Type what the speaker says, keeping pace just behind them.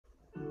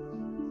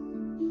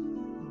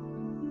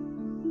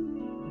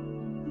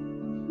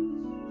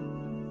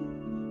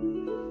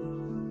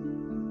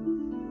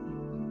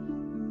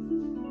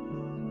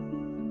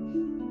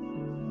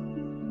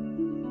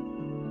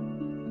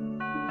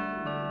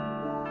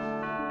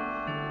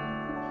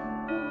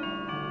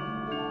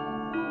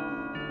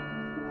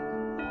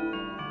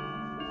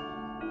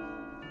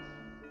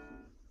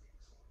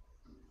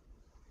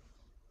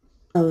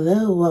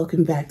Hello,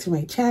 welcome back to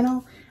my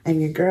channel. I'm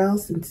your girl,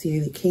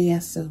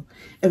 SINCERELYKSO.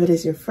 If it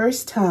is your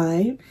first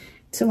time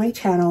to my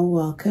channel,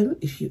 welcome.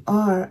 If you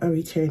are a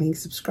returning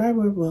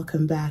subscriber,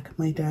 welcome back,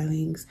 my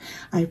darlings.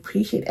 I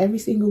appreciate every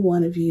single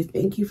one of you.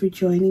 Thank you for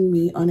joining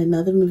me on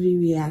another movie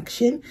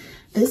reaction.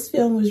 This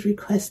film was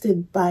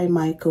requested by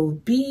Michael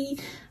B.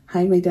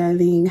 Hi, my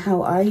darling.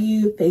 How are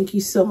you? Thank you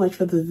so much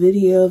for the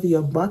video, the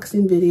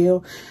unboxing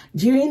video.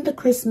 During the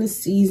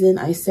Christmas season,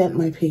 I sent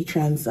my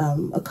patrons,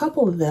 a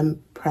couple of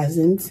them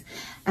presents,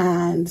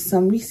 and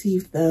some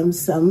received them,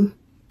 some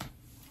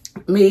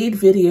made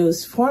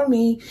videos for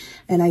me,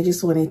 and I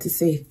just wanted to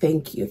say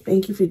thank you.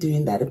 Thank you for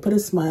doing that. It put a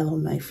smile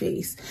on my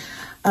face.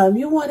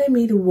 You wanted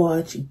me to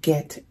watch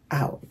Get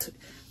Out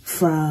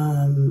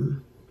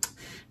from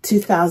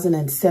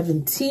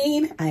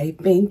 2017. I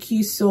thank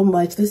you so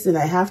much. Listen,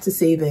 I have to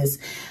say this.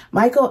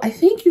 Michael, I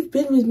think you've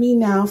been with me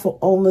now for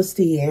almost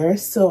a year,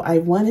 so I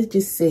want to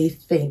just say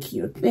thank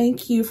you.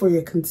 Thank you for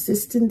your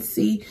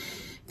consistency.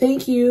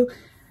 Thank you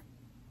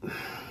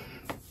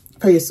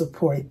for your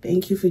support.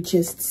 Thank you for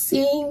just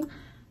seeing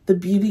the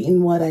beauty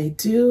in what I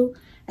do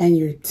and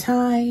your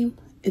time.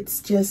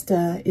 It's just,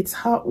 it's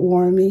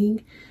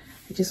heartwarming.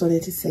 I just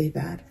wanted to say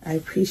that. I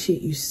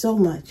appreciate you so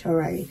much. All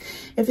right.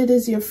 If it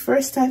is your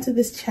first time to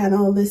this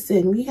channel,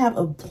 listen, we have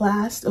a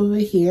blast over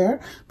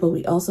here, but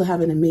we also have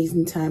an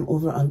amazing time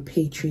over on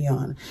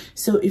Patreon.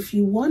 So if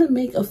you want to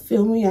make a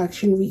film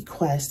reaction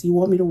request, you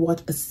want me to watch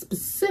a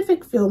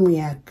specific film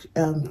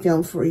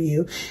for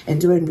you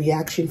and do a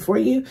reaction for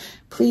you,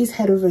 please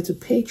head over to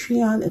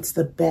Patreon. It's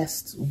the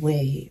best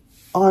way.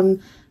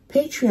 On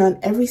Patreon,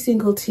 every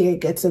single tier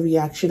gets a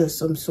reaction of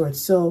some sort.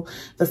 So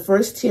the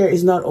first tier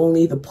is not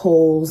only the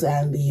polls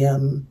and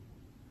the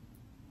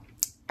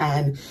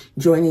and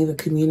joining the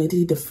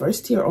community. The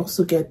first tier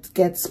also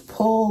gets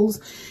polls.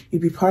 You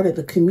be part of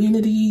the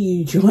community.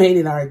 You join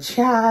in our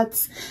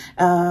chats.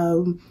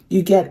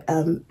 You get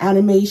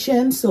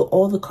animation. So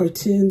all the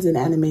cartoons and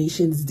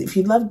animations. If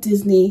you love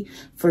Disney,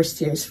 first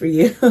tier is for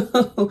you.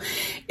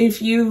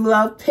 If you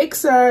love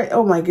Pixar,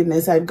 oh my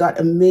goodness, I've got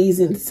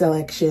amazing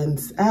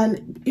selections.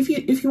 And if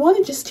you want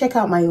to just check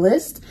out my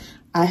list,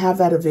 I have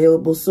that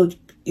available. So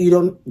you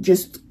don't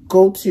just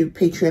go to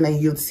Patreon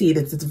and you'll see it.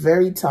 It's at the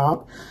very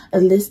top,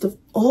 a list of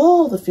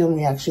all the film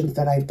reactions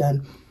that I've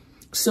done.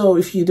 So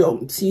if you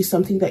don't see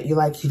something that you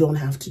like, you don't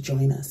have to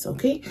join us,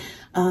 okay?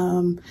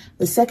 The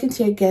second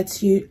tier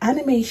gets you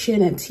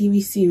animation and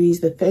TV series.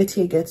 The third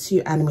tier gets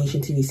you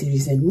animation, TV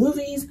series, and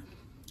movies.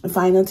 The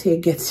final tier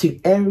gets you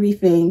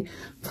everything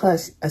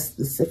plus a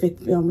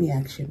specific film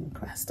reaction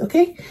request,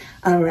 okay?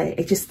 All right,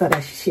 I just thought I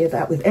should share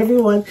that with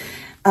everyone.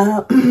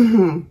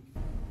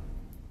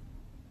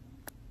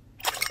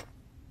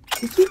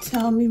 Did you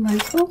tell me,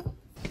 Michael?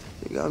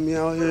 You got me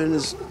out here in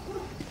this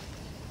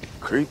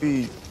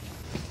creepy...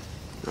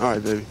 All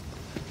right, baby.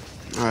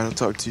 All right, I'll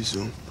talk to you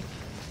soon.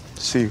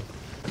 See you.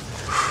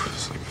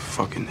 It's like a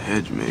fucking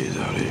hedge maze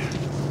out here.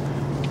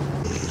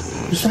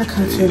 Is that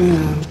cartoon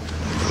now?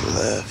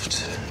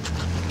 Left.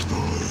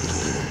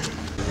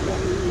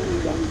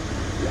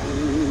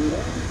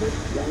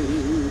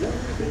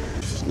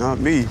 It's not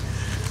me.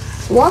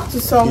 Walk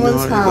to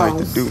someone's house. You know what they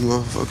like to do,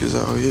 motherfuckers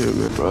out here,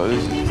 man, bro.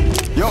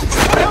 Yo!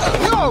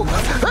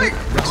 Hey!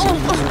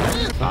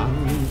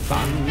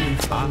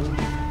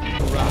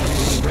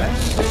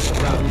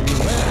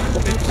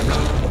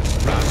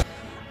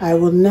 I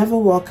will never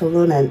walk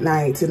alone at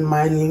night in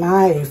my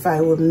life. I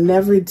will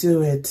never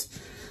do it.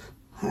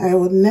 I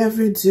will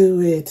never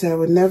do it. I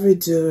will never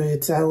do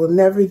it. I will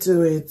never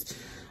do it.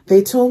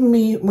 They told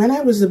me when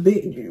I was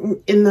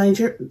in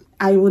Nigeria,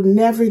 I would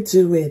never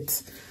do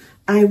it.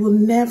 I will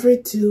never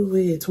do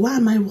it. Why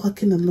am I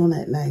walking alone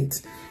at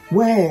night?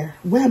 Where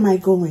am I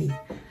going?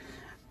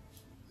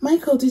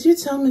 Michael, did you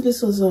tell me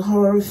this was a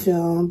horror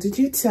film? Did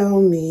you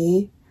tell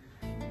me?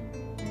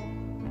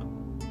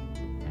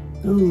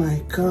 Oh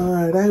my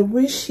God, I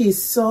wish he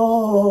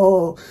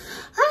saw.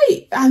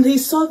 And he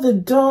saw the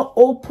door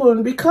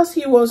open because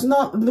he was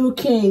not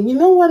looking. You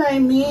know what I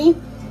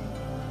mean?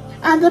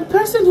 And the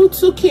person who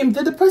took him,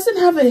 did the person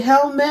have a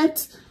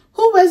helmet?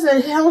 Who wears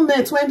a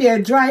helmet when they are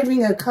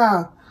driving a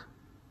car?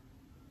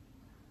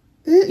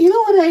 You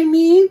know what I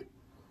mean?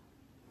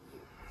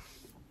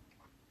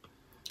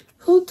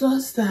 Who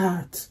does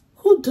that?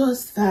 Who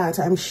does that?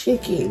 I'm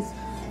shaking.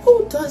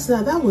 Who does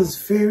that? That was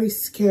very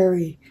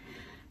scary.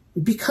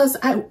 Because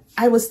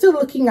I was still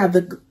looking at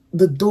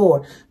the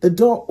door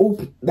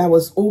that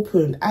was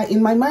opened.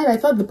 In my mind, I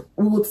thought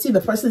we would see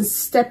the person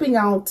stepping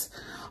out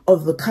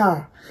of the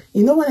car.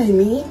 You know what I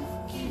mean?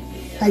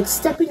 Like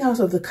stepping out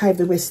of the car. If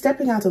they were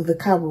stepping out of the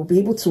car, we'll be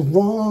able to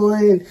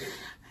run.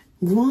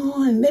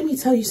 Let me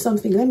tell you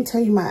something. Let me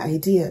tell you my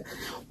idea.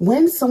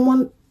 When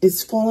someone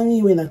is following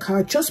you in a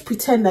car, just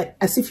pretend that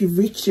as if you've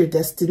reached your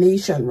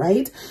destination,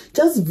 right?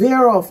 Just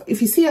veer off.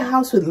 If you see a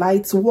house with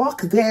lights,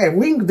 walk there,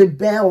 ring the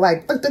bell,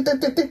 like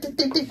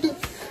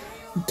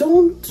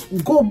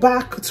don't go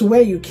back to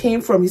where you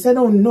came from. He said,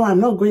 oh no, I'm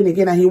not going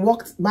again, and he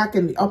walked back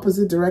in the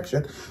opposite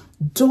direction.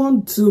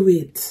 Don't do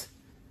it.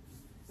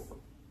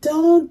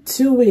 Don't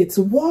do it.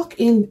 Walk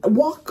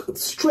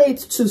straight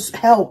to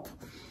help.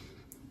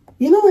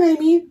 You know what I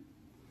mean?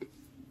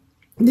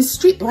 The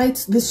street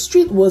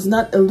was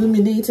not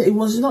illuminated. It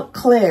was not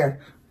clear.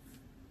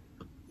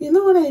 You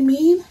know what I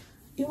mean?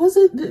 It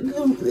wasn't,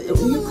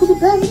 you could have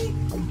been.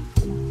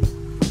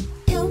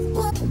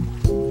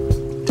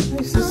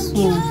 Where's this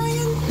one?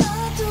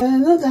 I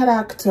know that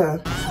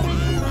actor.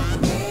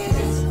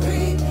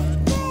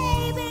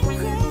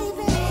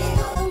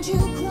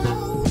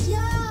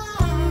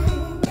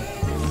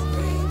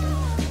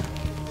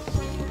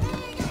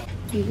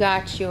 You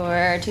got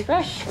your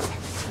toothbrush?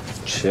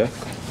 Check.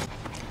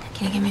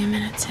 Can you give me a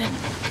minute, Sid?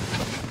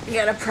 You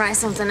gotta pry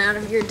something out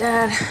of your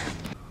dad.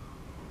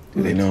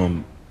 Do they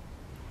know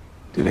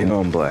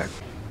I'm black?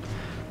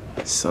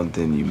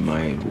 Something you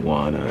might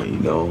wanna, you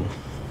know.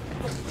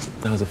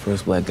 That was the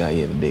first black guy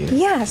you ever dated.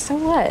 Yeah, so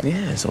what?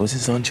 Yeah, so it's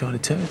just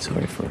uncharted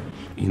territory for,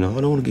 you know,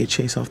 I don't want to get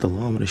chased off the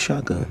lawn with a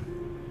shotgun.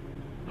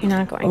 You're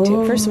not going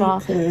to. First of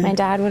all, my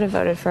dad would have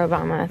voted for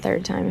Obama a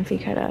third time if he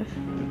could have.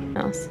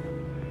 Else.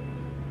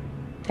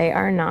 They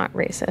are not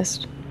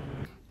racist.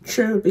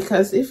 True,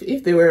 because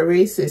if they were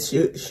racist,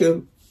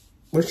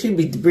 she'd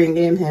be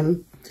bringing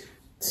him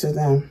to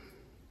them.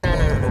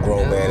 A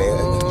grown man,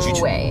 No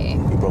way.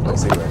 You broke my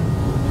cigarette.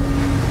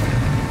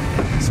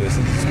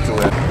 Seriously,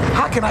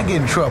 how can I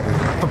get in trouble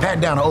for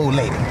patting down an old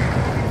lady?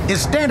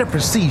 It's standard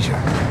procedure.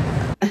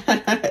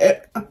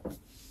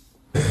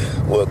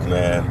 Look,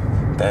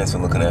 man, thanks for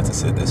looking after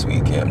Sid this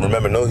weekend.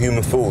 Remember, no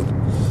human food.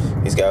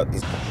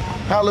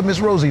 How is Miss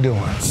Rosie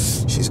doing?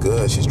 She's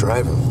good. She's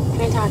driving.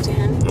 Can I talk to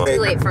him? Okay.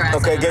 Too late for us.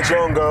 Okay, get your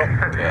own girl.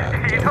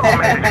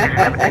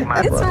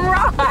 It's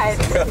Rod.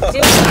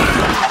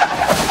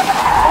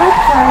 What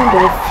kind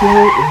of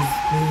feel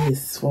is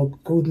this, for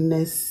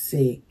goodness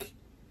sake?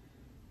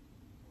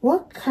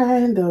 What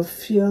kind of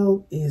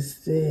feel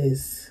is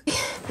this?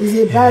 Is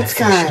it a bad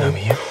sign?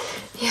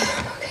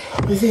 Yeah,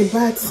 okay. It's a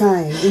bad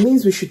sign. It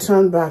means we should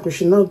turn back. We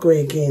should not go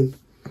again.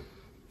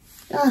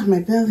 Ah, my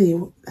belly.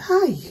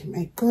 Hi,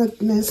 my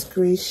goodness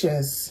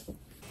gracious.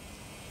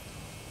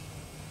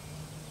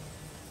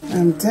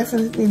 I'm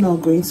definitely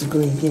not going to go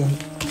again.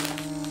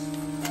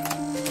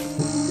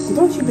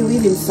 Don't you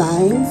believe in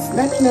signs?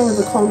 Let me know in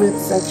the comment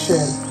section.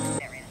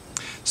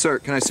 Sir,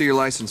 can I see your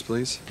license,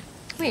 please?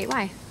 Wait,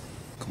 why?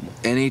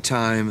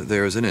 Anytime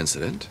there's an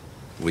incident,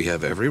 we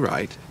have every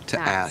right to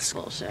ask.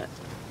 Bullshit.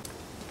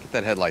 Get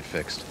that headlight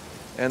fixed.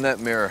 And that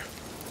mirror.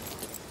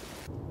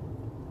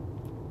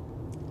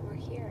 We're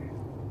here.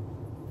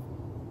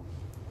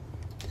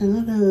 I'm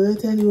not gonna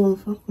let anyone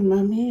fuck with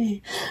my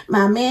man.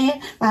 My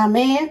man, my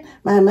man,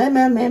 my man,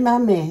 my man, my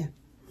man.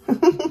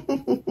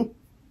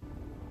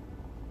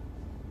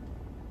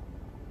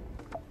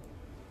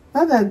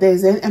 Not that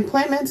there's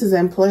employment is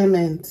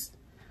employment,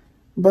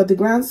 but the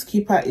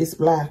groundskeeper is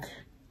black.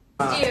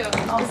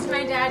 This is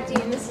my dad,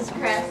 Dean. This is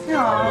Chris.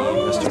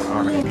 Mr.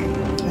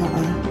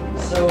 Harmon.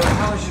 So,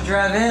 how was your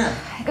drive in?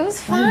 It was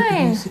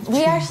fine.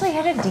 We actually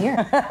hit a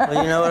deer.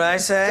 Well, you know what I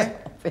say?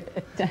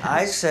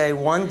 I say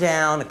one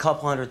down, a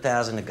couple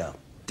 100,000 to go.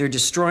 They're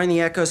destroying the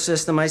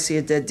ecosystem. I see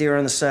a dead deer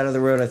on the side of the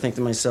road. I think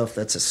to myself,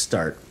 that's a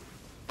start.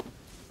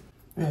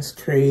 That's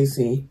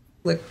crazy.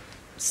 Look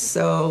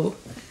so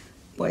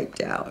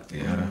wiped out.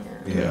 Yeah,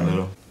 a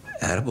little.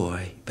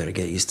 Attaboy. Better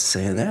get used to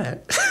saying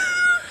that.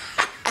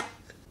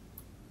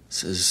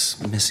 This is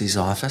Missy's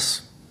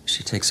office.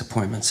 She takes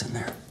appointments in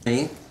there.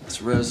 Hey,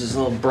 it's Rose's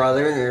little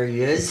brother. There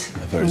he is.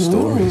 I've heard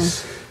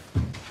stories.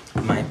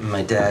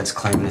 My dad's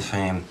claim to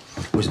fame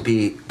was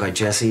beat by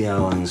Jesse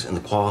Owens in the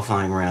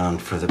qualifying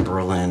round for the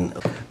Berlin.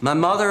 My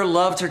mother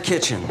loved her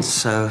kitchen,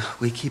 so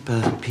we keep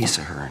a piece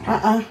of her in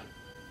here.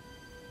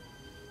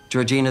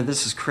 Georgina,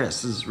 this is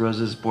Chris. This is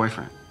Rose's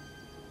boyfriend.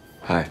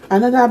 Hi.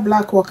 Another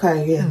black worker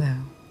again. Hello.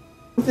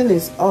 Something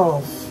is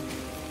off.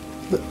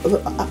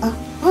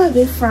 Why are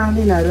they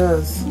frowning at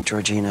us?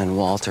 Georgina and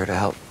Walter to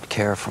help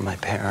care for my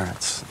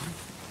parents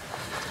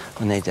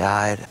when they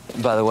died.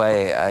 By the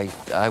way,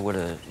 I would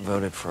have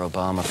voted for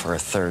Obama for a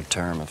third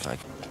term if I...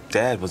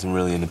 Dad wasn't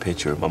really in the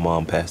picture. My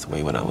mom passed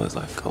away when I was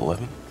like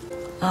 11.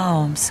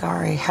 Oh, I'm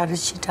sorry. How did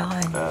she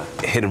die?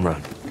 Hit and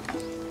run.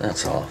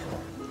 That's awful.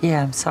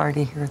 Yeah, I'm sorry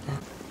to hear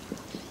that.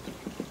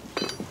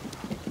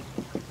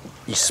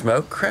 You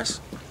smoke, Chris?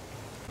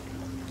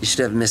 You should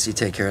have Missy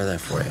take care of that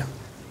for you.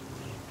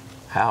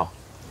 How?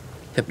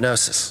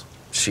 Hypnosis.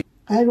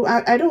 I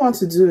don't want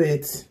to do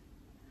it.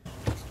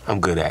 I'm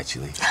good,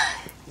 actually.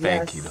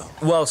 Thank you, though.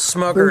 Well,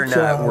 smoker or Good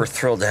not, job. we're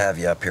thrilled to have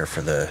you up here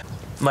for the...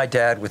 My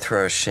dad would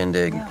throw a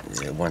shindig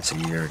once a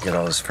year, get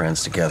all his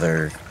friends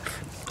together.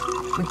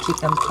 We keep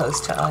them close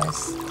to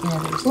us. You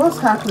know, What's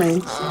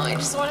happening? Oh, I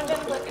just wanted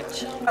to look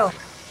at you. Oh,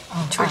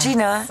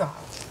 Georgina.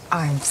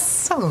 I'm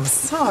so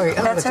sorry.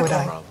 Oh, That's look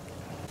what okay.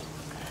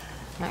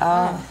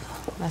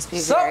 Must be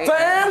Sup, very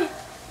fam?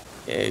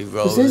 Hey,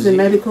 Rose. This is the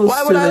medical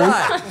Why would student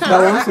I lie?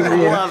 that wants to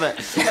be I love it.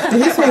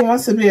 Did he say he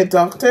wants to be a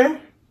doctor?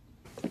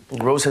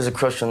 Rose has a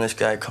crush on this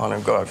guy, Connor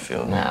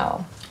Garfield.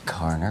 No.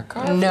 Connor?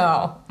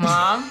 No.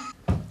 Mom?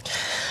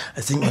 I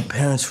think my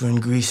parents were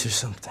in Greece or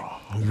something.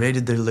 We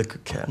raided their liquor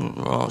cabinet.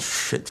 Oh,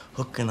 shit.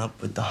 Hooking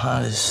up with the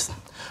hottest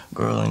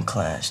girl in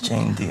class,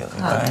 chain dealer,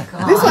 right?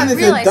 God. This one is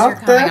a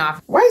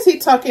doctor. Why is he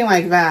talking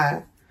like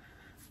that?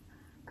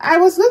 I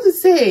was going to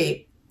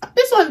say,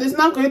 this one is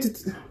not going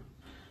to...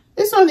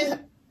 This one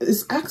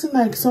is acting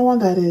like someone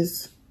that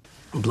is...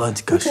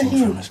 Blood's gushing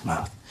from his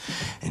mouth.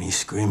 And he's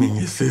screaming,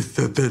 "Your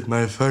sister bit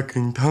my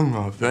fucking tongue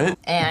off," right?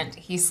 And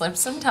he slipped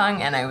some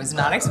tongue, and I was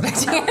not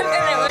expecting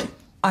it.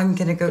 I'm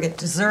gonna go get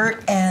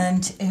dessert,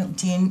 and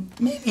Dean,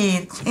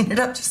 maybe clean it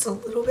up just a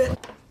little bit.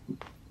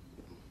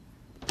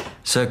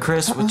 So,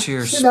 Chris, what's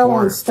your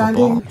sport?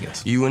 Football?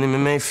 You an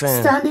MMA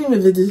fan? Standing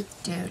with the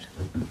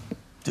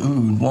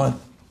dude, what?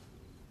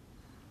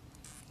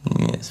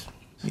 Yes.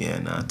 Yeah,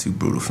 nah, too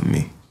brutal for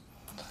me.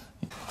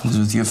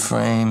 With your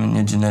frame and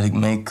your genetic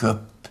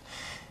makeup,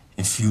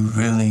 if you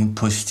really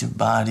pushed your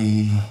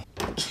body...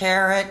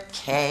 Carrot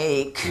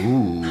cake.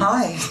 Ooh.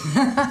 Hi.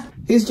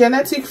 His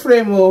genetic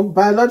frame or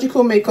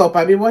biological makeup,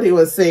 I mean, what he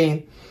was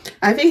saying.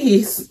 I think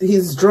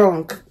he's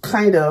drunk,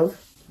 kind of.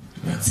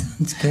 That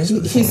sounds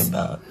good. The thing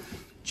about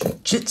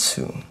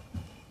jiu-jitsu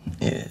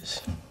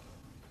is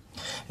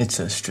it's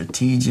a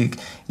strategic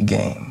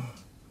game,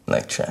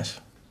 like chess.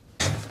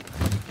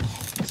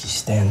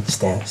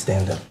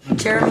 Stand up.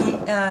 Jeremy,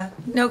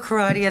 no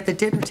karate at the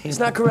dinner table. It's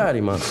not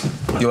karate, Mom.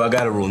 Yo, I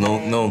got a rule.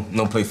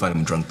 No play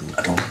fighting drunk dude.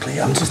 I don't play.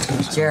 I'm just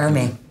gonna...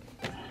 Jeremy.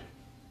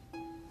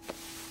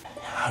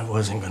 I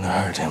wasn't gonna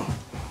hurt him.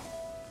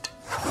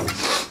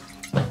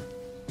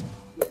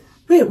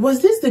 Wait,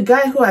 was this the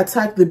guy who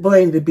attacked the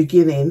boy in the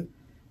beginning?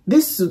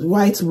 This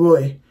white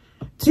boy.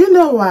 Do you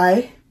know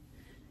why?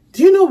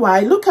 Do you know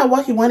why? Look at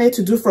what he wanted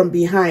to do from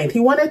behind. He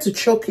wanted to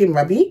choke him,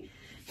 Rabbi.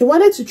 He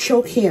wanted to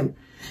choke him.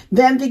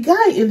 Then the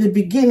guy in the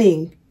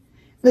beginning,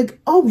 like,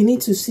 all we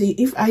need to see,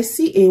 if I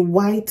see a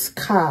white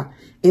car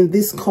in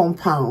this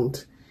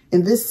compound,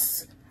 in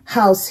this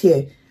house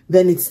here,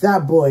 then it's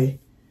that boy,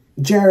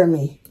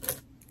 Jeremy.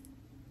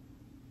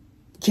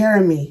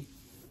 Jeremy.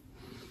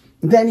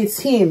 Then it's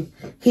him.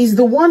 He's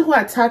the one who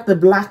attacked the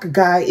black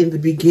guy in the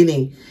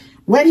beginning.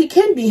 When he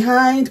came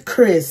behind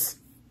Chris,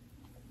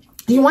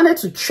 he wanted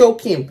to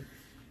choke him.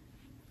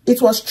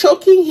 It was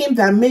choking him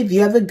that made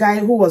the other guy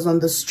who was on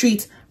the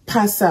street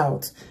pass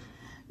out.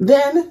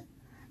 Then,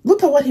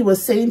 look at what he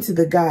was saying to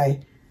the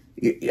guy.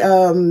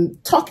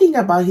 Talking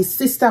about his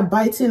sister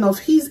biting off.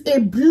 He's a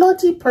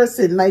bloody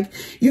person. Like,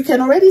 you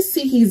can already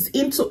see he's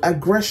into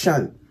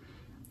aggression.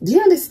 Do you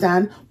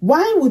understand?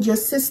 Why would your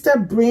sister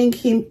bring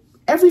him?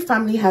 Every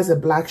family has a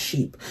black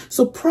sheep.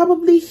 So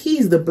probably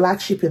he's the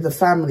black sheep in the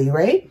family,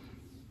 right?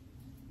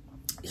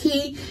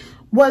 He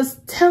was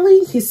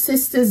telling his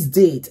sister's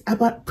date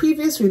about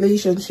previous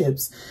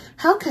relationships.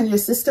 How can your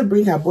sister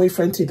bring her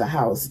boyfriend to the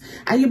house?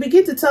 And you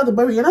begin to tell the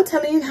boy, you're not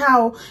telling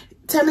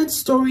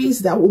stories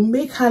that will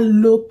make her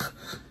look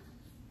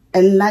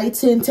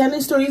enlightened,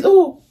 telling stories,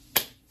 oh,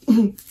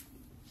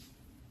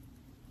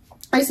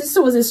 my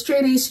sister was a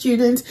straight A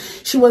student.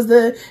 She was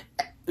the,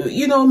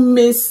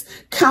 Miss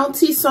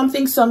County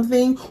something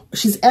something.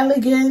 She's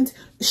elegant.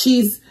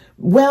 She's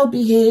well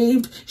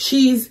behaved.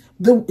 She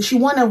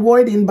won an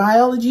award in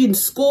biology in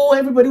school.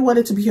 Everybody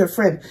wanted to be her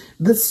friend.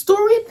 The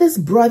story this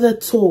brother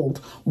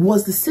told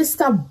was the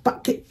sister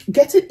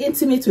getting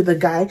intimate with the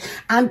guy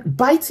and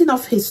biting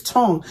off his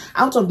tongue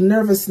out of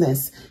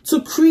nervousness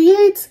to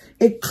create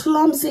a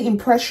clumsy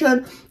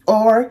impression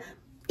or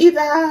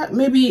either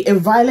maybe a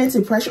violent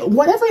impression,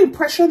 whatever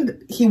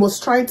impression he was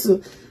trying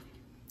to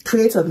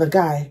create on the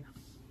guy.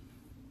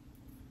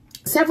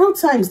 Several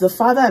times the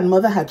father and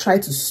mother had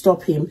tried to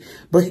stop him,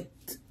 but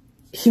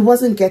he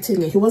wasn't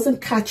getting it. He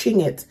wasn't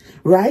catching it,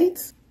 right?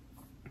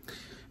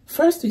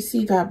 First, we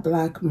see that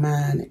black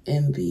man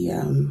in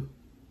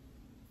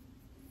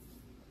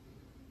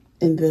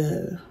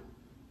the,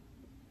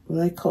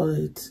 what I call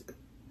it,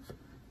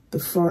 the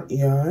front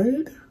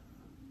yard.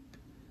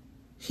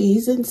 He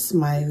isn't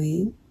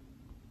smiling.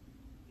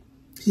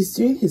 He's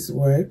doing his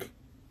work.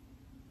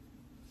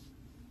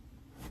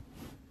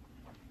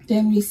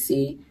 Then we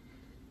see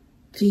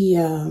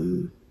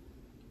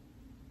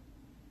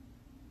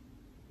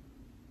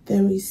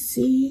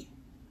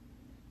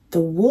the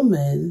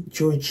woman,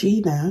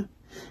 Georgina.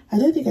 I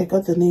don't think I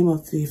got the name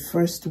of the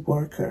first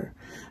worker,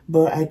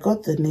 but I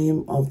got the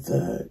name of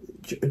the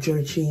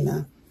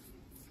Georgina.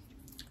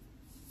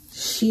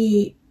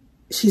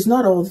 She's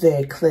not all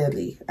there,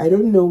 clearly. I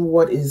don't know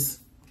what is...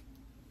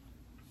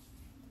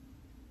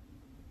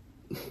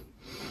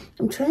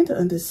 I'm trying to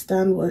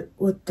understand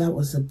what that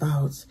was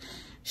about.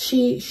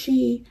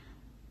 She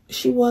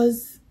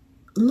was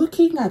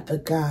looking at the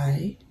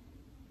guy,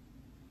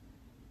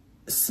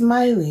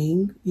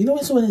 smiling. You know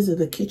when someone is in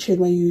the kitchen,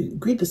 when you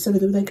greet the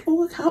servant, they're like,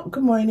 oh,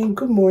 good morning.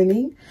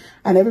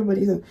 And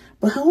everybody's...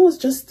 But her was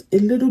just a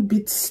little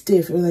bit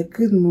stiff. It was like,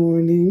 good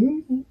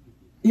morning.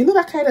 You know,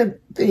 that kind of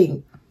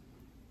thing.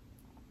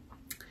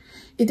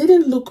 It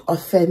didn't look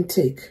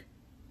authentic.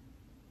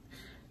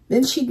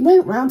 Then she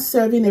went around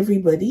serving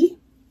everybody.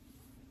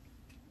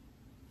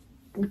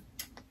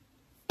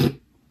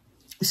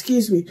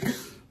 Excuse me.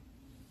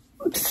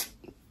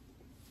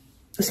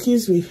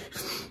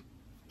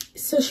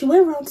 So she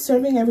went around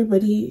serving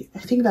everybody, I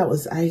think that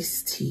was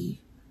iced tea.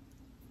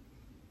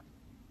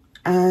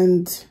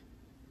 And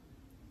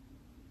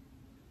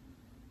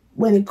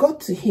when it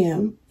got to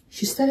him,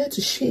 she started to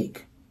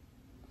shake.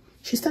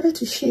 She started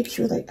to shake.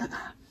 She was like,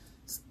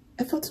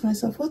 I thought to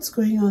myself, what's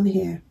going on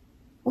here?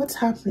 What's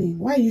happening?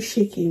 Why are you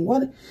shaking?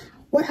 What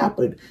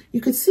happened?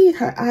 You could see in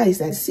her eyes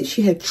that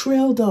she had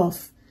trailed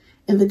off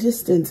in the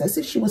distance, as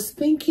if she was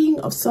thinking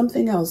of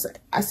something else,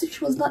 as if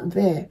she was not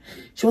there.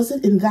 She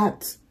wasn't in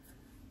that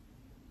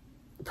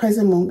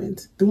present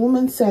moment. The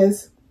woman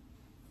says,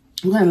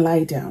 go and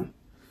lie down.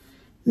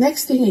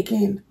 Next thing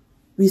again,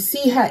 we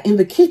see her in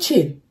the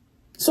kitchen.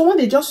 Someone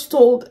they just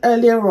told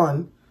earlier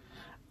on.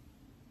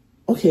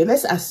 Okay,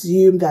 let's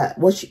assume that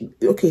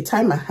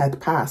time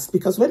had passed,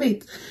 because when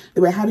they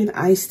were having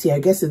iced tea, I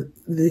guess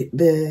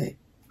the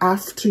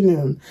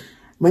afternoon,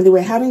 when they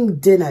were having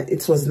dinner,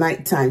 it was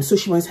nighttime, so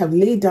she must have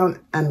laid down.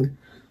 And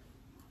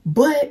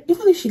but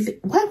even if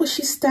why was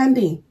she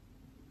standing?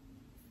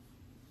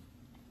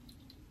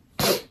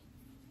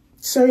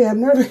 Sorry, I'm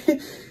nervous.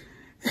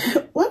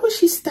 Why was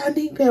she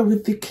standing there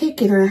with the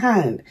cake in her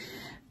hand?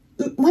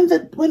 When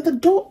the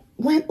door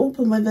went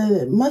open, when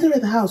the mother of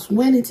the house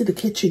went into the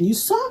kitchen, you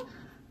saw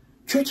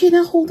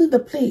Georgina holding the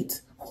plate.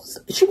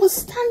 She was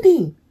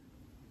standing.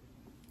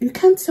 You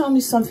can't tell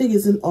me something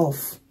isn't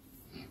off.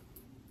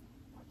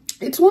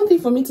 It's one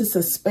thing for me to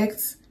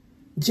suspect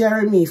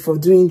Jeremy for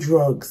doing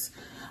drugs,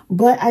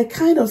 but I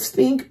kind of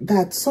think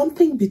that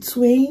something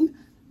between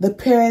the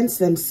parents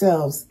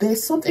themselves,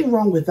 there's something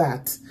wrong with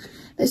that.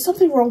 There's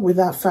something wrong with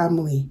that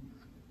family.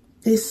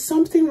 There's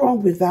something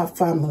wrong with that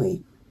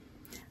family.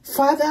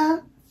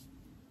 Father,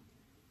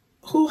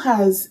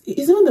 is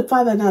even the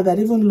father now that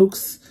even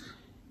looks,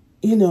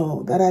 you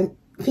know, that I'm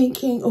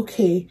thinking,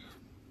 okay,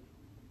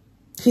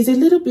 he's a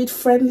little bit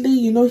friendly,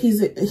 you know,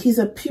 he's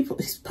a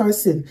people's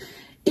person.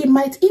 It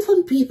might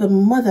even be the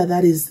mother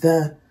that is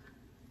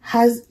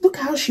look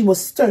how she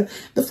was stern.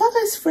 The father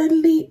is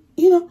friendly,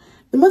 you know,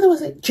 the mother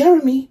was like,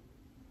 Jeremy,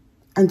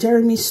 and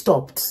Jeremy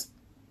stopped.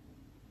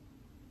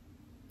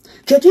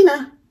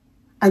 Georgina,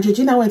 and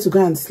Georgina went to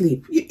go and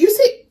sleep. You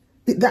see,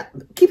 that,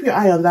 keep your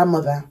eye on that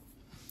mother.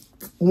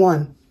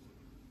 One,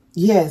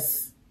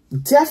 yes,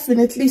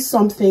 definitely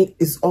something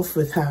is off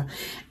with her.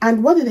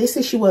 And what did they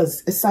say she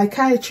was? A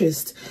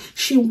psychiatrist.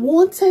 She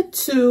wanted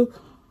to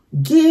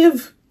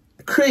give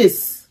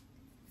Chris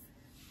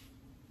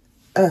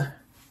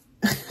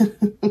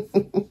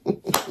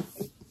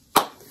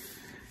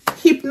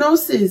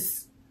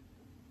hypnosis.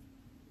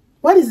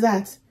 What is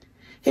that?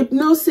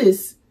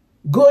 Hypnosis.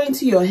 Go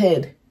into your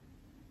head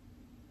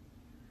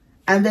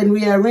and then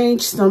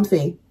rearrange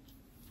something.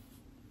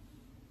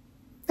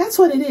 That's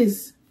what it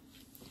is.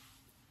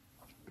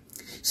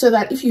 So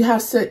that if you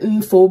have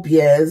certain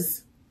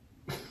phobias,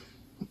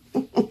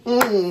 you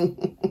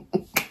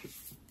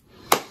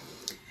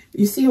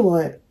see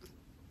what?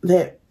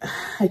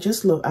 I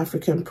just love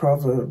African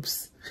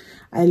proverbs.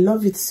 I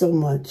love it so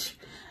much.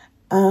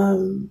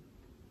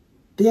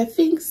 There are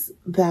things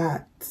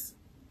that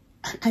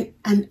I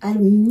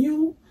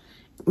knew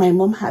my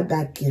mom had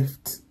that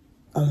gift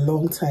a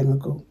long time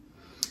ago.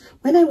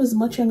 When I was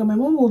much younger, my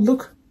mom would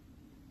look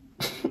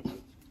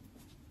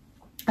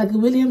at the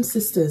Williams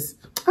sisters.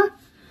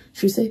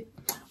 She would say,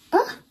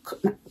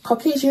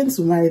 Caucasians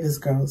will marry these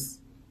girls.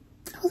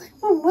 I was like,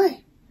 Mom,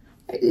 why?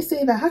 Why do you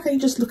say that? How can you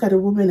just look at a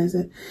woman and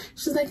say?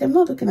 She's like, I'm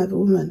not looking at the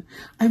woman.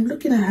 I'm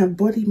looking at her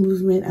body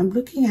movement. I'm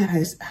looking at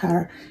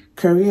her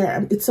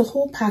career. It's a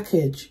whole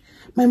package.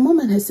 My mom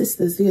and her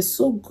sisters, they are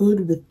so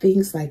good with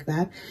things like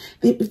that.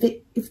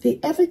 If they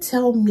ever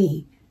tell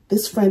me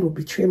this friend will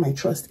betray my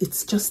trust,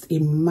 it's just a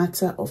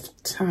matter of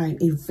time.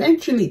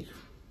 Eventually,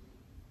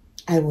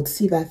 I will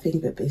see that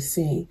thing that they're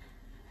saying.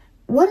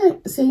 What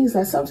I'm saying is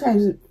that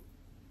sometimes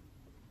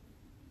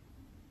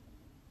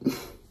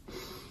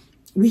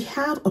we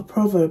have a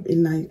proverb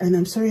in Nigeria, and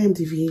I'm sorry I'm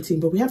deviating,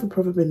 but we have a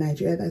proverb in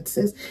Nigeria that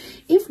says,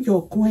 if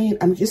you're going,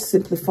 I'm just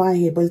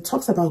simplifying it, but it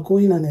talks about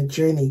going on a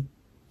journey.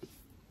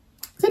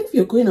 Then if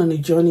you're going on a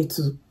journey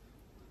to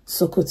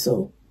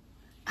Sokoto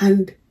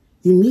and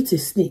you meet a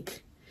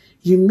snake,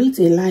 you meet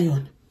a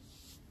lion.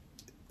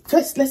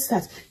 First, let's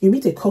start. You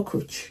meet a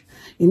cockroach,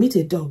 you meet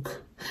a dog,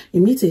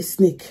 you meet a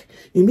snake,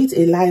 you meet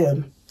a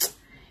lion.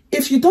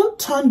 If you don't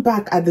turn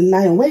back at the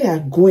lion where you are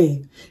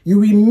going, you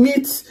will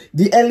meet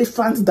the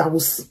elephant that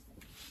will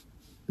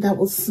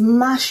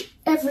smash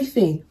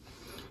everything.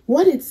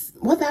 What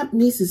that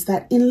means is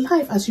that in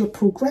life, as you're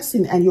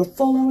progressing and you're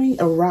following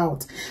a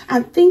route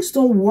and things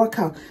don't work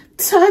out,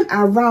 turn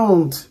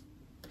around.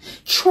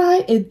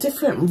 Try a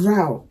different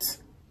route.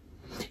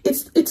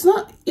 It's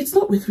not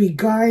with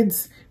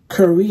regards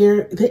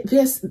career.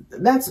 That's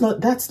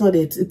not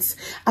it. It's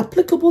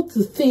applicable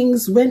to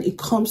things when it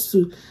comes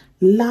to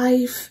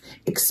life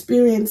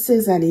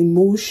experiences and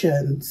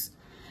emotions.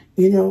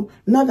 You know,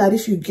 not that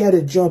if you get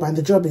a job and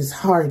the job is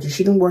hard, you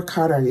shouldn't work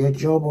hard at your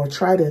job or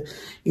try to,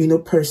 you know,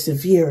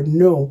 persevere.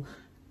 No.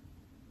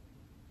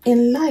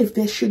 In life,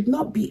 there should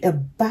not be a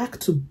back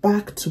to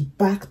back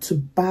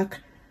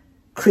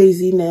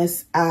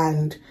craziness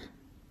and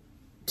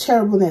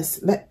terribleness.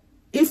 That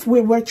if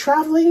we were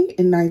traveling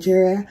in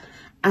Nigeria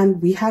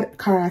and we had a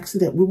car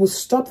accident, we will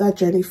stop that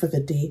journey for the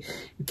day,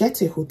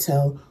 get a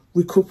hotel,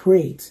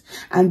 recuperate.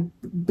 And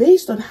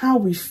based on how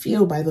we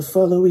feel by the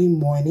following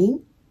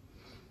morning,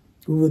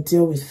 we will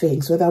deal with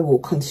things, whether we'll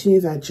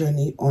continue that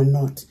journey or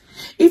not.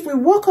 If we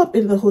woke up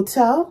in the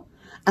hotel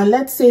and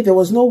let's say there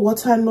was no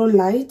water, no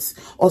lights,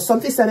 or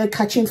something started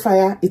catching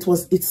fire,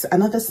 it's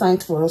another sign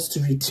for us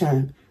to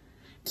return.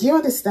 Do you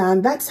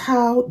understand? That's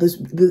how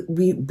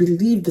we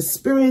believe the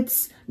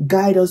spirits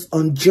guide us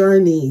on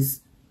journeys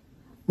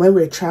when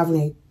we're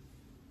traveling.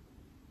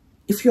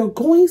 If you're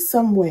going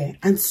somewhere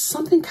and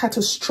something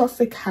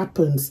catastrophic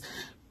happens,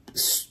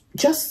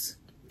 just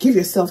give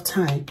yourself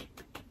time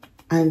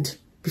and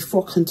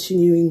before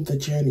continuing the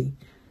journey.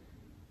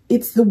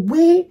 It's the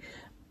way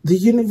the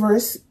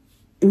universe,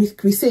 we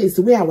say it's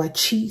the way our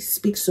chi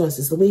speaks to us,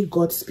 it's the way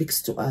God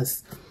speaks to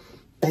us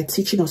by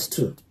teaching us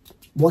to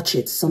watch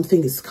it.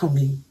 Something is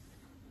coming.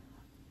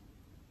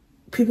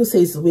 People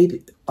say it's the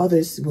way,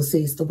 others will say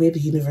it's the way the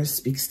universe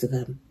speaks to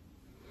them.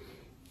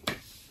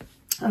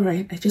 All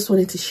right, I just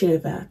wanted to share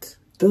that.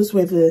 Those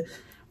were the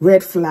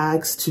red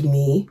flags to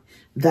me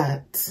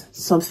that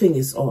something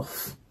is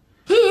off.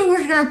 He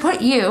was gonna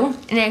put you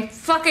in a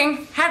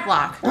fucking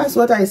headlock. That's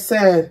what I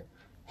said.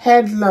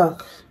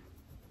 Headlock.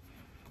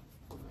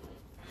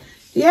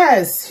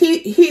 Yes,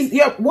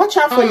 watch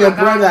out for your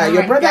brother.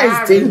 Your brother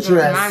is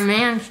dangerous. My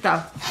man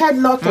stuff.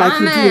 Headlock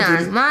like you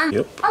did.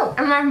 Yep. Oh,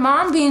 and my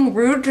mom being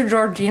rude to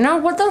Georgina.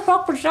 What the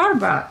fuck was that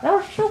about? That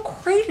was so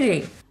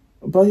crazy.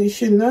 But you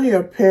should know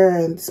your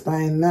parents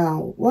by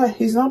now. What?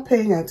 He's not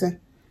paying attention.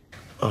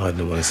 Oh, I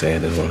didn't want to say it. I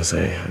didn't want to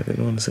say it. I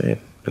didn't want to say it.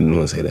 I didn't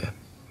want to say that.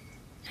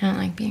 I don't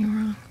like being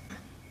wrong.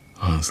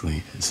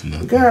 Honestly, it's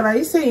nothing. Girl, are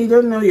you saying you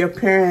don't know your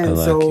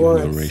parents or what? I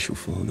like you in a racial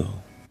flow, though.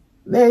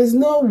 There is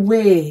no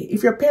way.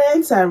 If your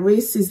parents are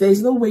racist, there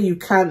is no way you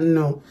can't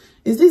know.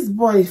 Is this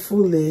boy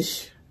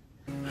foolish?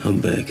 How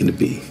bad can it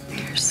be?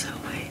 You're so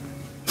white.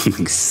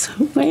 So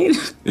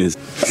white. It's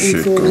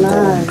shit going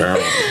down.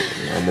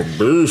 I'm a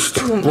beast.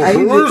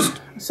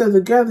 So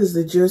the girl is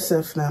the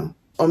Joseph now.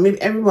 Or maybe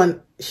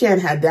everyone, she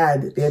and her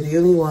dad, they're the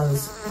only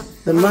ones.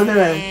 The mother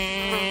and...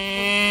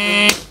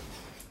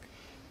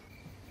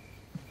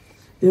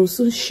 They will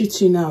soon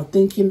shoot you now,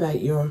 thinking that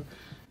you're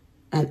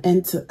an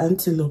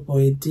antelope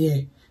or a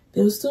deer.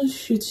 They will still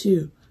shoot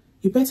you.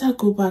 You better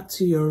go back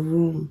to your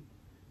room.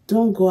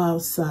 Don't go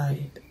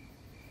outside.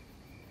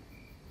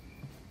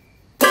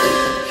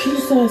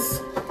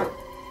 Jesus.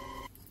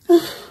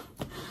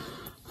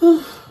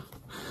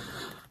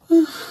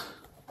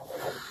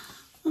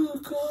 Oh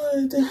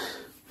God.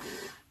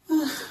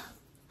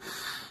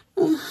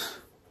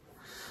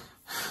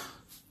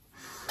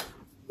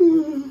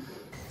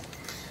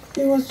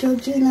 It was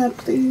Georgina,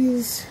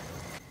 please.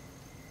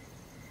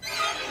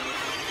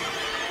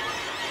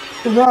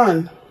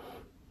 Run.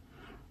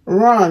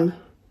 Run.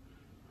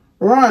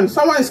 Run.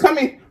 Someone is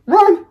coming.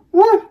 Run.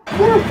 Run.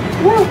 Run.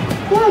 Run.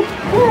 Run.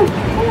 Run. Run.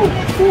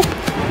 Run.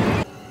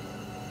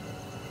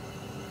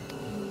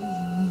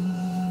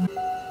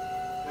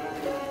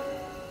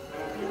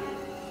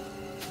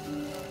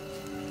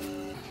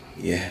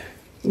 Yeah.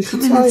 You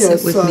should tell your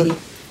son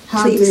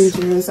how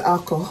dangerous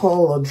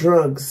alcohol or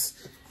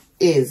drugs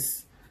is.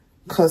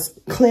 Because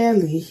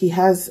clearly he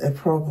has a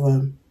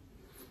problem.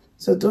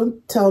 So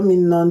don't tell me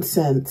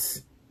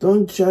nonsense.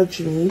 Don't judge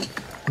me.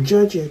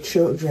 Judge your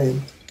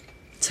children.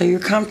 So you're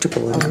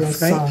comfortable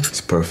enough, right?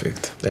 It's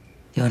perfect.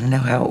 You want to know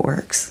how it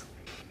works?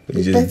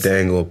 You just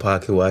dangle a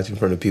pocket watch in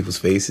front of people's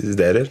faces. Is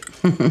that it?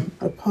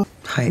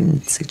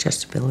 Heightened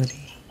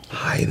suggestibility.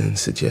 Heightened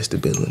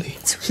suggestibility.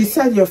 She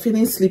said you're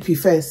feeling sleepy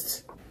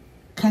first.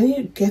 Can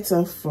you get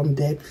off from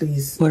there,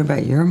 please? What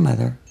about your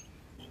mother?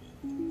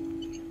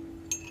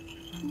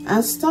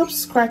 And stop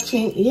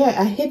scratching. Yeah,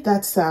 I hate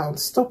that sound.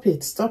 Stop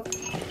it. Stop.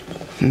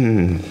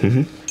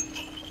 You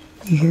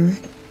hear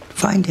it?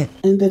 Find it.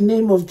 In the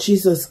name of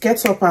Jesus,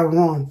 get up and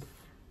run.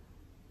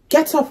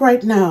 Get up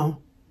right now.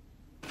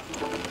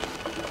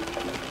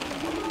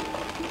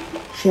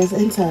 She has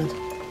entered.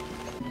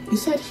 You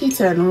said hit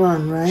and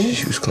run, right?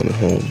 She was coming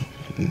home.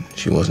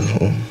 She wasn't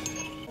home.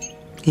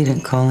 You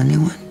didn't call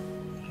anyone?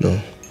 No.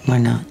 Why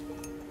not?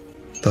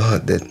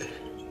 Thought that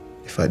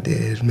if I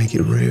did, it'd make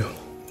it real.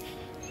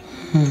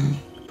 You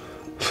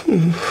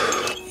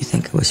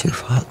think it was your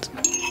fault?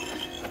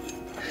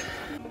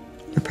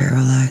 You're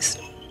paralyzed.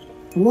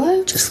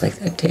 What? Just like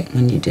that day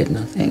when you did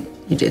nothing.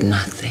 You did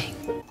nothing.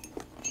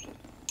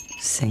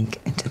 Sink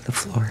into the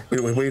floor.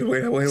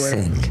 Wait.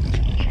 Sink.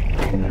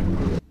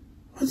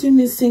 What do you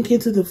mean sink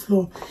into the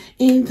floor?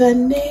 In the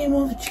name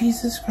of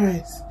Jesus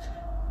Christ.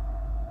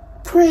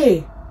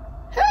 Pray.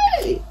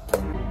 Hey!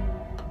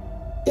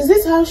 Is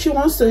this how she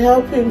wants to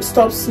help him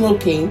stop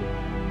smoking?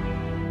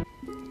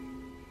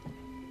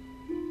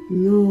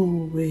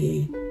 No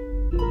way.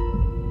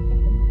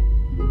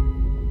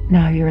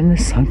 Now you're in the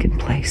sunken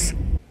place.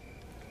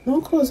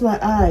 Don't close my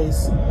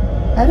eyes.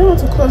 I don't want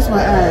to close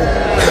my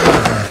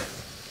eyes.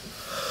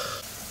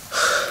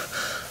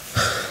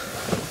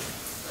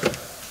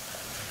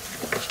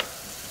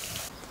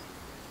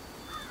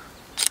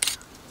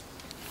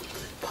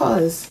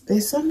 because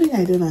there's something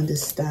I don't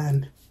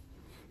understand.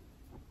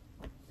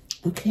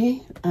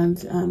 Okay,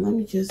 and let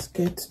me just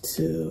get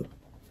to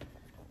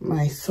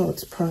my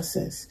thought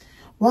process.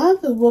 While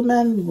the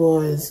woman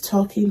was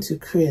talking to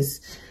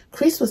Chris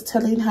was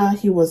telling her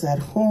he was at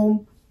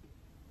home.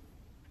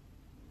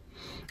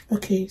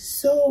 Okay,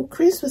 so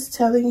Chris was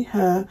telling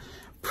her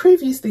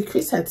previously,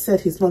 Chris had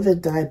said his mother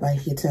died by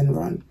hit and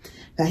run,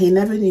 that he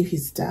never knew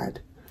his dad,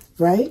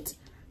 right?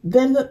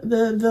 Then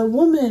the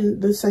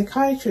woman, the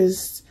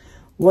psychiatrist,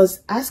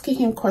 was asking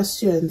him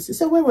questions. He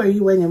said, where were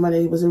you when your mother?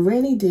 It was a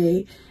rainy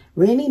day,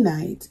 rainy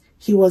night.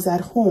 He was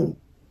at home.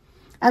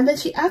 And then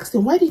she asked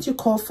him, why did you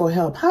call for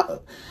help?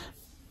 How,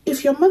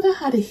 if your mother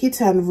had a hit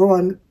and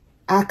run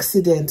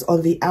accident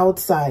on the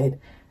outside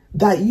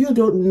that you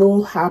don't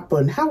know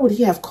happened, how would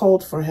he have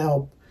called for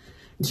help?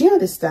 Do you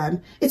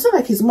understand? It's not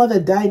like his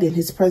mother died in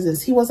his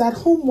presence. He was at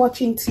home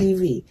watching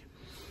TV.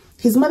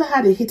 His mother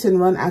had a hit and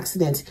run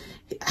accident.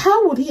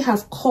 How would he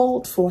have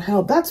called for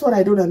help? That's what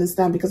I don't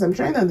understand, because I'm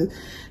trying to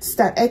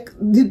understand.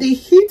 Did the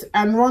hit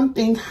and run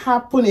thing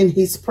happen in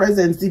his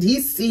presence? Did he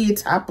see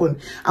it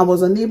happen and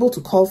was unable to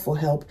call for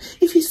help?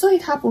 If he saw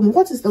it happen,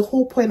 what is the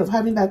whole point of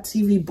having that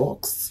TV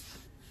box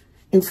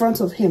in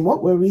front of him?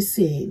 What were we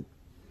saying?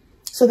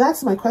 So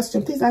that's my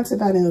question. Please answer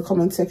that in the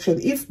comment section.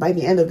 If by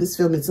the end of this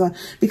film it's not,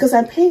 because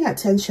I'm paying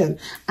attention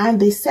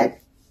and they said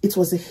it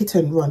was a hit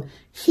and run.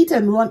 Hit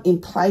and run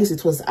implies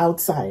it was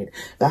outside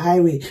the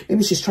highway.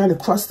 Maybe she's trying to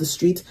cross the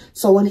street.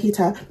 Someone hit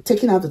her,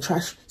 taking out the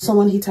trash.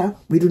 Someone hit her.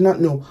 We do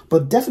not know.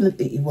 But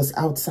definitely it was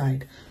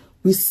outside.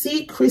 We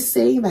see Chris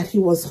saying that he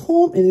was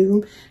home in the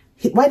room.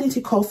 Why didn't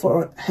he call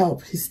for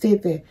help? He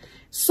stayed there.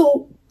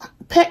 So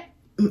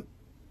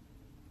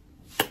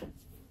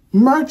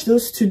merge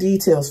those two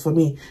details for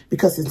me,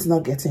 because it's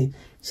not getting.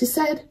 She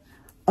said,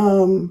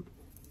 from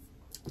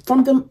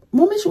the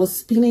moment she was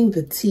spinning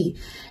the tea,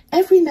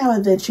 every now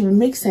and then she would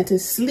make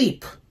sentence,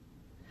 sleep,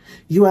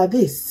 you are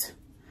this.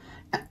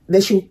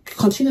 Then she would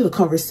continue the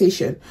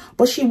conversation,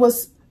 but she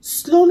was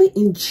slowly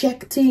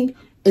injecting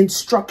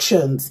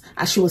instructions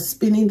as she was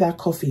spinning that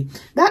coffee.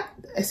 That,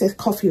 I said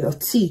coffee or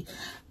tea.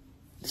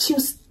 She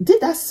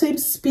did that same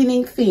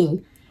spinning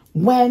thing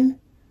when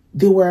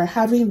they were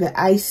having the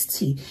iced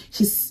tea.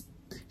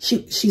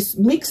 She's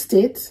mixed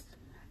it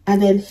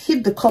and then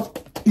hit the cup,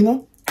 you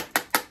know.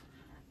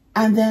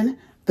 And then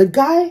the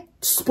guy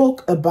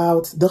spoke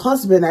about, the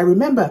husband, I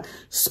remember,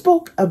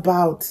 spoke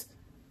about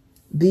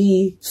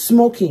the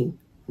smoking,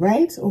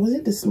 right? Or was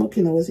it the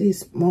smoking, or was it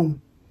his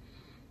mom?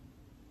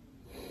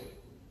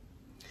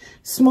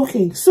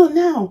 Smoking. So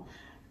now,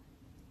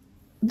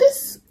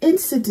 this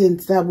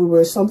incident that we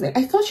were something,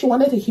 I thought she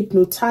wanted to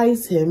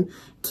hypnotize him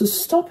to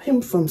stop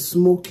him from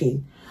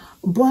smoking.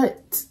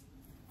 But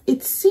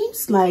it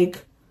seems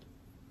like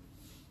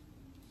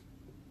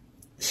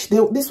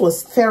this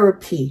was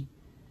therapy,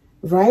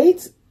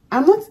 right?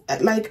 I'm not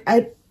like,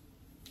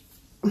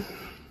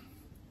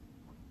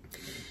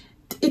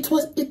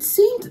 it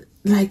seemed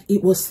like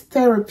it was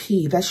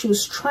therapy, that she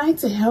was trying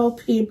to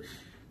help him,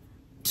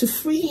 to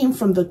free him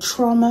from the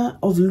trauma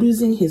of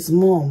losing his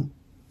mom.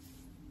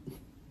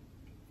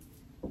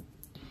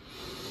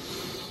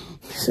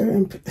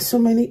 So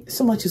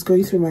much is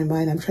going through my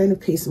mind. I'm trying to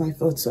pace my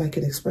thoughts so I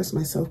can express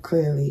myself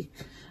clearly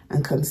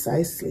and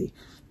concisely.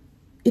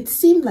 It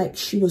seemed like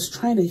she was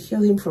trying to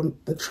heal him from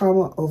the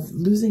trauma of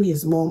losing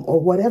his mom,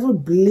 or whatever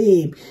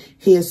blame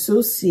he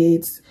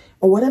associates,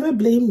 or whatever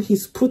blame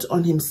he's put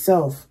on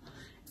himself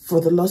for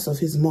the loss of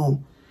his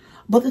mom.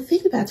 But the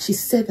thing that she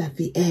said at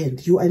the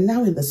end, you are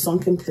now in the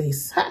sunken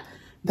place.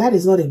 That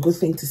is not a good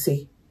thing to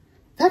say.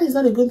 That is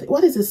not a good thing.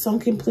 What is a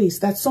sunken place?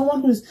 That's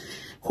someone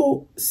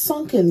who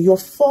sunken, you're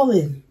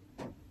falling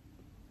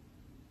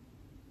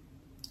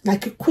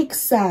like a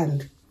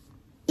quicksand.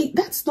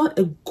 That's not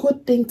a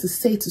good thing to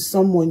say to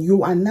someone.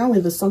 You are now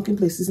in the sunken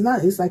place.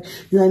 It's like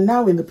you are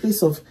now in the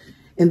place of,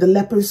 in the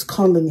leper's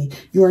colony.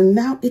 You are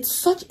now, it's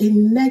such a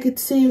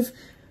negative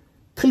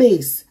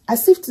place,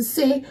 as if to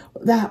say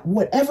that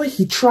whatever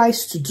he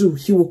tries to do,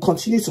 he will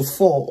continue to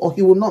fall, or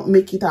he will not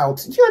make it out.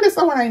 Do you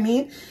understand what I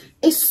mean?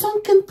 A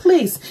sunken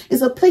place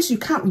is a place you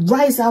can't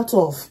rise out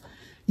of.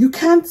 You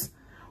can't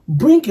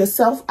bring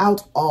yourself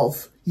out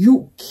of.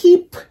 You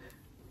keep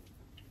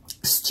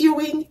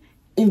stewing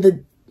in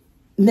the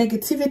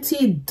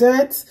negativity,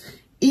 dirt,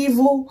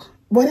 evil,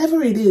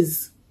 whatever it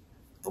is,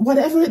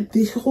 whatever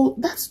the whole,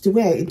 that's the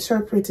way I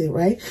interpret it,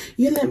 right?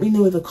 You let me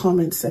know in the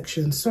comment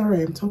section.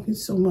 Sorry, I'm talking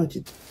so much.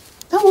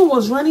 That one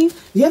was running.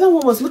 The other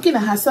one was looking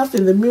at herself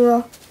in the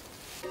mirror.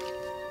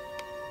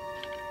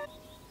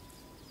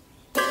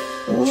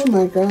 Oh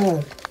my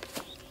God.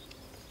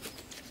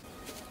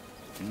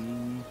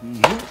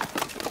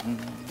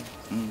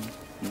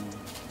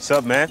 What's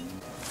up, man?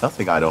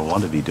 Nothing I don't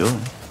want to be doing.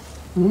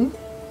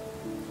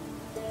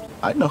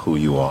 I know who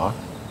you are.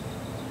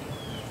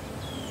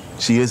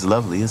 She is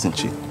lovely, isn't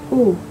she?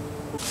 Ooh.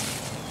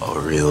 A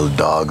real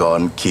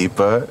doggone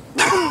keeper.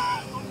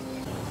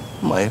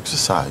 My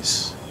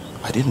exercise.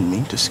 I didn't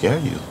mean to scare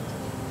you.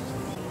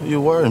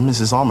 You were in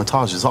Mrs.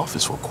 Armitage's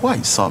office for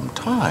quite some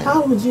time.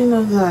 How would you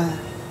know that?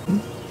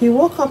 He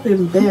woke up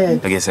in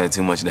bed. I guess I had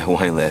too much of that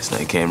wine last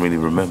night. Can't really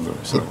remember,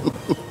 so.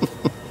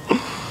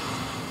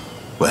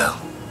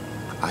 Well,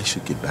 I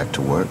should get back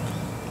to work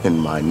and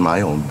mind my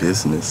own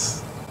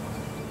business.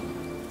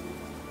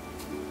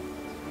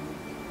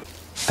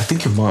 I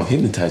think your mom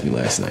hypnotized me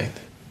last night.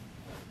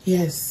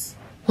 Yes.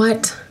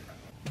 What?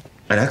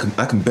 And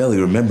I can barely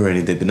remember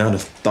anything, but now the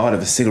thought of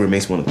a cigarette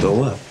makes me want to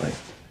throw up. Like,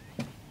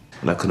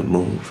 and I couldn't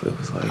move. It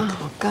was like...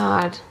 Oh,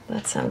 God.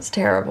 That sounds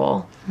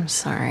terrible. I'm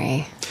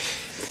sorry.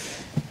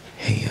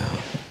 Hey,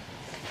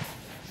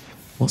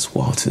 what's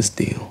Walter's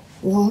deal?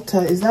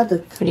 Walter, is that the...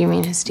 What do you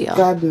mean, his deal?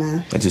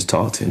 Gardener. I just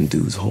talked to him.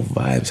 Dude's whole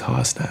vibe's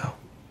hostile.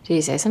 Did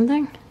he say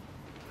something?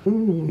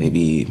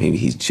 Maybe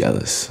he's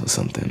jealous or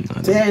something.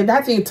 Yeah,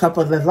 that ain't top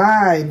of the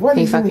line. What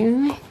Are you does fucking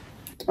mean? with me?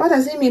 What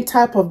does it mean,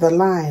 top of the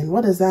line?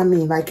 What does that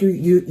mean? Like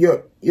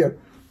you're...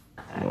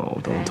 Oh,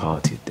 don't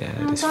talk to your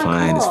dad. It's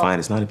fine. It's fine.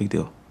 It's not a big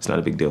deal. It's not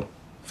a big deal.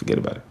 Forget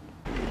about it.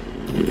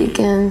 It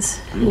begins.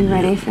 You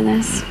ready for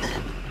this?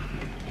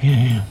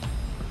 Yeah.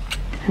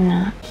 I'm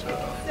not.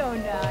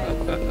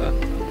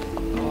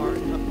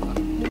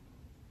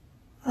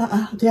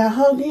 They are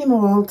hugging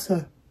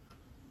Walter.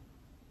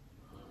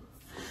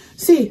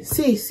 See.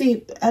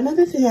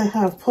 Another thing I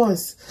have.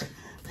 Pause.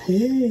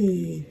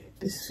 Hey,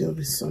 this will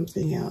be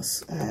something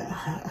else.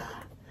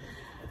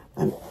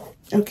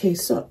 Okay,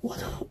 so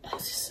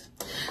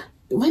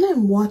when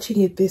I'm watching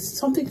it,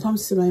 something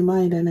comes to my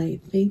mind and I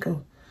think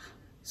of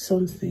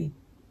something.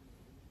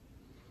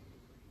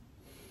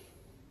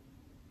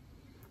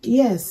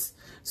 Yes.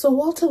 So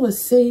Walter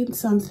was saying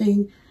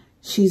something.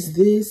 She's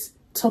this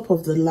top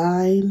of the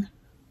line.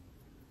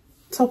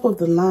 To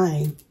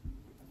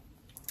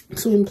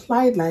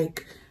imply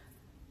like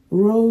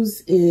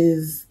Rose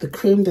is the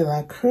creme de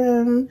la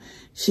creme.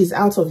 She's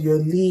out of your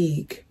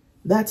league.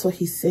 That's what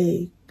he's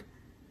saying.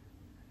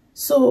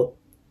 So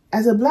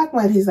as a black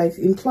man, he's like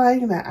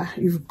implying that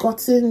you've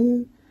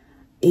gotten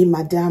a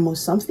madame or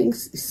something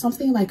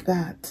like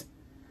that.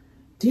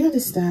 Do you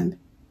understand?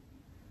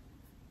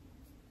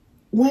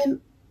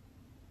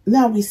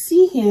 Now we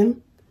see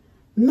him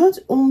not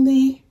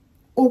only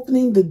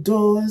opening the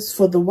doors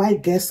for the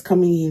white guests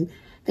coming in,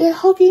 they're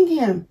hugging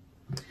him.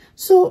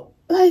 So,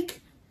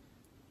 like,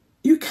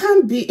 you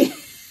can't be,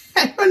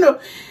 I don't know,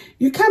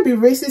 you can't be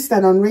racist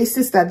and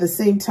unracist at the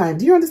same time.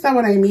 Do you understand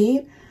what I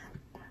mean?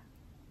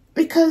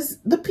 Because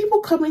the people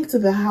coming to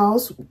the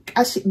house,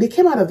 they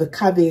came out of the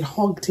car, they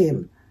hugged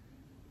him.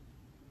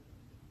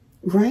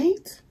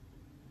 Right?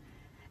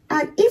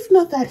 And if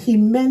not that he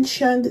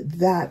mentioned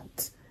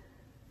that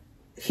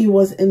he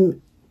was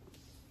in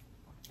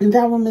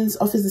that woman's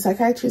office, the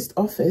psychiatrist's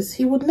office,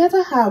 he would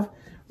never have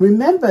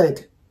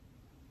remembered.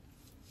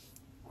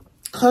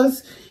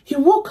 Because he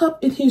woke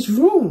up in his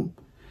room,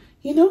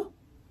 you know?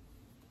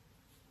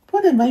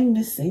 What am I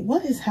missing?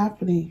 What is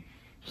happening?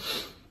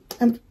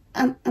 I'm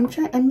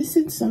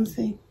missing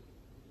something.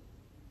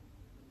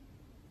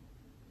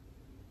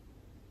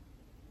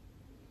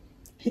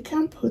 I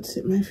can't put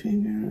my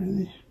finger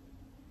on it.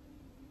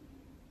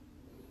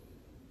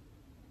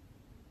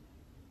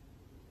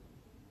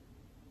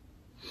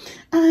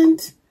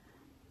 And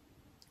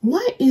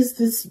why is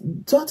this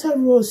daughter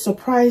Rose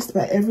surprised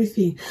by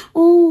everything?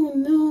 Oh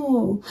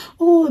no.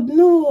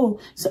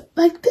 So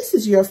like, this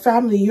is your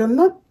family. You're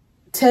not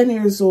 10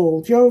 years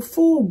old. You're a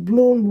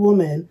full-blown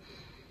woman.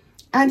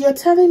 And you're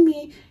telling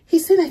me, he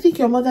said, I think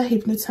your mother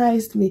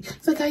hypnotized me.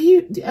 It's like, are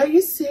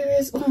you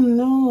serious? Oh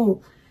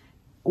no.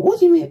 What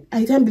do you mean?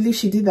 I don't believe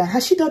she did that.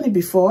 Has she done it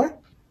before?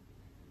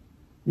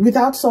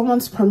 Without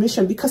someone's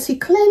permission? Because he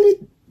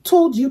clearly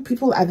told you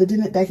people at the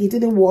dinner that he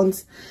didn't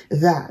want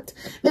that.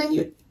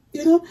 Then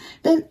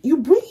then you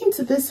bring him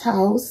to this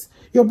house.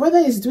 Your brother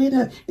is doing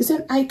that. You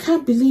said, I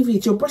can't believe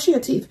it. You're brushing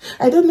your teeth.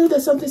 I don't know,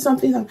 there's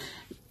something.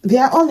 They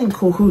are all in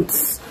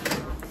cahoots.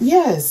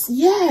 Yes.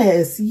 You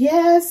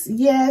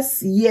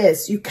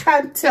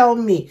can't tell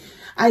me.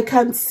 I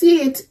can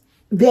see it.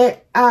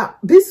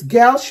 This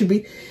girl should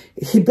be,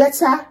 he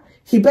better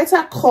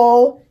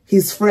call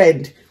his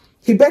friend.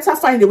 He better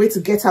find a way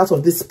to get out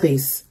of this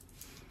place.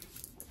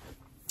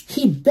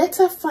 He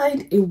better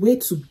find a way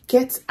to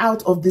get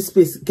out of this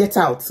place. Get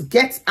out.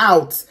 Get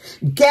out.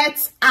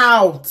 Get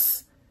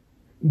out.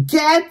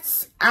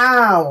 Get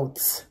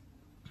out.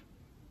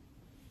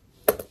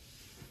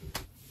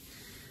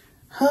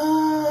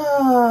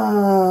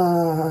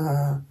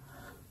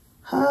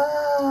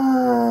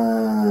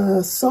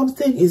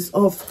 Something is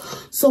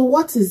off. So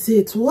what is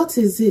it? What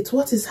is it?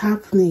 What is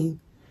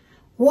happening?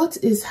 What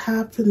is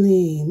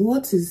happening?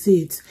 What is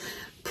it?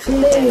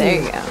 Play.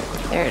 There you go.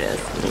 There it is.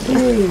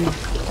 Play.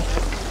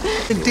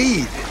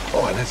 Indeed.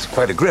 Oh, that's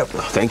quite a grip.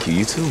 Oh, thank you.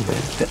 You too,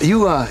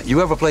 man.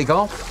 You ever play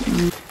golf?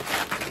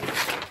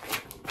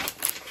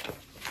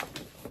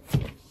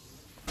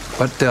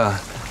 But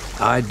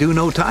I do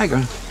know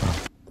Tiger.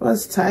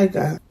 What's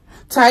Tiger?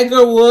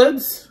 Tiger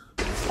Woods?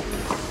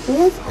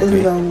 What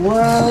in the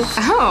world?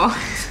 Oh,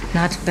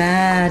 not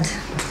bad.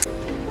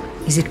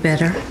 Is it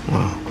better?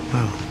 Wow.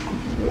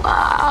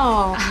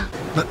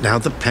 But now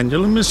the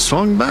pendulum is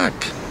swung back.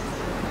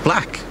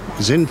 Black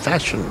is in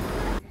fashion.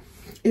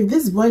 If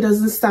this boy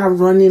doesn't start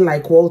running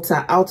like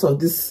Walter out of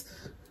this.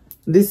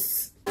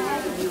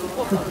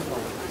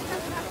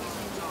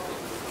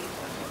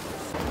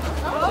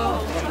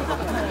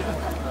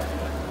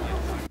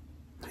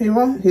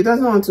 He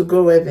doesn't want to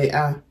go where they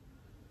are.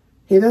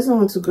 He doesn't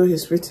want to go.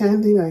 He's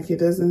pretending like he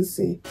doesn't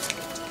see.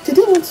 Did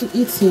they want to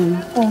eat him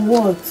or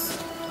what?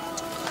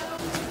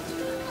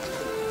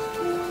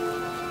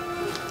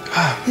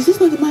 Is this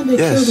not the man they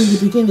killed in the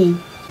beginning?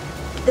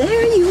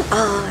 There you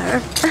are.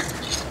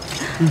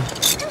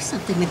 Do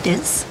something with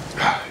this.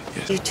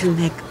 Yes. You two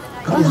make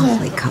a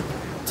lovely couple.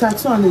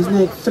 Tattoo on his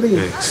neck, 3.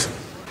 Yes.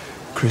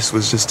 Chris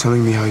was just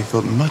telling me how he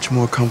felt much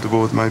more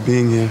comfortable with my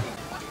being here.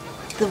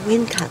 The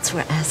Wincuts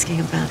were asking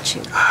about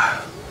you.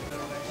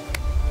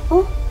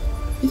 Oh,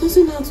 he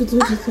doesn't know how to do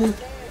the thing.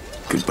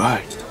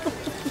 Goodbye.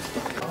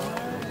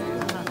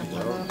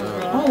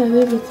 Why are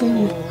they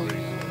looking?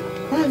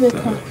 Why are they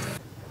crying?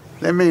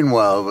 They mean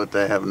well, but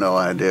they have no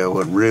idea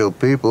what real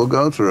people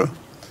go through.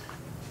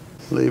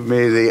 Believe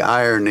me, the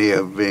irony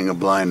of being a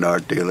blind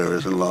art dealer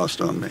isn't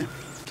lost on me.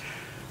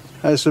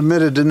 I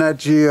submitted to Nat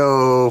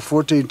Geo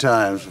 14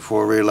 times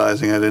before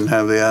realizing I didn't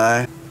have the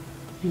eye.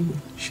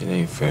 Shit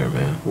ain't fair,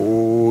 man.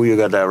 Oh, you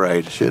got that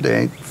right. Shit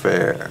ain't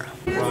fair.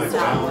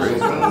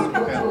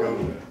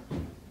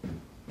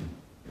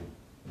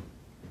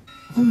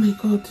 Oh my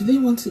God, do they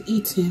want to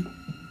eat him?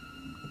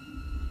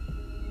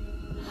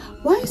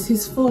 Why is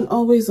his phone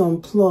always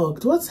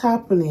unplugged? What's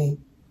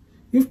happening?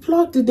 You've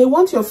plugged it. They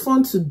want your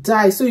phone to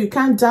die so you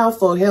can't dial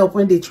for help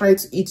when they try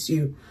to eat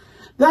you.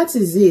 That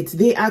is it.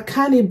 They are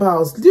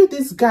cannibals. Leave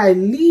this guy.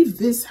 Leave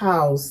this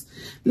house.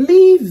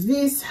 Leave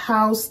this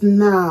house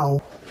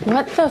now.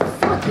 What the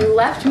fuck? You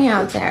left me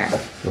out there.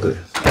 Look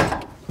at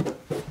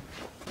this.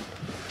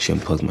 She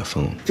unplugged my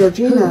phone.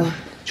 Georgina.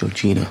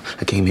 Georgina,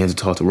 I came here to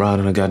talk to Rod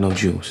and I got no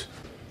juice.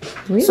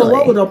 Really? So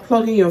what would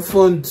unplugging your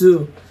phone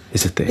do?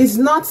 It's a thing. It's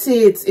not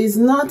it. It's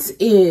not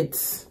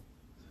it.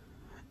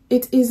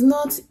 It is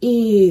not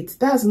it.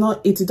 That's not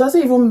it. It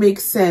doesn't even make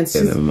sense.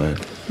 Yeah, never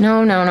mind.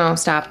 No.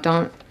 Stop.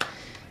 Don't.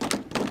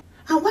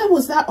 And why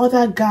was that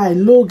other guy,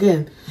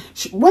 Logan,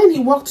 when he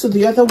walked to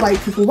the other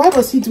white people, why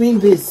was he doing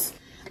this?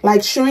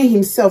 Like showing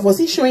himself? Was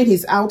he showing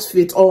his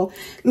outfit? Or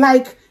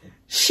like,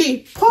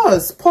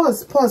 pause.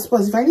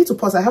 If I need to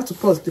pause, I have to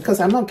pause because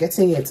I'm not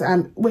getting it.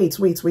 Wait.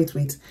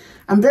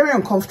 I'm very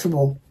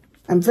uncomfortable.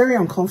 I'm very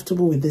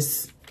uncomfortable with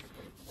this.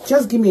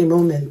 Just give me a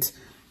moment.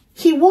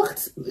 He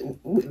walked,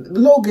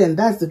 Logan,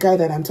 that's the guy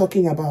that I'm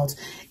talking about.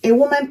 A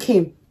woman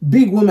came,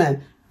 big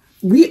woman.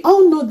 We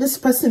all know this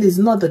person is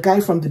not the guy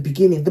from the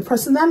beginning. The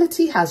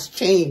personality has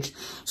changed.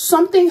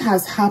 Something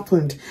has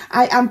happened.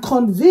 I am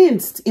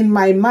convinced in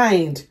my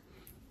mind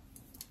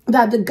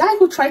that the guy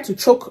who tried to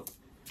choke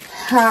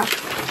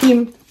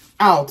him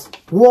out,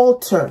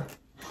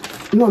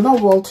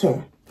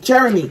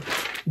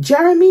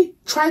 Jeremy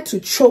tried to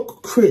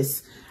choke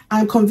Chris.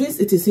 I'm convinced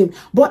it is him,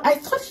 but I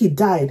thought he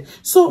died.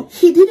 So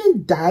he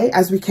didn't die,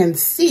 as we can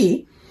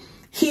see.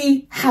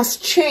 He has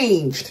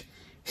changed.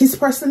 His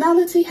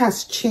personality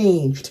has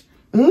changed.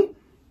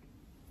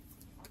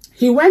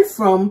 He went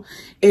from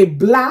a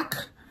black,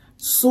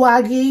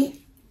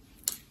 swaggy,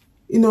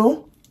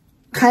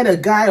 kind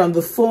of guy on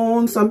the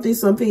phone, something,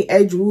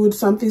 Edgewood,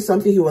 something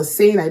he was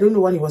saying. I don't know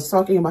what he was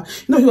talking about.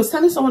 No, he was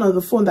telling someone on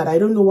the phone that I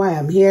don't know why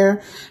I'm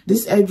here.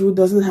 This Edgewood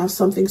doesn't have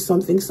something.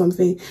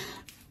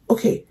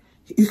 Okay,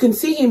 you can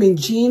see him in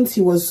jeans.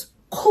 He was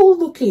cool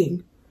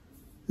looking.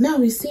 Now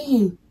we see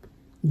him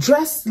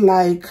dressed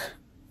like,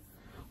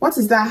 what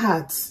is that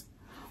hat?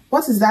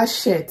 What is that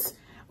shirt?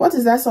 What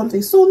is that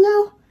something? So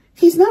now,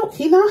 he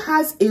now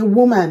has a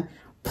woman,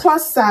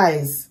 plus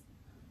size,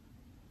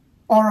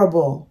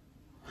 horrible,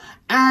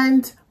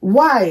 and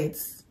white.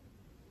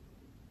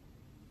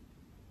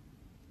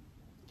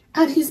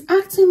 And he's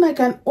acting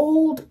like an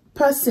old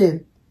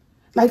person.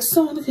 Like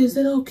someone who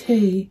said,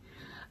 okay,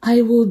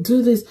 I will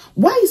do this.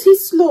 Why is he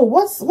slow?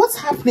 What's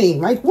happening?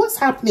 Like, what's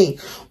happening?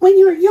 When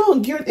you're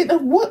young,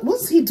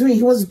 what's he doing?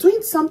 He was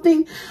doing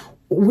something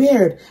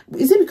weird.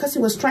 Is it because he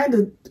was trying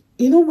to,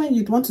 when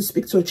you'd want to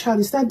speak to a child,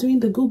 you start doing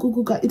the go.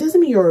 It doesn't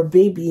mean you're a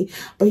baby,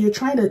 but you're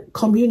trying to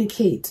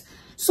communicate.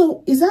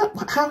 So is that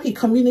how he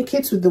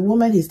communicates with the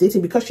woman he's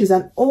dating? Because she's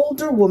an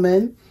older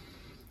woman,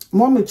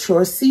 more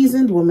mature,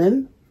 seasoned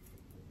woman,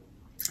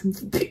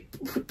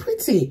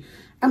 pretty.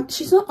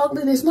 She's not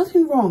ugly. There's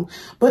nothing wrong.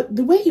 But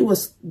the way he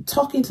was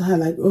talking to her,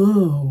 like,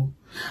 oh,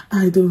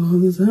 I don't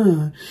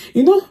understand.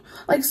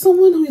 Like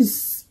someone who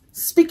is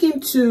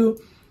speaking to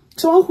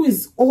someone who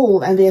is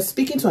old and they're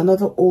speaking to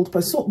another old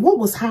person. So what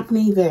was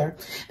happening there?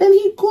 Then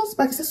he goes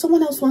back, says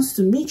someone else wants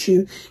to meet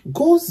you,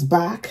 goes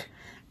back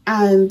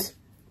and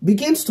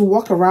begins to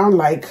walk around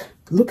like,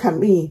 look at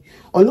me,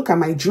 or look at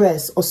my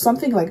dress, or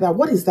something like that.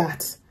 What is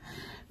that?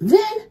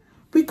 Then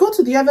we go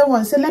to the other one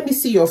and say, let me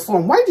see your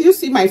form. Why do you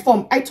see my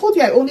form? I told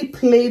you I only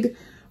played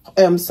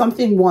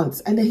something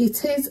once. And then he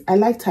says, I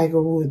like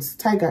Tiger Woods.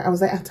 Tiger. I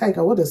was like,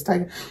 Tiger, what is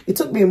Tiger? It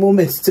took me a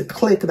moment to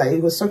click that he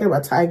was talking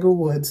about Tiger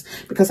Woods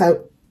because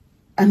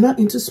I'm not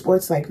into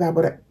sports like that,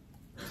 but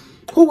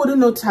Who wouldn't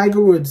know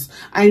Tiger Woods?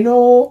 I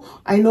know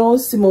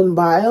Simone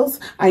Biles.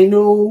 I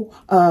know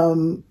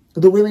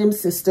the Williams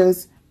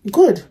sisters.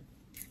 Good.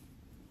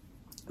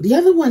 The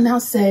other one now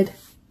said,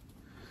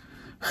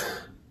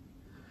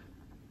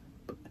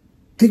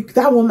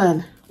 that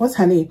woman, what's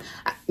her name?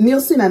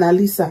 Nielsen and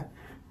Alisa.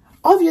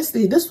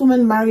 Obviously, this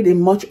woman married a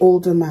much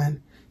older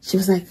man. She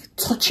was like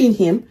touching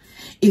him.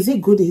 Is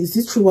it good? Is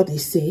it true what they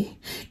say?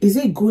 Is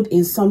it good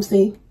in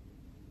something?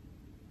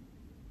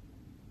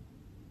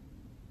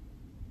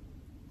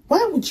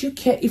 Why would you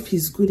care if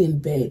he's good in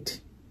bed?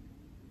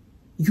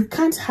 You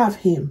can't have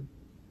him.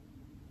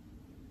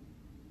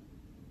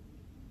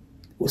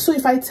 So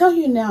if I tell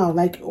you now,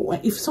 like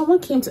if someone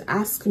came to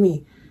ask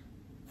me,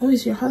 oh,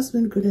 is your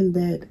husband good in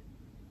bed?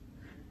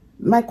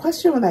 My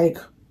question was like,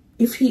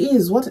 if he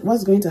is,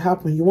 what's going to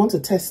happen? You want to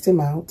test him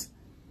out?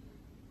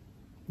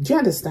 Do you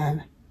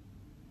understand?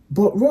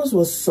 But Rose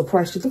was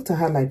surprised. She looked at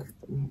her like,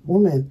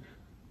 woman,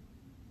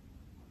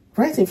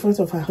 right in front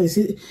of her. Is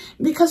it,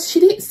 because she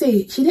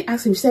didn't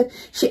ask him.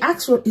 She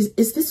asked her,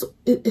 is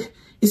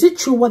it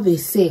true what they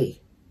say?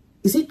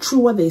 Is it true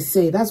what they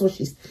say? That's what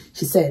she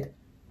said.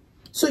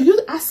 So you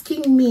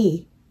asking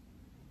me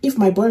if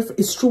my boyfriend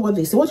is true what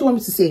they say? What do you want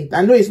me to say?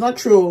 I know it's not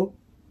true.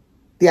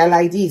 They are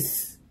like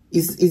this.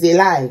 Is a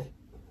lie.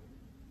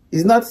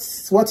 It's not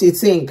what you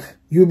think.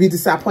 You'll be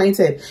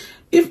disappointed.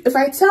 If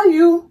I tell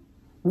you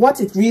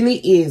what it really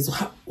is,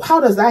 how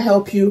does that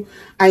help you?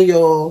 And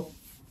you're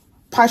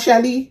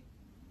partially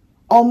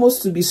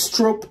almost to be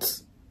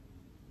stroked,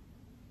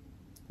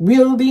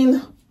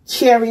 wielding,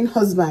 cheering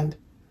husband,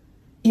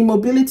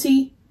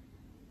 immobility.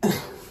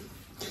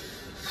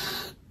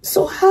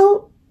 So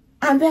how?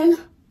 And then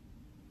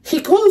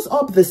he goes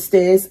up the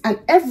stairs and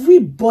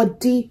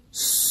everybody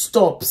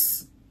stops.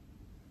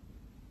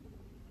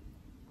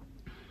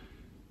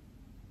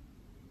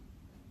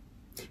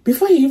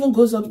 Before he even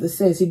goes up the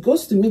stairs, he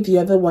goes to meet the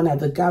other one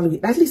at the gallery.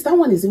 At least that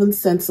one is even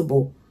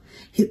sensible.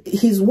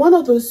 He's one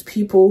of those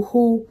people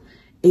who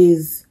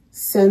is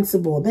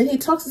sensible. Then he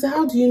talks and says,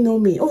 how do you know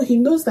me? Oh, he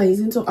knows that he's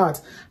into art.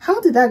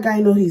 How did that guy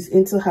know he's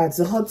into art?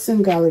 The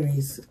Hudson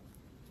Galleries.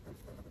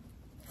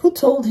 Who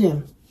told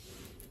him?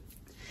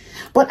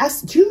 But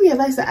do you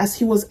realize that as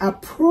he was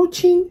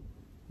approaching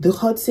the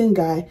Hudson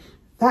guy,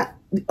 that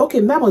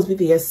must be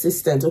the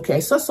assistant. Okay, I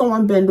saw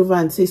someone bend over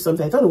and say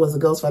something. I thought it was the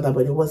girl's father,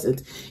 but it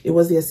wasn't. It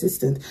was the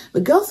assistant.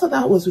 The girl's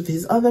father was with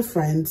his other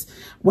friends.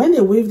 When they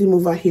waved him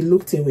over, he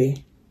looked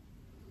away.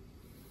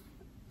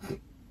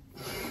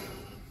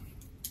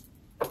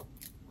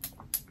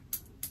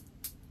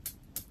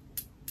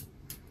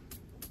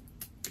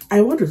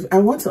 I want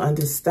to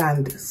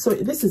understand. So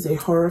this is a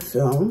horror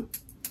film,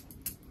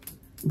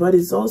 but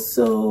it's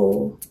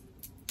also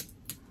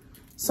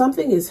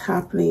something is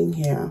happening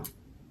here.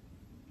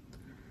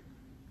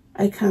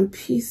 I can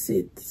piece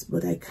it,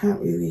 but I can't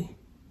really.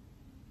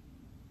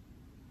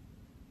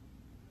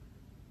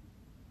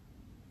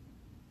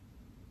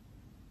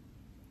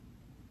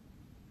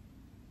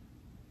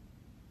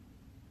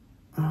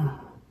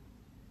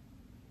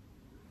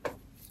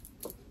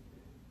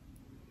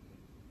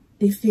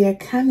 If they are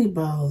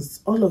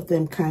cannibals, all of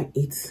them can't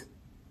eat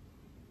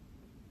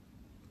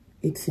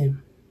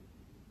him.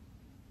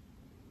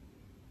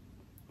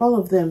 All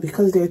of them,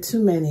 because there are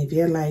too many.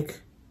 They're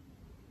like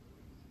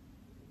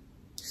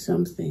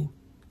something,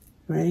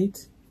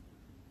 right?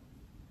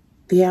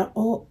 They are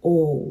all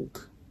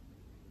old.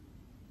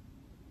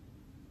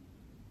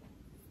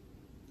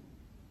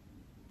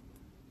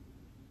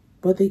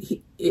 But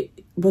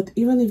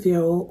even if they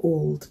are all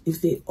old,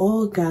 if they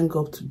all gang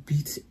up to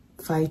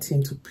fight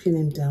him, to pin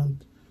him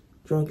down,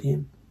 drug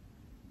him,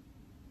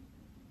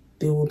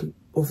 they would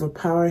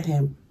overpower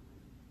him.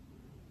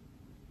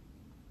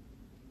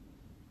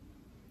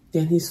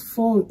 Then his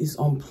phone is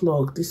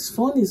unplugged. His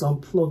phone is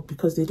unplugged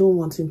because they don't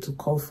want him to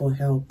call for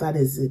help. That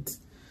is it.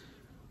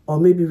 Or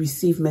maybe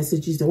receive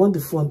messages. They want the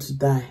phone to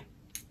die.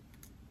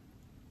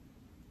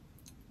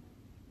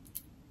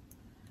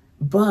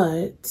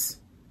 But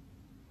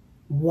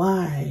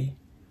why?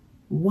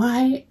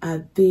 Why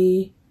are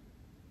they?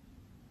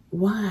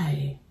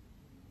 Why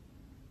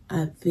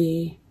are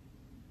they?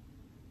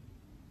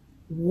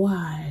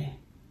 Why?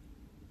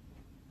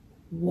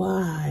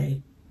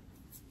 Why?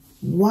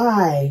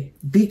 Why?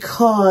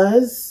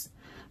 Because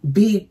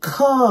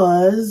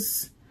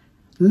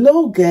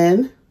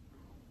Logan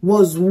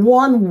was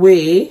one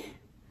way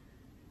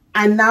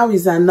and now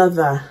is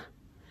another.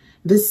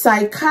 The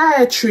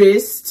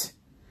psychiatrist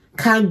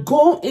can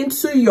go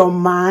into your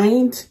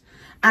mind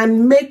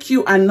and make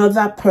you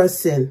another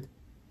person.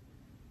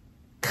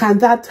 Can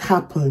that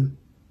happen?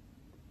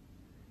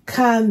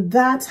 Can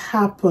that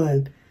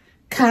happen?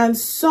 Can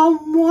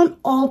someone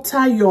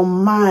alter your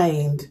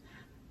mind?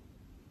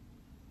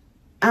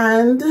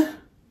 And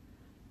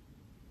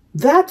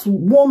that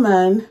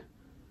woman,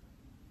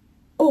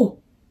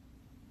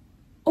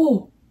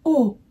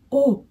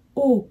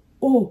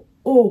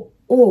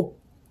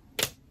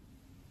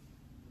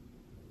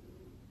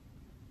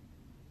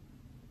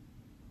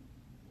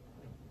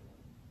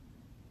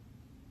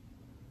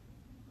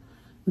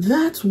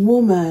 that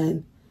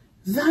woman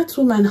That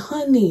woman,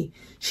 honey,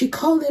 she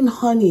called him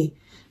honey.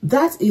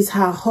 That is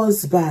her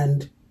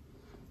husband.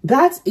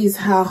 That is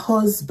her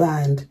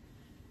husband.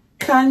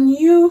 Can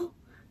you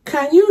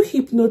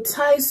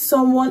hypnotize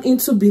someone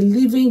into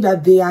believing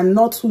that they are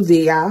not who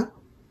they are?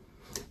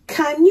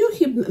 Can you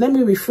let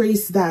me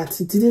rephrase that.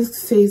 It didn't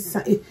say,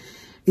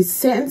 it's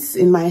sense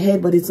in my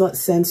head, but it's not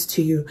sense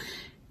to you.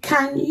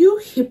 Can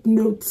you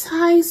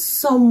hypnotize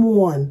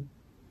someone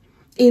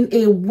in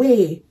a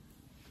way?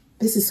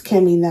 This is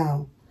Kemi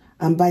now.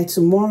 And by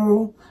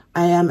tomorrow,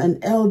 I am an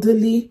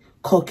elderly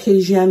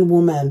Caucasian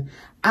woman.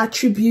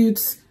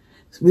 Attributes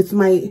with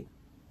my,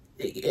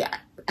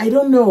 I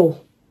don't know,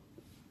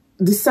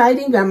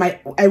 deciding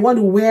that I want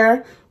to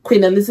wear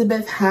Queen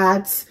Elizabeth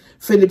hats,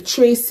 Philip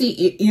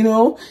Tracy, you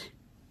know,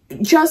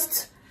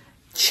 just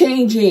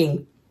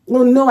changing.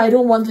 Oh no, I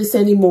don't want this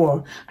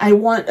anymore. I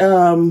want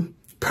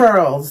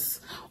pearls.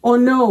 Oh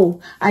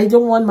no, I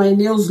don't want my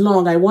nails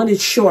long. I want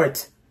it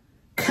short.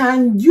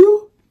 Can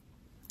you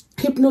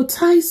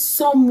hypnotize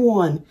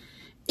someone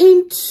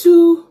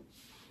into,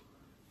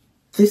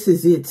 this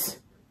is it,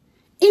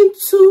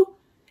 into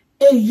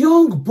a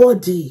young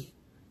body?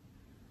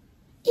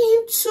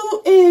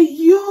 Into a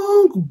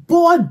young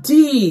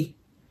body.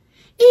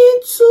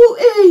 Into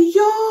a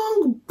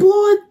young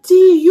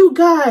body, you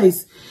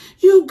guys.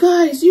 Into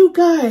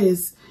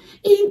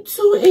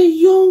a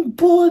young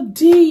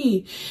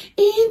body.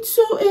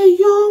 Into a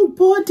young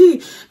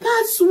body.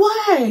 That is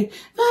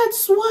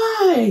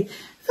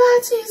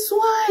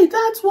why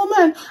that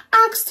woman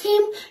asked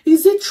him,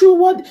 is it true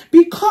what?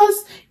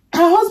 Because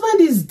her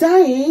husband is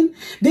dying,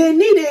 they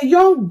need a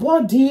young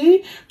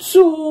body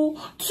to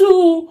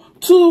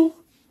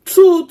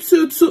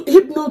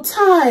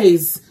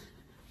hypnotize.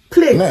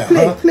 Play.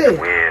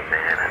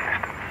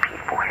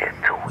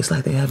 It's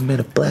like they haven't met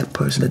a black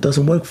person that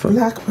doesn't work for them.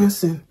 Black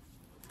person.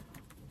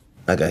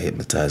 I got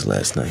hypnotized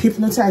last night.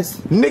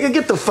 Hypnotized? Nigga,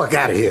 get the fuck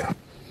out of here.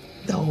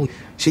 No.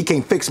 She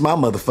can't fix my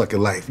motherfucking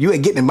life. You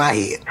ain't getting in my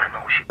head. I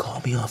know, she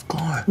called me off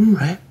guard,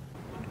 right?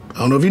 I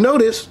don't know if you know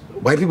this.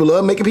 White people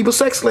love making people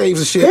sex slaves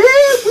and shit.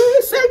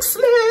 Sex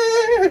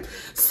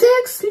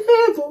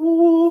slave.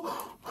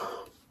 Oh.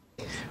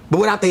 But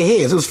without their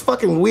heads. It was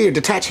fucking weird,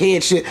 detached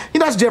head shit. You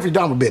know, that's Jeffrey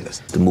Dahmer business.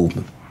 The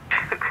movement.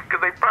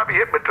 Because they probably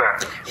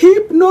hypnotized.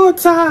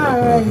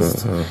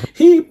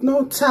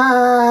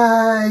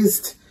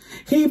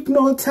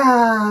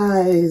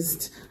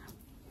 Hypnotized.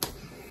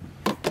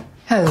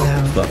 Hello.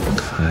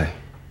 Hi.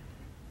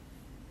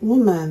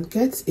 Woman,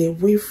 get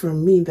away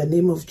from me in the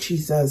name of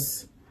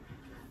Jesus.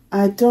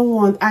 I don't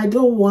want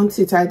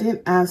it. I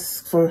didn't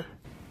ask for.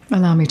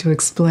 Allow me to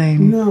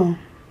explain. No.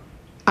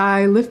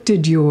 I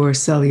lifted your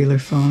cellular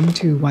phone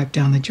to wipe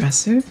down the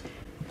dresser,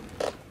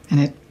 and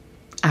it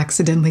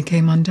accidentally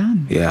came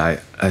undone. Yeah,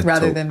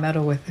 Rather than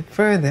meddle with it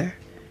further.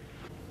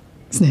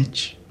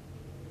 Snitch.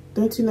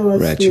 Don't you know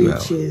what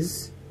snitch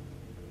is?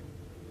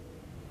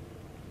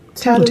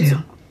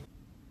 Tattletale.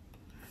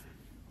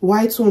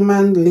 White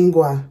woman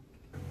lingua.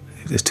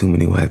 If there's too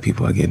many white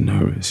people, I get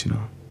nervous, you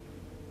know.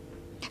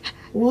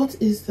 What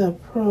is the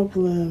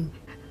problem?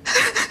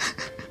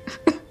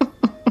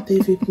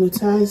 They've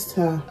hypnotized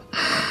her.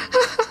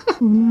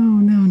 No.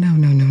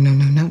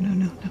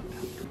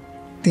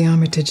 The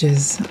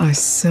Armitages are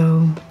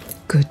so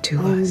good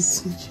to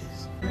us.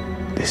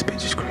 This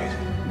bitch is crazy.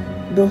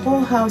 The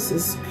whole house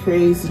is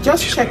crazy.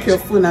 Just check your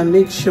phone and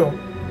make sure.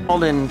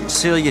 And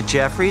Celia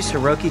Jeffries,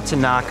 Hiroki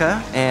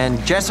Tanaka,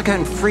 and Jessica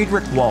and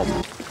Friedrich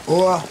Walden.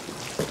 Or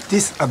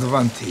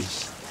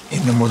disadvantage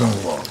in the modern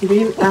world.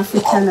 Being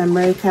African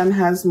American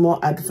has more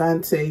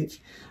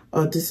advantage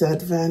or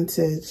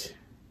disadvantage?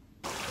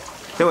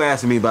 They were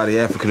asking me about the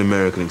African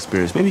American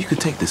experience. Maybe you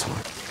could take this one.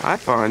 I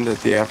find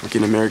that the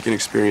African American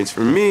experience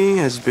for me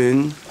has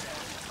been,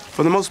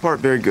 for the most part,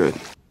 very good.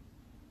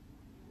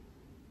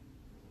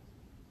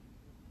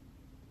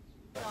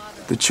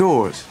 The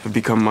chores have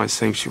become my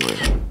sanctuary.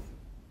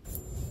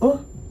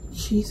 Oh,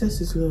 Jesus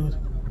is Lord.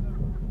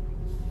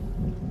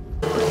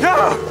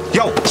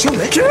 Yo, chill,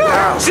 man. Chill,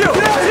 man. He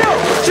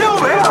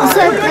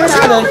said, get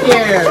out of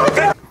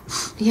here.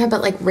 Yeah,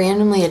 but like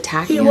randomly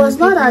attacking He was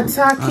not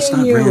attacking That's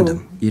not you.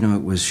 random. You know,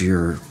 it was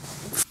your...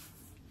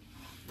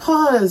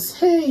 Pause.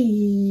 Hey.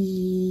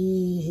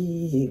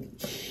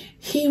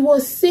 He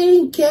was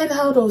saying, get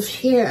out of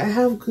here. I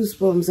have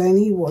goosebumps. I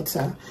need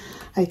water.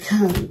 I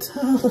can't.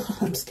 Oh,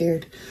 I'm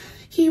scared.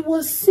 He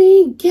was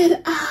saying,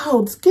 get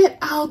out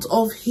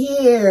of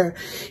here.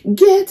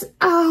 Get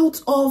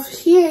out of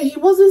here. He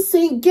wasn't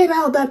saying, get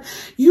out, that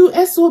you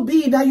SOB,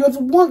 that you're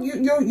the one,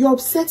 you're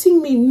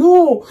upsetting me.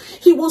 No,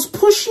 he was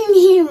pushing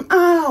him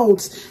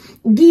out.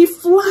 The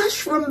flash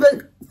from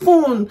the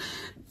phone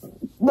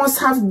must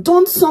have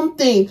done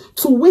something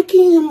to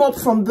waking him up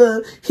from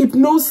the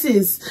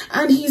hypnosis.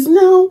 And he's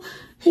now,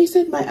 he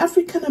said, my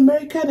African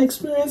American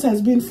experience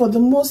has been for the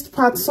most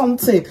part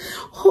something.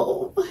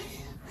 Oh,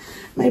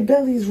 my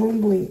belly is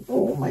rumbling.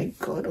 Oh my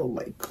God, oh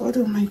my God,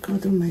 oh my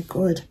God, oh my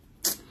God.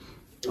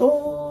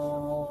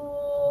 Oh,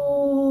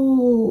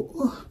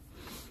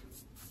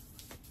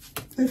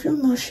 I feel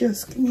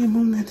nauseous. Give me a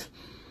moment.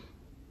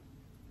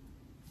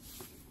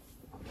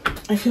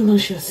 I feel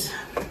nauseous.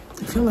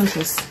 I feel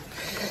nauseous.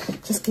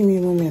 Just give me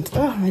a moment.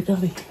 Oh, my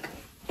belly.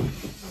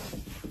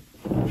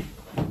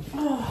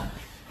 Oh.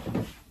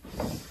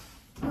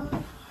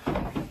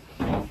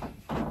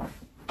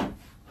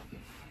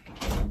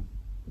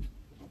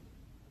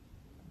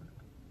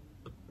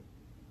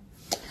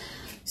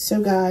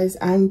 So guys,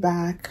 I'm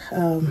back.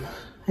 I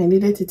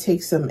needed to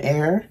take some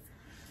air,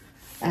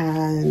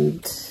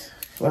 and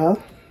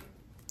well,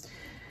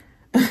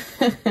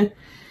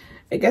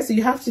 I guess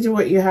you have to do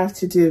what you have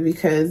to do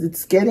because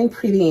it's getting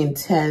pretty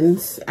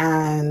intense,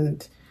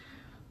 and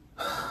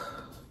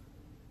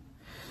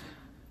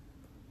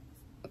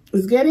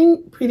it's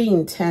getting pretty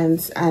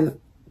intense, and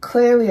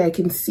clearly I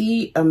can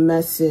see a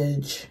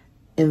message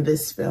in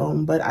this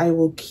film, but I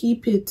will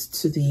keep it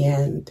to the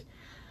end.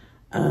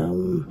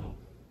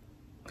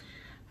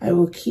 I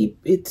will keep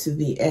it to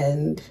the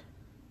end.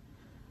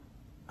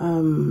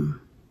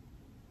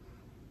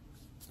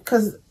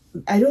 Because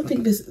I don't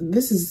think this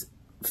is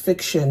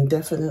fiction,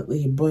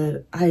 definitely,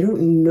 but I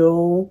don't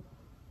know.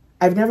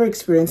 I've never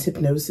experienced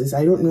hypnosis.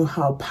 I don't know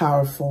how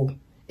powerful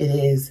it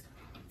is.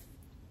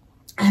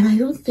 And I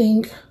don't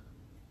think,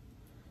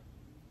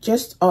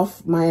 just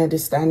off my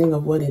understanding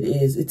of what it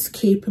is, it's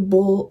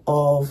capable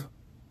of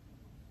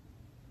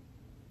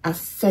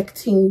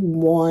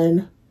affecting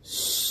one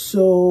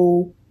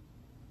so,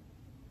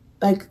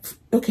 like,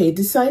 okay,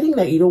 deciding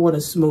that you don't want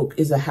to smoke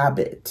is a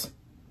habit.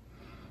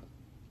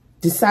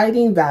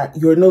 Deciding that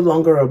you're no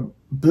longer a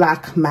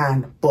black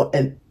man, but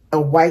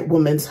a white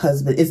woman's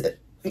husband, is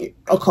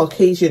a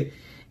Caucasian,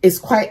 is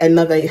quite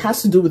another. It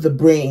has to do with the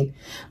brain.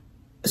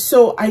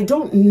 So I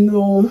don't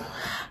know.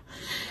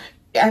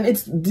 And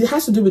it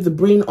has to do with the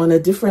brain on a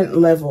different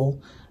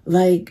level.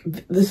 Like,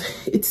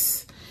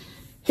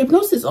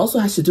 hypnosis also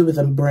has to do with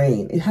the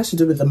brain. It has to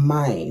do with the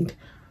mind.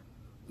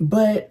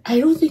 But I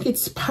don't think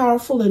it's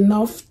powerful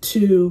enough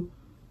to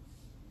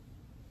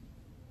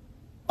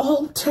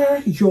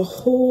alter your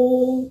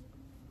whole...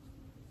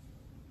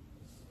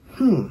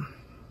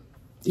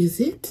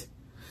 Is it?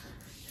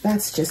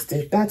 That's just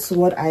it. That's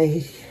what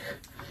I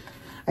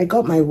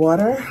got my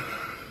water.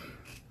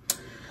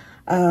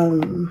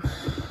 Owe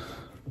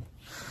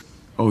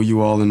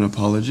you all an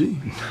apology?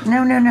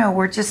 No.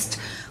 We're just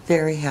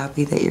very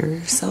happy that you're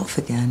yourself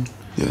again.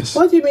 Yes.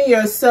 What do you mean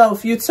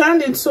yourself? You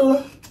turned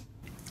into...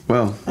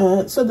 Well,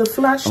 so the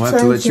Flash I'll have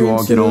to let you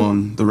all get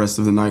on the rest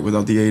of the night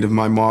without the aid of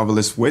my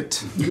marvelous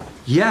wit.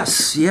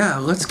 Yes, yeah,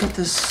 let's get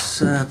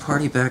this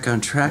party back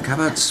on track. How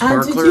about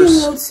sparklers? And did you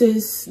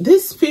notice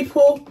these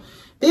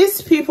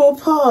people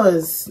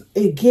pause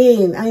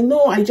again? I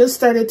know I just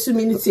started 2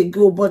 minutes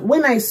ago, but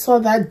when I saw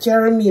that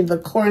Jeremy in the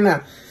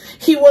corner,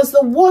 he was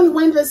the one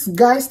when this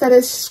guy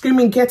started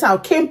screaming, "Get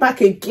out," came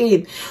back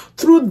again,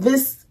 threw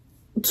this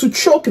to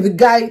choke the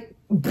guy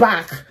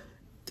back.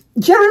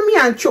 Jeremy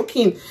and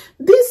choking.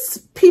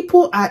 These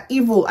people are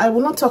evil. I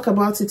will not talk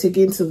about it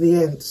again till the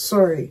end.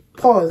 Sorry.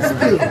 Pause.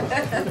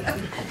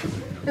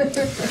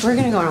 We're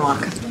gonna go on a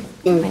walk.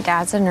 My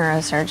dad's a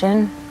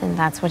neurosurgeon, and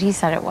that's what he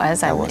said it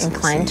was. I'm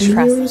inclined to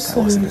trust.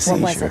 What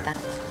was it then?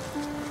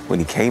 When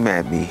he came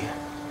at me,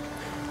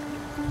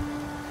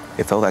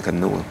 it felt like I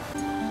knew him.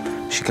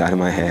 She got in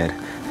my head,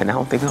 and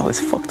now I'm thinking all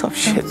this fucked up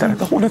shit that I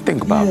don't want to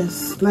think about.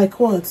 Yes, like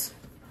what?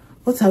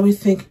 What are we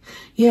thinking?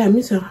 Yeah,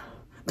 me too.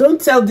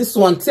 Don't tell this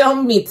one.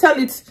 Tell me. Tell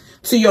it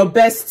to your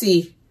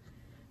bestie.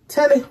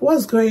 Tell it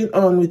what's going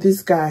on with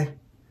this guy.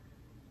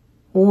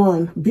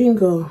 One.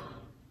 Bingo.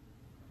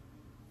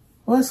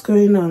 What's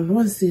going on?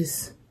 What's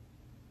this?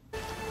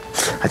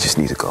 I just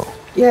need to go.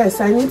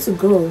 Yes, I need to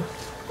go.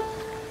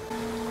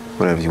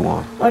 Whatever you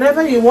want.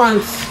 Whatever you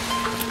want.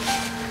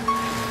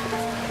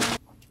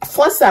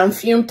 Force and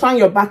fume, turn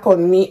your back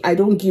on me. I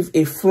don't give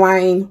a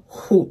flying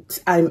hoot.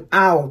 I'm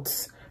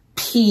out.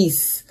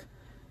 Peace.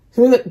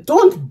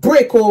 Don't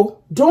break, oh.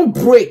 Don't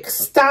break.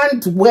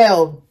 Stand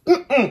well.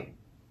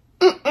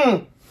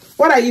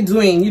 What are you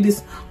doing? You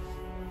this...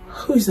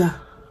 Who is that?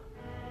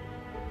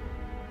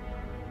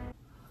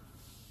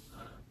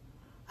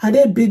 Are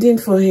they bidding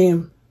for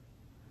him?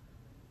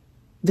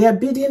 They are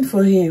bidding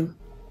for him.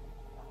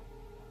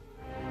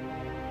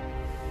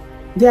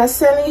 They are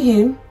selling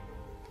him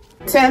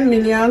 10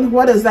 million.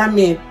 What does that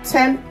mean?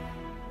 10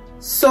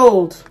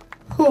 sold.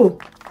 Who?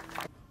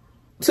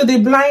 To the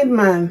blind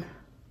man.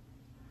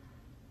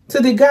 To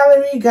the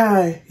gallery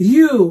guy.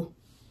 You.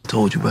 I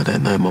told you about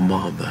that night my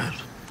mom died.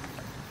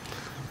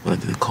 When I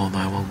didn't call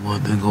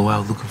 911, didn't go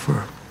out looking for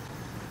her.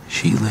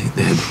 She lay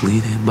there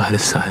bleeding by the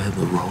side of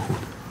the road,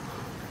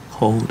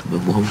 holding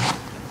alone.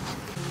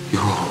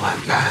 You're all I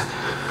got.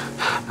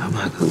 I'm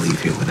not gonna leave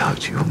here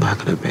without you. I'm not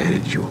gonna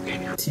abandon you, okay?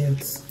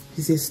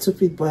 He's a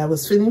stupid boy. I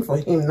was feeling for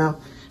him now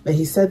that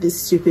he said this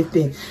stupid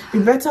thing.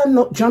 You better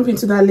not jump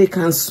into that lake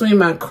and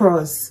swim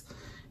across.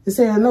 He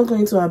said, "You're not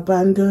going to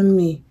abandon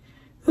me."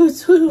 Who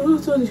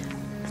told you?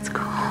 Let's go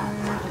home.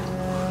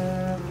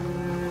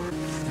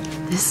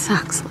 This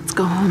sucks. Let's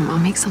go home. I'll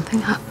make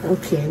something up.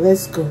 Okay,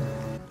 let's go.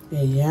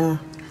 Yeah.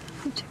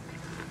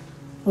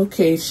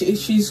 Okay,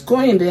 she's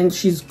going then.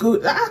 She's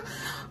good.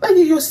 Like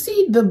you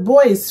see the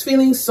boy is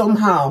feeling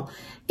somehow.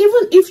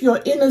 Even if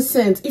you're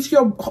innocent, if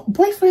your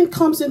boyfriend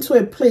comes into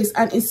a place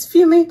and is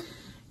feeling,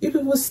 you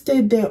people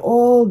stayed there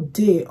all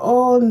day,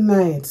 all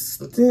night,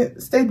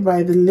 stayed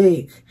by the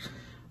lake.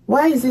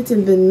 Why is it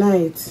in the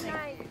night?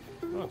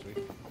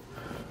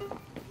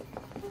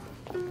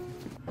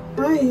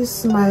 Why are you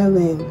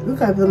smiling?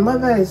 Look at the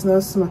mother is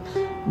not smiling.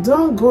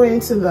 Don't go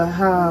into the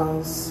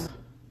house.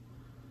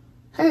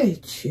 Hey,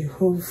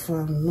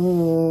 Jehovah,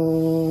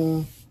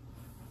 no.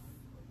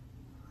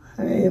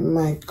 Hey,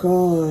 my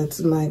God,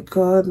 my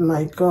God,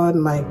 my God,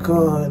 my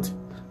God.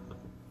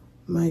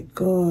 My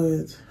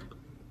God.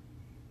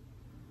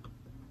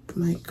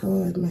 My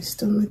God, my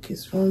stomach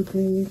is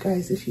rumbling. You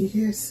guys, if you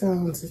hear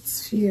sounds,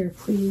 it's fear,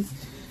 please.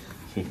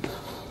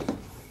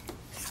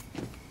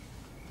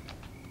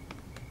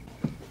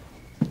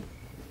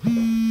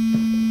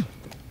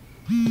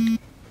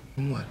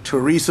 What?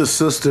 Teresa's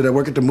sister that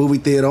worked at the movie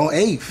theater on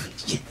 8th.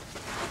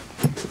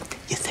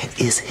 Yes, that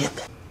is him.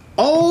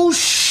 Oh,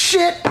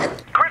 shit!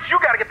 Chris, you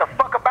gotta get the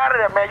fuck up out of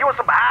there, man. You in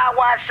some eye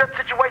wide shut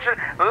situation.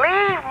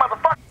 Leave,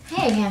 motherfucker.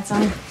 Hey,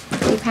 handsome.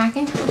 Are you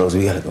packing? Rose,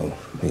 we gotta go.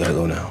 We gotta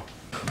go now.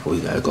 We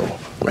gotta go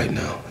right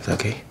now. Is that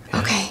okay? Yeah.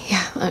 Okay,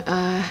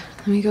 yeah.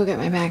 Let me go get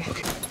my bag.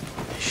 Okay.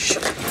 Shh.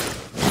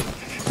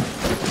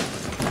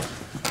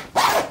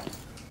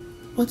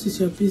 What is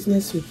your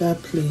business with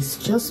that place?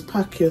 Just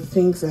pack your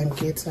things and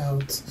get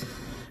out.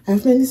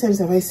 And many times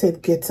have I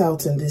said get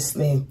out in this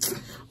name.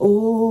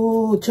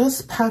 Oh,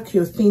 just pack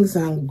your things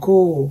and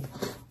go.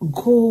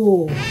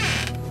 Go.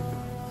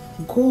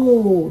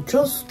 Go.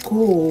 Just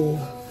go.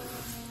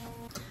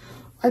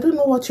 I don't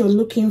know what you're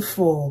looking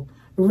for.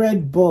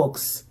 Red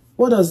box.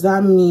 What does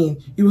that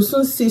mean? You will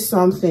soon see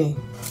something.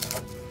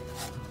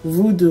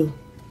 Voodoo.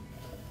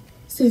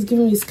 See, it's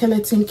giving me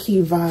skeleton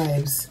key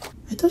vibes.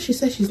 I thought she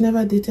said she's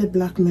never dated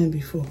black men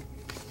before.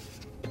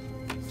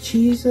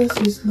 Jesus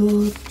is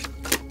Lord.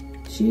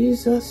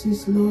 Jesus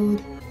is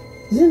Lord.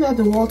 Isn't that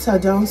the Walter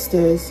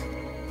downstairs?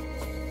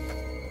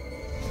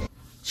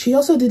 She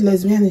also did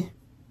lesbian.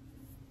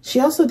 She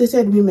also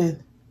dated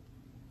women.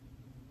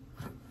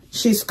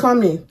 She's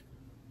coming.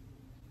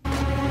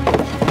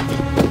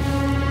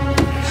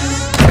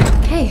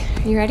 Hey,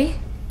 are you ready?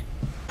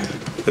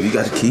 Have you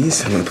got the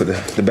keys? I'm gonna put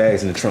the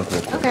bags in the trunk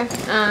real quick. Okay.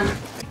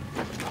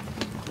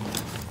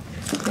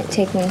 Might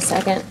take me a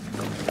second.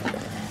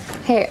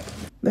 Hey.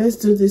 Let's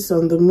do this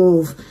on the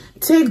move.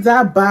 Take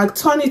that bag,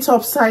 turn it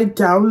upside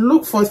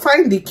down,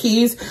 find the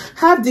keys,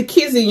 have the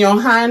keys in your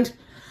hand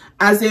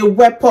as a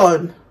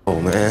weapon.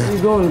 Oh, man.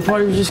 You going? The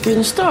party was just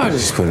getting started.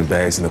 Just putting the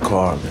bags in the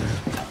car, man.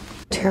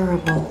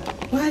 Terrible.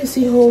 Why is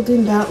he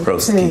holding that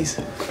Rose, the keys.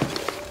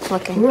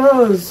 Looking.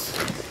 Rose,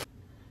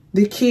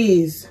 the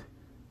keys.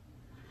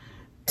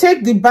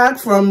 Take the bag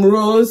from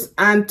Rose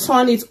and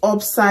turn it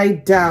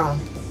upside down.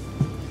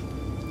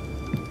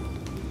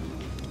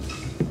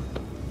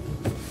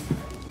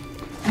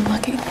 I'm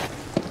looking.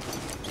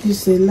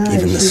 She's a lie.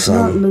 Even the She's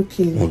sun not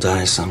looking. will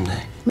die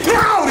someday. No,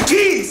 the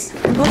keys!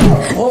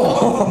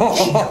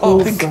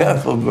 Oh, be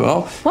careful,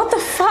 bro. What the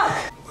fuck?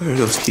 Where are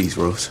those keys,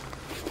 Rose?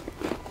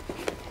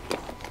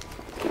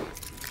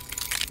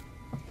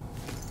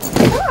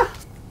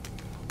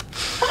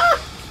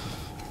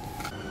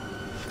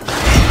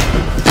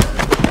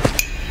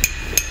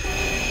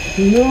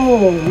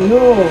 No.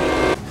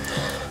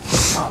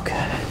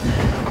 Okay.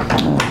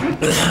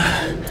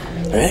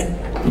 Right?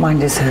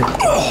 Mind his head.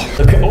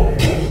 Okay. Oh.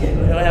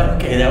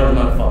 Okay, that was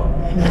my fault.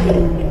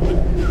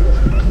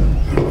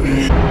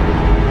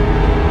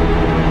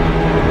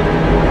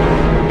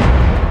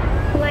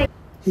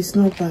 He's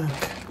not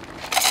back.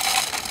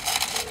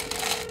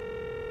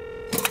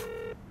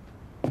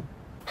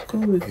 Go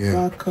with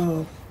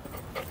backup.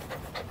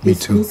 Me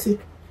too.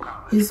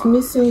 He's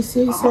missing. He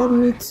said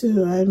me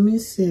too. I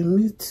miss him.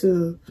 Me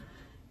too.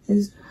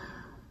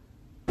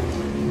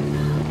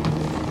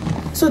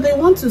 So they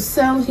want to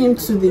sell him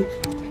to the...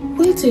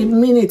 Wait a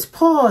minute.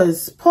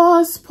 Pause.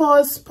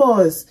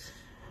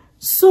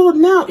 So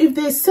now if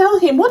they sell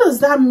him, what does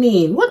that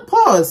mean? What?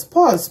 Pause.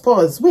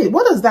 Wait,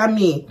 what does that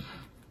mean?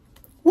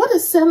 What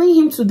does selling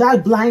him to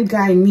that blind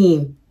guy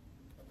mean?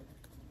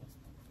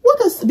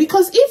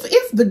 Because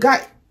if the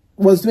guy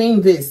was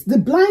doing this, the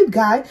blind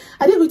guy,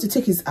 are they going to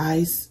take his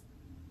eyes?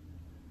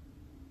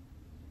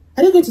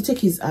 Are they going to take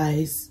his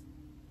eyes?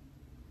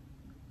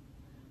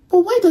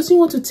 But why does he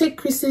want to take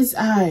Chris's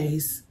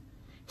eyes?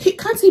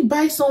 Can't he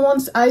buy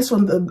someone's eyes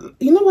from the...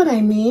 You know what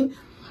I mean?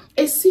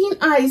 A seeing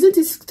eye, isn't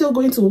it still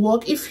going to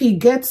work if he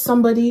gets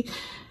somebody...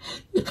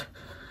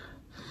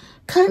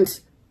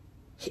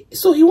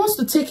 So he wants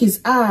to take his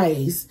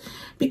eyes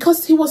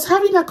because he was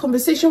having that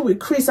conversation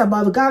with Chris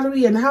about the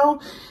gallery and how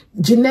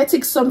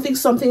genetic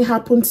something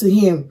happened to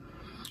him.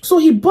 So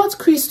he bought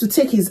Chris to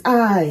take his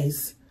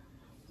eyes.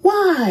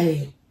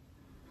 Why?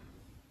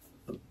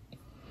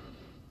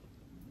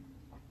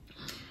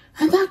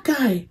 And that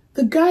guy,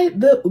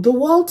 the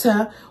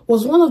Walter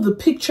was one of the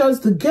pictures.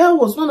 The girl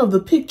was one of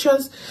the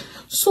pictures.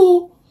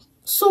 So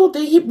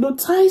they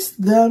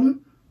hypnotized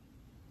them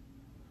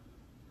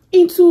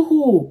into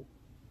who?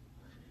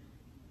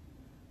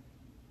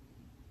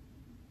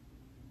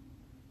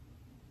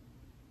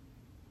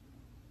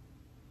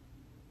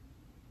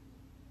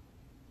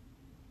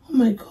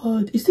 my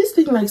God. Is this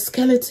thing like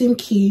Skeleton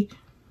Key?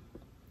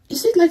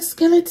 Is it like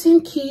Skeleton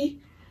Key?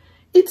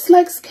 It's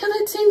like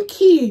Skeleton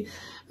Key.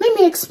 Let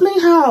me explain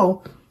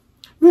how.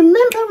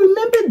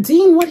 Remember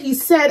Dean, what he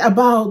said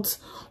about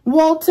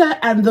Walter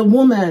and the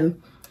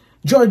woman,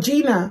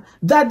 Georgina,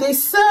 that they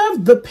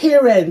served the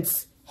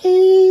parents.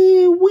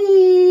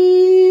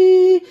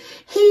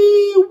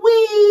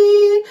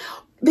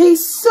 They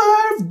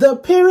served the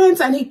parents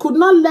and he could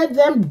not let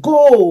them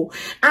go.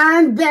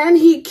 And then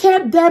he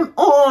kept them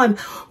on.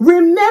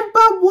 Remember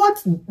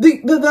what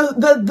the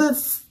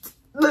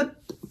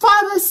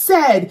father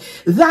said,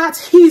 that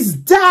his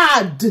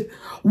dad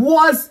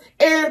was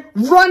a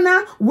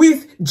runner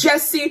with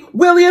Jesse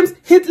Williams,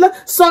 Hitler,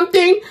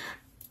 something.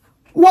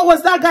 What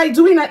was that guy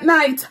doing at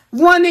night?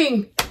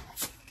 Running.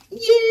 Yeah.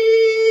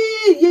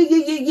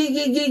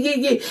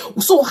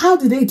 So how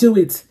did they do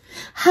it?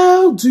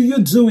 How do you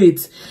do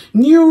it?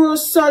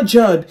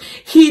 Neurosurgeon.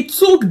 He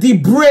took the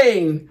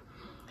brain.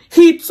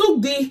 He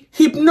took the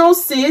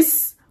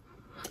hypnosis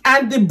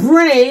and the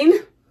brain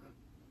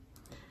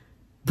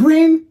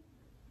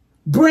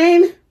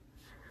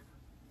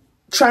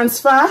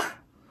transfer.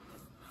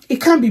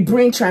 It can't be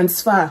brain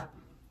transfer.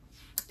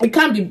 It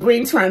can't be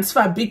brain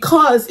transfer,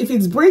 because if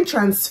it's brain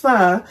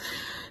transfer,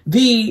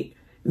 the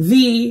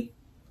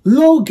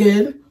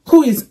Logan,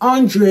 who is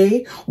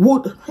Andre,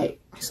 would, hey,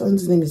 my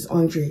son's name is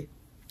Andre.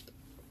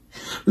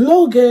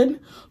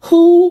 Logan,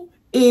 who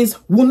is,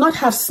 would not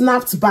have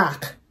snapped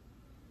back.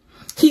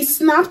 He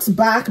snapped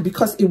back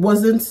because it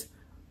wasn't,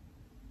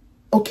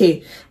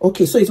 okay,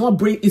 so it's not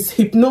brain, it's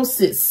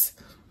hypnosis.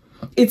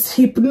 It's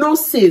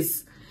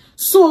hypnosis.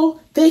 So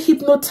they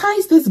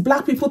hypnotized these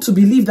black people to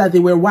believe that they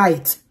were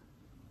white.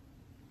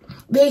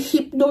 They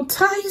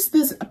hypnotized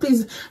this,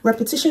 please,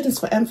 repetition is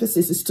for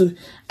emphasis, is to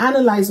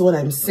analyze what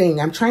I'm saying.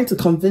 I'm trying to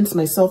convince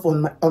myself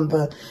on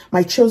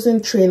my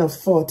chosen train of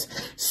thought.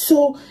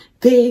 So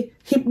they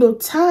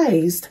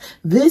hypnotized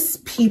these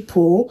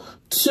people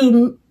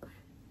to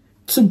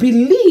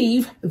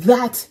believe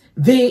that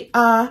they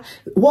are,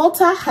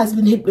 Walter has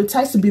been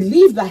hypnotized to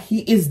believe that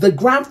he is the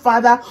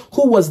grandfather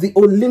who was the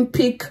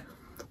Olympic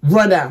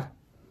runner.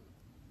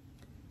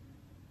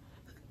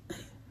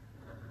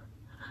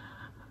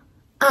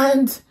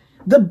 And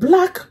the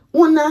black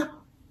owner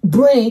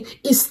brain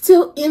is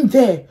still in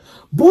there.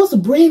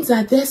 Both brains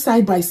are there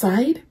side by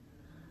side.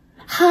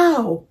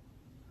 How?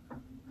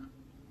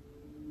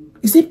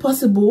 Is it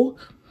possible?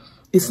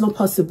 It's not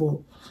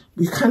possible.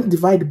 We can't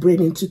divide the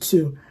brain into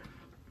two.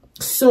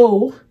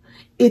 So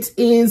it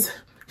is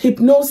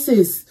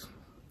hypnosis.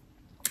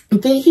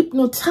 They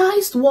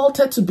hypnotized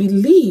Walter to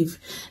believe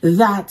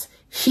that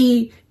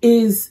he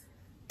is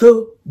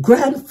the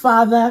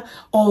grandfather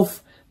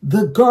of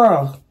the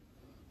girl.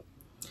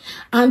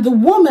 And the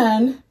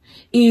woman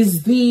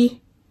is the,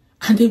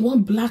 and they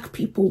want black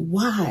people.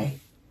 Why?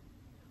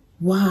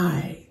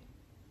 Why?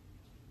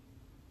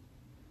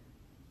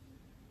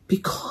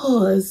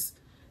 Because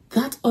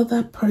that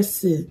other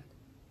person,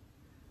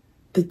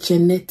 the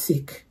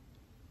genetic,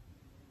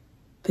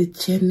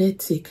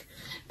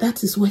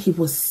 that is what he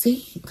was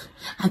saying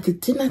at the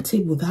dinner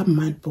table, that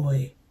mad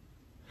boy.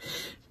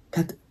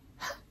 That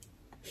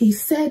he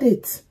said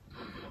it.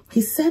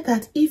 He said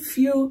that if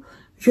you're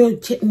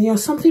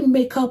something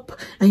makeup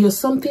and you're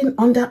something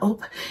under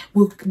up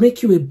will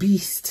make you a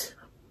beast.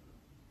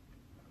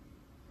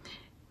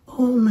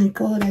 Oh my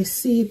God, I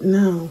see it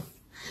now.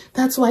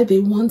 That's why they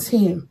want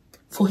him,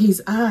 for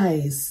his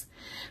eyes.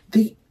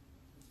 The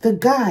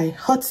guy,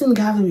 Hudson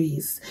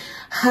Galleries,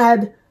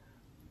 had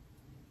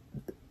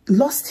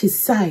lost his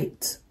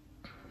sight.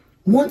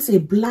 Wants a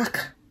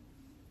black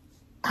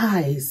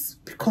eyes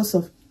because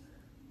of...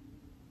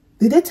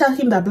 Did they tell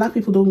him that black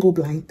people don't go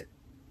blind?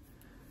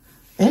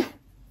 Eh?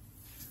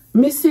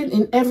 Missing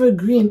in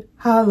Evergreen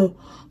Hollow.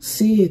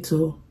 See it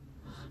all.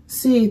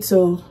 See it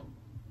all.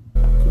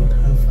 God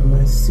have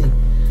mercy.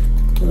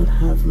 God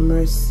have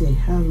mercy.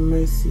 Have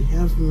mercy.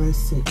 Have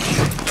mercy.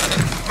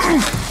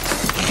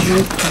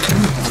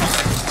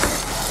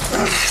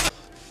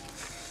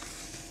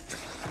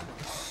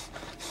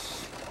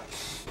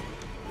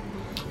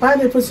 Why are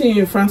they putting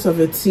you in front of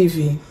a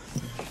TV?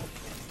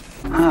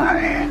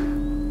 Hi.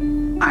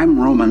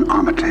 I'm Roman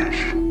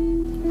Armitage.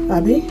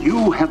 Abby?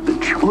 You have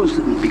been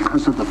chosen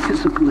because of the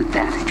physical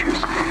advantages.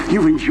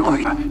 You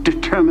enjoy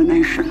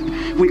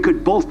determination. We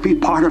could both be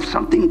part of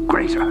something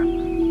greater.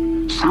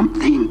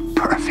 Something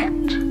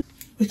perfect.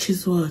 Which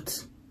is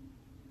what?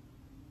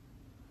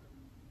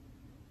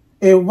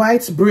 A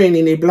white brain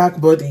in a black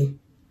body.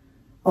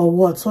 Or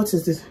what? What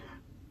is this?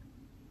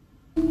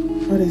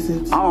 What is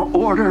it? Our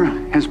order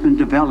has been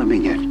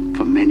developing it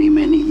for many,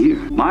 many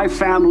years. My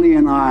family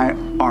and I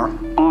are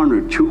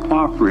honored to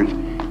offer it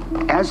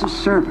as a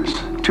service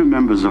to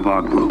members of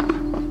our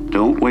group.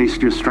 Don't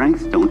waste your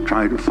strength. Don't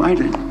try to fight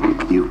it.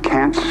 You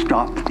can't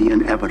stop the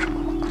inevitable.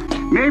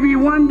 Maybe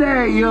one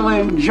day you'll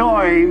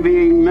enjoy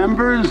being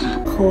members.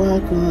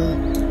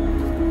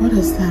 Coagula. What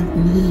does that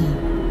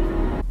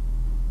mean?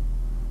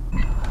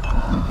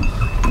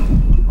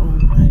 Oh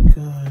my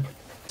God.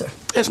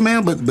 Yes,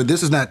 ma'am, but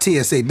this is not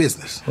TSA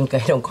business.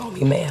 Okay, don't call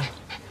me ma'am.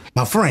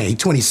 My friend, he's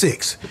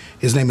 26.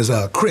 His name is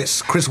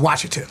Chris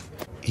Washington.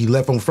 He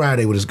left on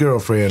Friday with his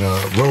girlfriend,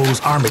 Rose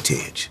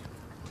Armitage.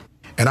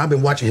 And I've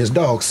been watching his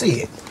dog,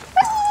 Sid.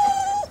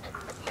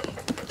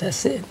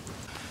 That's it.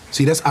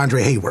 See, that's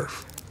Andre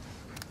Hayworth.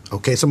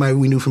 Okay, somebody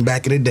we knew from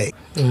back in the day.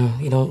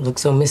 You don't look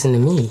so missing to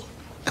me.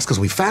 That's because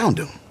we found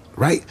him,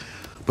 right?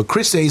 But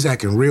Chris says he's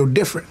acting real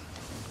different.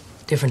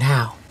 Different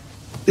how?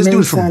 This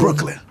dude's from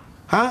Brooklyn.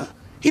 Huh?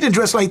 He didn't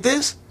dress like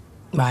this.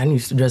 Mine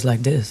used to dress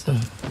like this.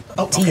 Oh,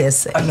 okay.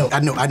 TSA. I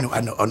know.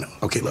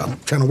 Okay, look, I'm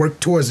trying to work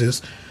towards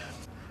this.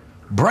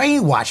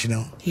 Brainwashing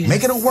them,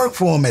 making them work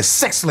for him as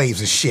sex slaves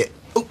and shit.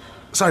 Oh,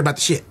 sorry about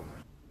the shit.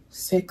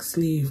 Sex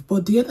slave.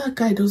 But the other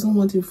guy doesn't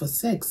want him for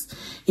sex.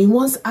 He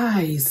wants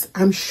eyes.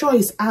 I'm sure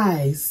it's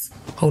eyes.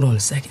 Hold on a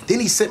second.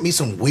 Then he sent me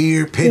some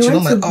weird picture.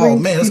 I'm like, oh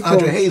man, that's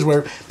Andre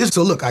Hayworth.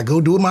 So look, I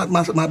go do my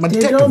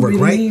detective work,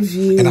 right?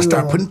 You. And I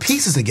start putting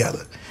pieces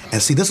together.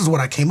 And see, this is what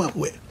I came up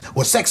with.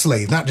 Well, sex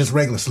slaves, not just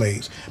regular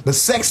slaves, but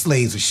sex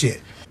slaves and shit.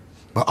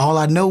 But all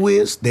I know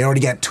is they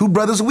already got 2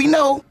 brothers we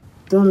know.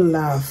 Don't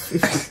laugh.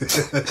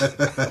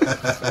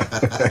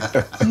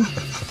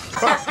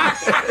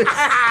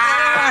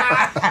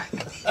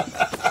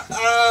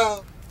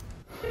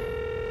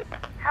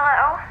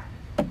 Hello?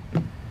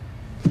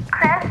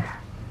 Chris?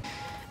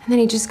 And then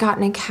he just got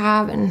in a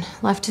cab and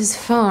left his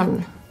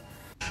phone.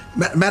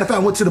 Matter of fact, I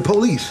went to the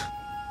police.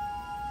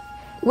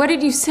 What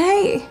did you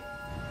say?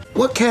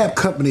 What cab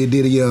company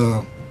did he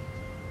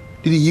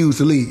use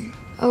to leave?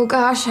 Oh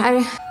gosh,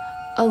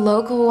 a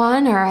local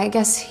one, or I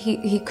guess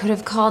he could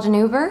have called an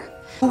Uber?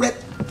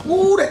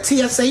 Ooh, that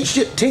TSA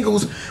shit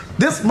tingles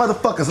this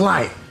motherfucker's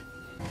life.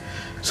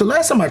 So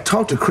last time I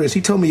talked to Chris,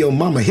 he told me your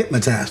mama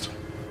hypnotized him.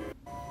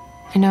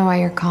 I know why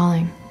you're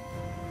calling.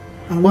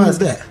 Why is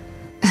that?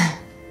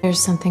 There's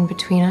something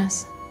between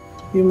us.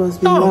 You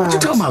must be No, mad. what you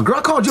talking about, girl?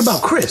 I called you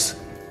about Chris.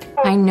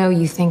 I know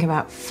you think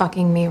about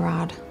fucking me,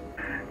 Rod.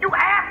 You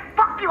ass!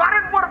 Fuck you! I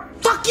didn't want to.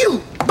 Fuck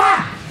you!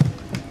 Bye!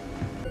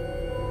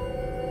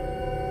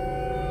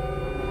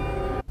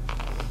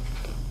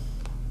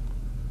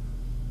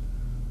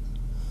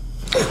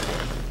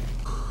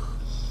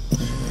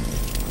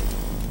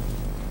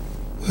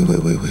 Wait.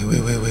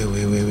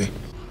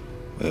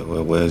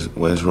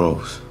 Where's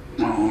Rose?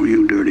 Oh,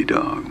 you dirty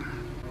dog.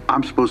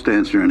 I'm supposed to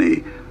answer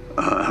any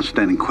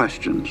outstanding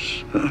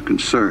questions,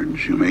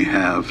 concerns you may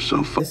have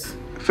so far.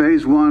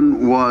 Phase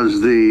 1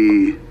 was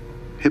the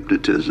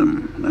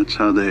hypnotism. That's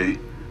how they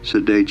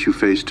sedate you.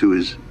 Phase 2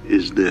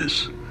 is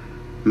this.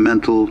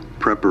 Mental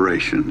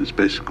preparation. It's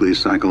basically a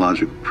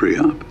psychological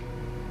pre-op.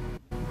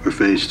 Or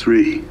phase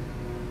 3,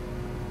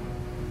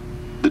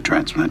 the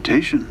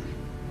transplantation.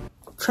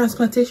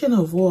 Transplantation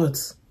of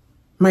what?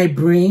 My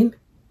brain?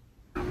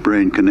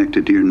 Brain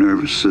connected to your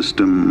nervous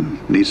system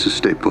needs to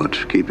stay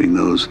put, keeping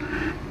those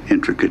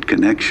intricate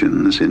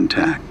connections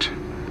intact.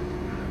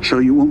 So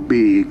you won't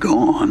be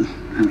gone.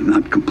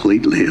 Not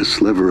completely. A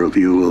sliver of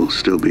you will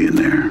still be in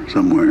there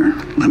somewhere.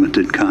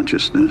 Limited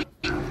consciousness.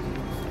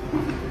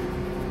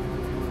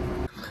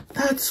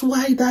 That's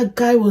why that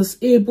guy was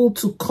able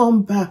to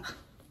come back.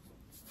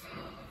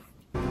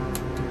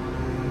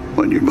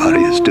 What your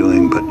body is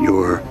doing, but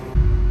you're...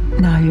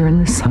 Now you're in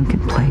the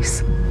sunken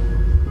place.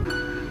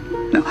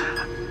 Now,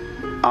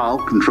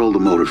 I'll control the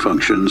motor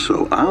function,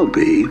 so I'll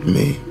be...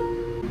 Me?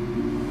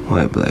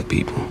 White black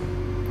people.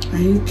 Are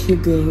you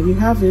kidding? You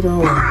have it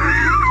all.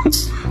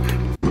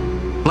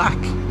 Black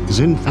is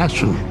in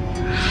fashion.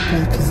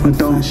 Black is in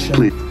fashion.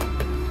 Please.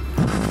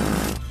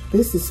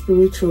 This is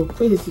spiritual.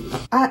 Please,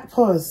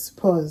 pause.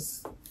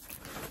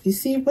 You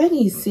see, when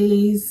he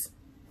says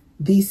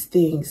these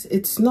things,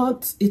 it's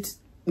not, it's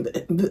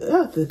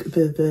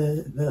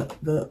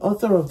the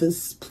author of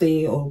this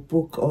play or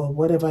book or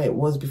whatever it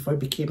was before it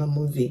became a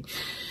movie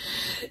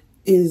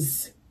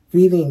is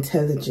really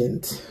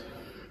intelligent.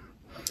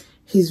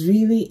 He's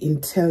really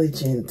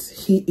intelligent.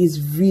 He is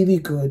really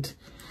good.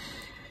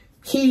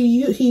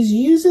 He's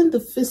using the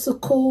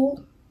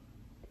physical,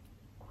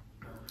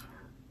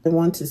 I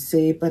want to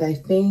say, but I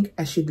think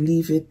I should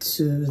leave it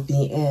to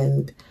the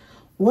end.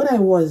 What I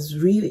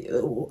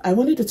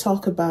wanted to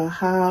talk about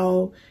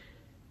how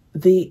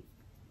the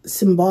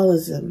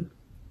symbolism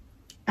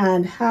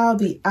and how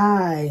the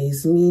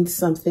eyes mean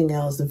something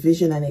else, the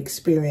vision and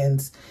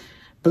experience.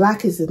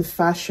 Black is in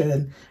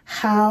fashion.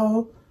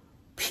 How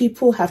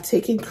people have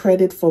taken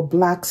credit for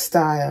Black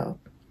style.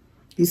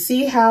 You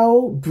see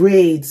how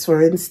braids,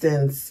 for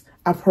instance,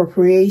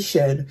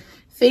 appropriation,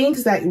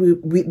 things that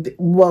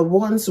were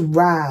once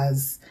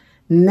Raz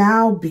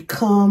now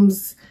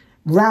becomes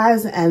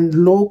Raz and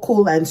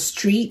local and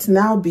street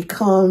now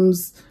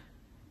becomes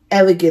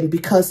elegant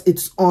because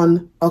it's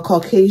on a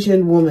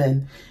Caucasian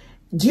woman.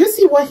 Do you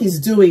see what he's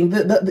doing?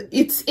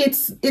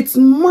 It's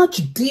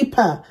much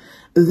deeper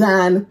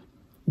than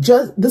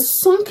just the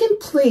sunken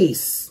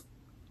place.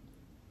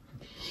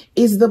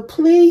 Is the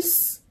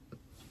place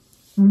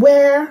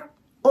where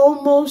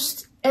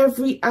almost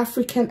every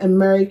African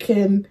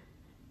American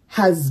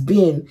has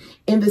been,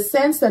 in the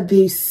sense that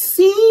they've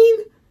seen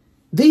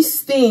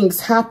These things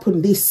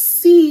happen. They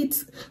see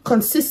it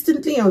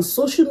consistently on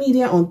social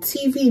media, on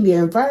TV, in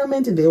their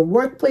environment, in their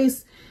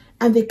workplace,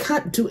 and they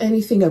can't do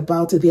anything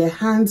about it. Their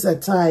hands are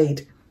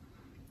tied.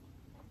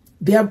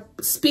 Their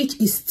speech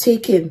is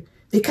taken.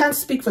 They can't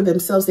speak for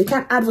themselves. They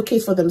can't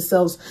advocate for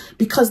themselves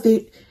because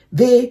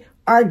they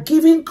are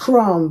giving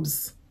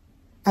crumbs.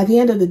 At the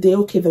end of the day,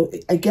 okay,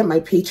 I get my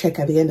paycheck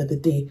at the end of the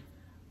day,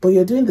 but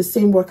you're doing the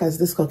same work as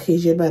this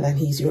Caucasian man, and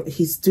he's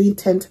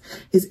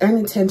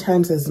earning 10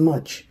 times as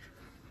much.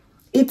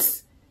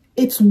 It's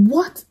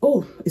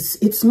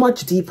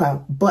much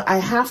deeper, but I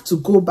have to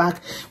go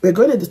back. We're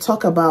going to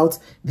talk about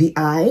the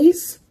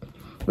eyes.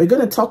 We're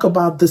going to talk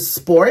about the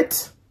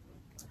sport,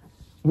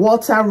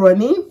 Walter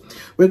running.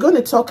 We're going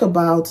to talk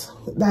about,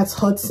 that's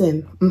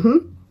Hudson.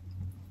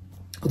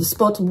 The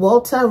sport,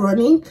 Walter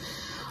running.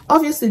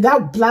 Obviously,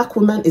 that black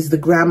woman is the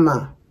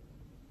grandma,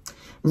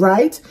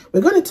 right? We're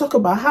going to talk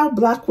about how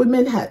black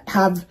women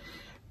have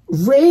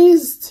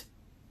raised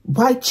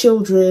white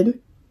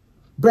children,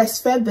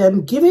 breastfed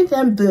them, giving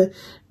them the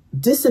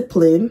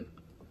discipline,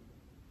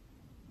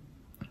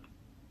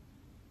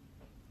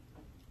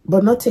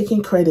 but not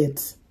taking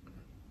credit.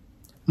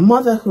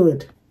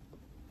 Motherhood,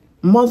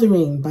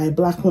 mothering by a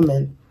black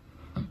woman.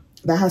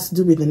 That has to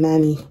do with the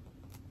nanny,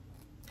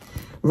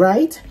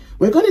 right?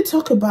 We're going to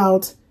talk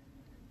about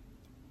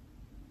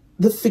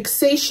the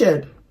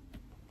fixation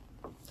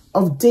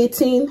of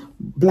dating,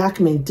 black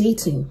men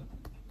dating.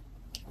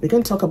 We're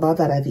going to talk about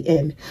that at the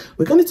end.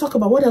 We're going to talk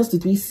about what else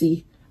did we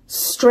see?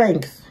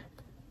 Strength,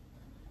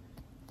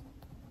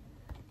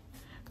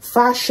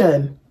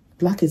 fashion,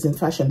 black is in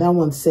fashion, that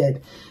one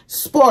said.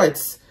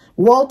 Sports,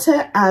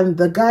 Walter and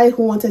the guy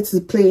who wanted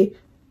to play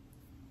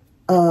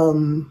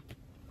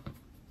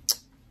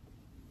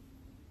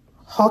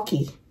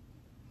hockey.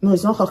 No,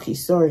 it's not hockey,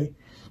 sorry.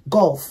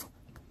 Golf.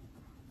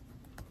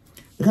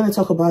 We're going to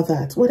talk about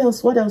that. What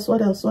else?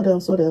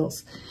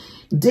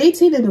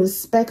 Dating in the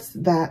respect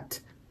that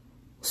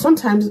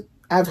sometimes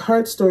I've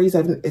heard stories,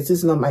 this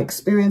is not my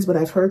experience, but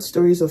I've heard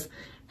stories of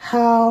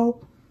how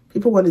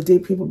people want to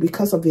date people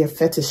because of their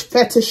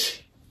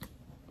fetish.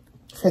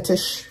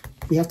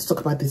 We have to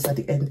talk about this at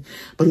the end.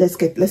 But let's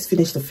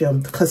finish the film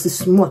because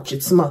it's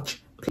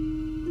much.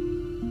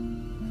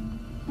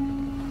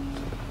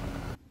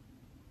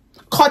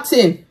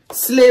 Cotton,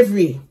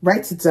 slavery,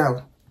 write it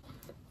down.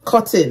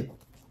 Cotton,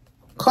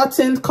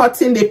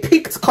 they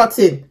picked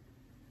cotton.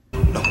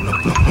 No.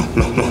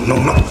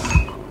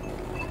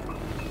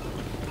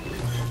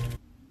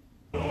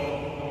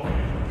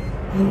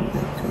 Oh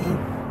my God.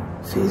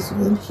 Phase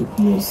 1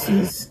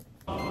 hypnosis.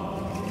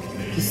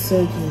 The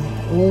surgeon.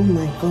 Oh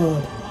my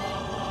God.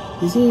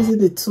 Is he using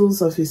the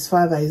tools of his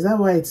father? Is that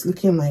why it's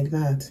looking like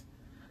that?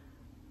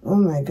 Oh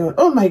my God.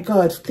 Oh my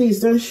God. Please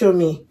don't show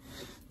me.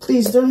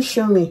 Please don't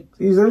show me.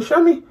 Please don't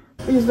show me.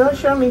 Please don't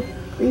show me.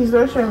 Please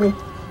don't show me.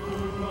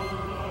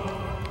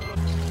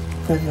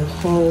 But the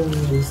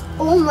hallways.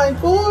 Oh my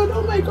God.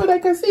 Oh my God. I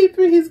can see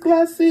through his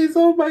glasses.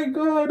 Oh my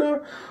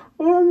God.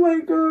 Oh my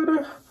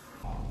God.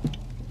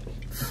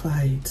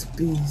 Fight,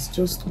 please.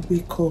 Just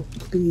wake up,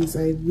 please.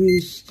 I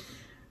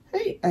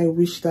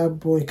wish that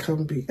boy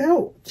can be.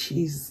 Oh,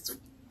 jeez.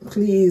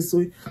 Please.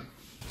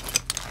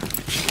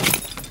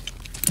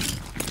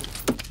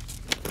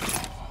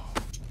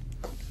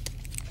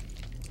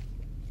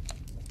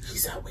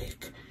 He's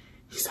awake.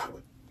 He's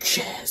awake.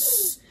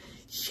 Yes.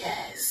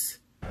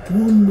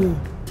 One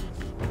more.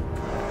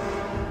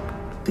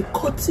 The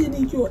cotton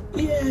in your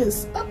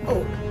ears.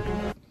 Oh,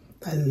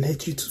 that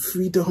led you to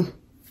freedom.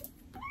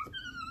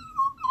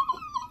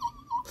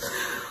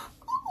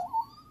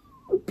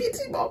 Beat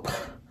him up.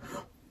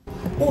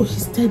 Oh,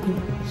 he's dead.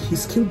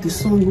 He's killed the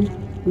son.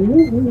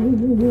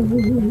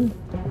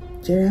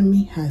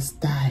 Jeremy has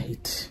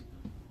died.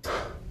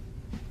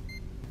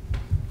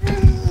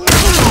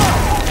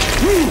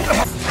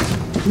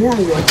 Yeah,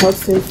 your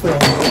Hudson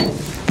friend.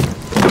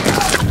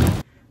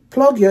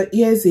 Plug your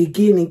ears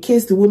again in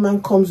case the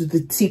woman comes with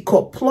the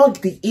teacup. Plug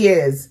the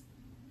ears.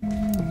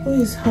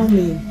 Who is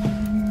humming?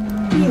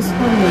 Who is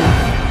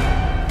humming?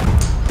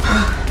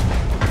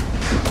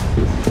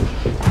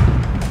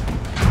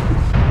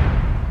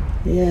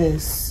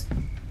 Yes,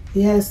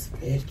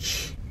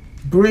 bitch.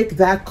 Break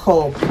that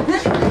cup.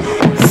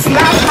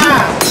 Slap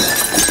her.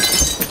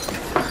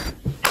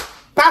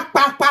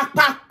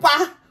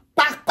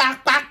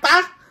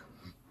 Back.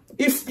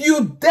 If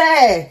you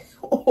dare.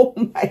 Oh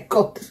my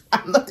God.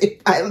 I'm not a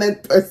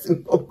violent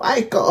person. Oh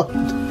my God.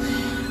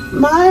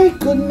 My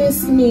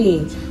goodness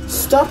me.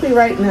 Stop it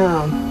right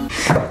now.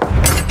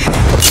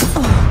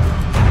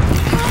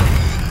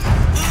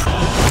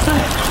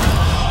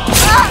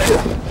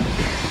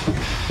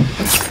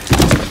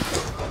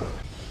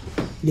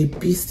 The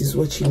beast is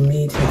what you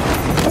made him.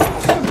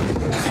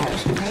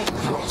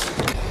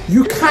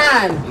 You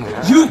can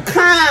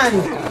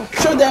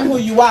show them who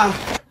you are.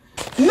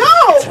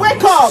 No,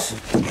 wake up.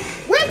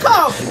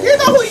 You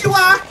know who you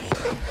are.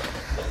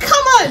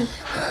 Come on.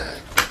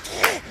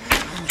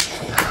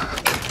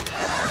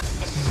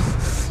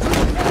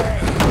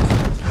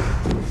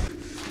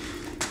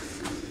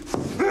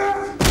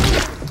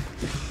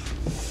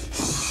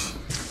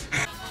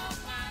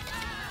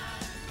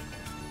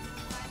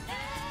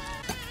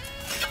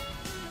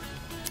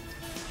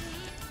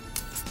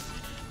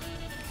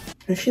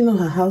 Does she know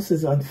her house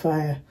is on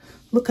fire?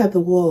 Look at the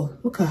wall.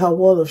 Look at her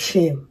wall of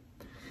shame.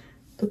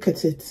 Look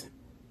at it.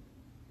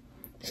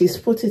 She's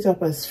put it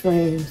up as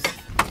frames.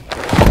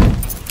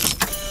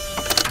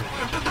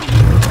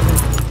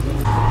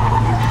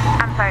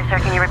 I'm sorry, sir.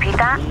 Can you repeat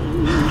that?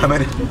 I'm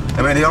in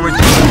the orange.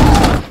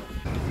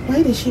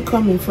 Why did she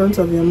come in front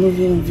of your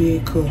moving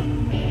vehicle?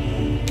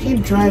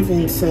 Keep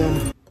driving,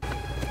 sir.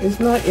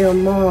 It's not your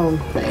mom.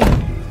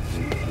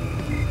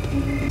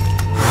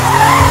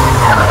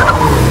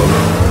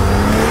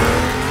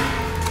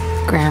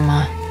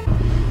 Grandma.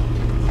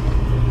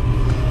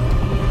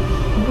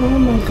 Oh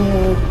my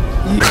God.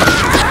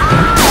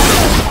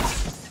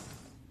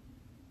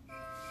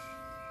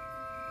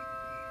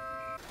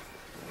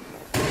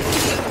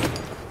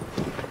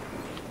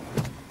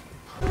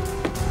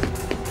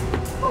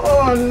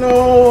 Oh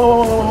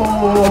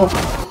no!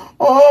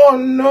 Oh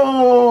no!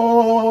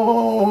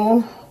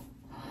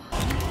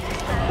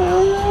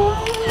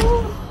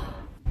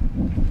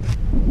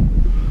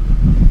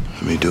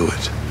 Let me do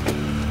it.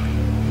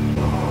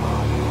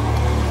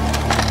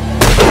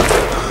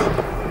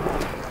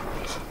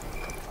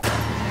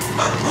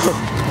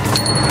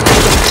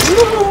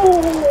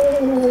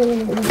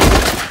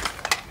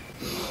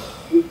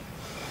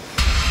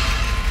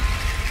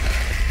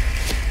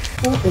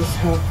 What is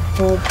her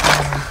problem?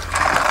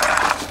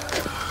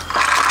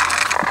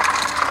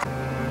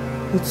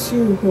 It's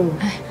you, who?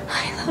 I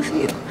love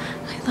you.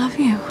 I love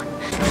you.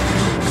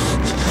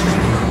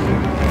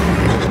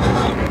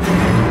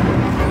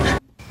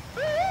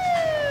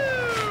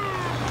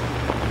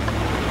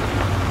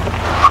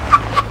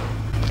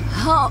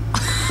 Help.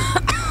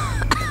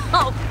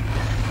 Help.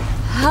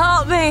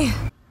 Help me.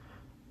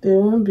 They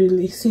won't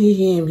believe. See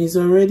him. He's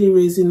already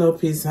raising up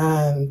his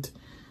hand.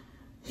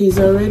 He's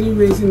already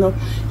raising up.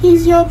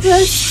 He's your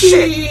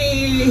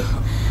bestie.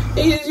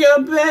 He's your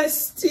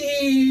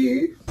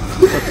bestie.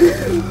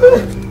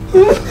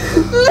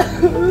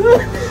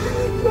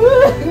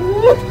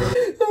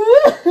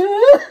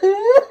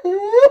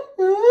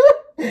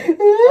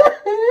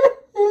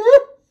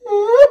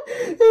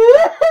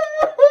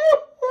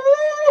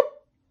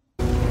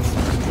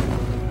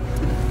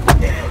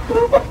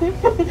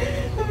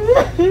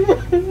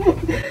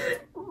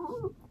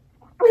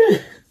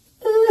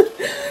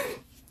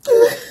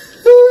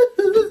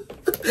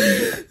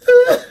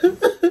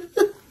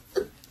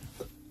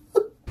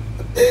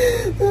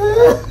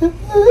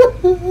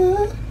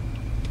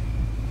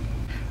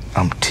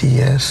 I'm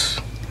TS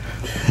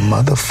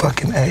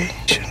motherfucking A.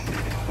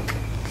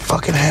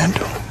 Fucking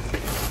handle.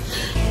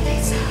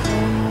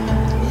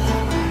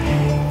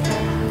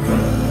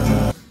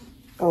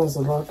 That was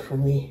a lot for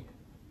me.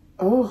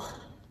 Oh.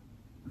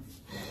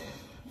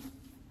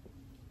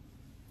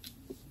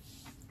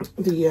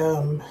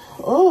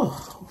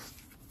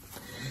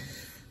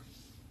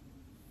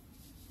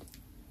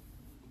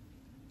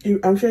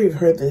 I'm sure you've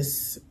heard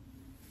this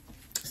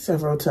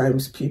several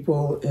times.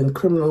 People in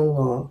criminal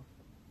law,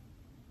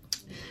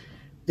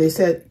 they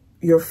said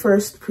you're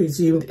first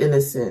presumed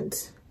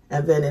innocent,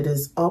 and then it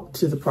is up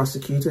to the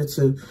prosecutor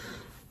to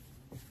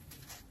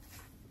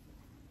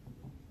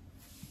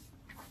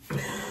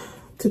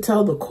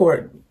tell the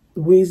court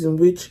ways in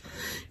which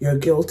you're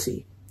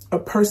guilty. A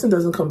person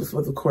doesn't come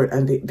before the court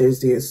and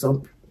there's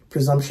some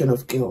presumption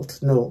of guilt.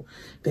 No,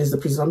 there's the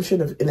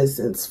presumption of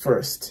innocence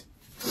first.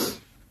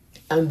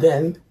 And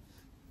then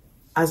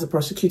as the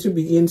prosecutor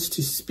begins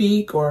to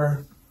speak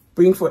or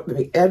bring forth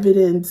the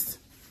evidence,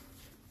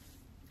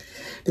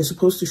 they're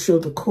supposed to show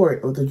the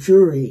court or the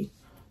jury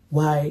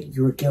why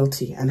you're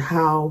guilty and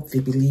how they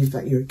believe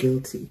that you're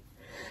guilty.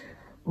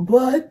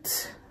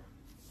 But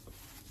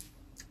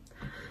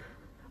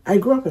I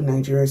grew up in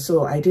Nigeria,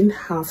 so I didn't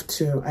have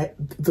to.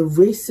 The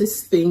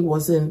racist thing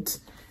wasn't,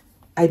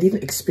 I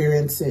didn't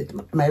experience it.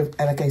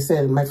 Like I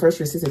said, my first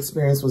racist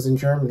experience was in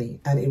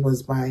Germany, and it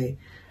was by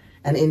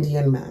an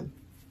Indian man.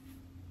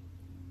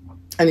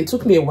 And it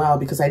took me a while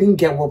because I didn't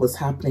get what was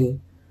happening.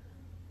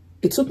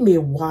 It took me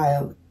a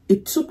while.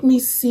 It took me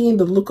seeing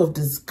the look of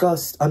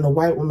disgust on the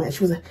white woman.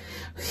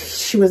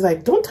 She was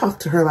like, don't talk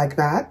to her like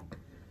that.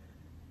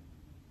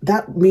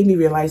 That made me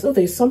realize, oh,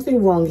 there's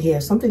something wrong here.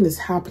 Something is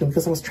happening,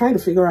 because I was trying to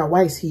figure out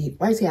why is he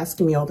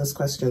asking me all these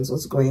questions?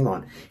 What's going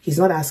on? He's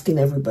not asking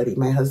everybody.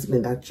 My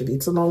husband, actually.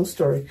 It's a long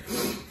story.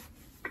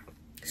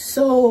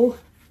 So,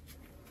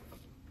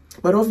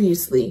 but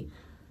obviously,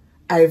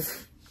 I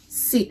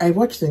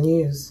watch the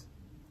news.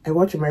 I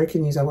watch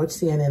American news. I watch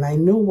CNN. I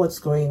know what's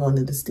going on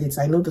in the States.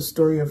 I know the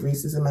story of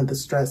racism and the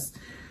stress.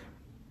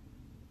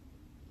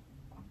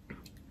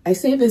 I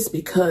say this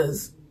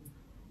because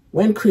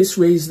when Chris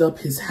raised up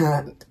his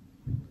hand,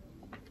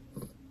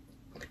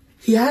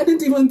 he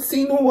hadn't even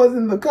seen who was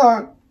in the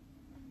car.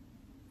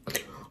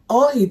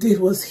 All he did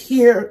was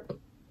hear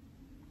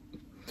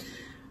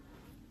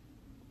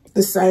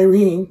the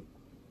siren,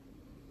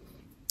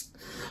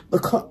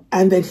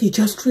 and then he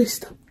just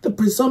raised up the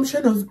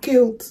presumption of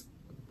guilt.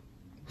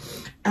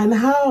 And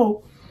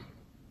how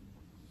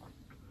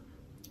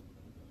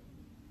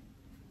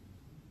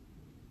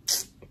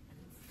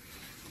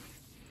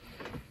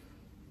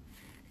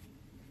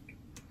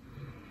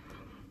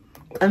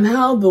And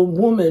how the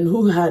woman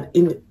who had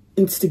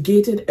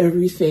instigated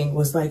everything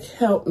was like,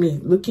 help me,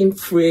 looking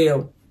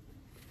frail.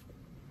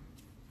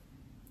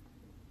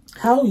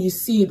 How you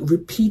see it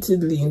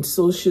repeatedly in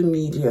social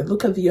media.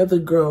 Look at the other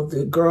girl,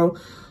 the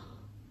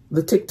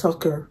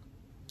TikToker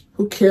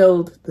who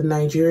killed the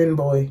Nigerian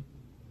boy.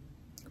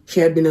 She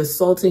had been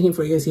assaulting him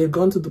for years. He had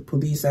gone to the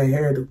police, I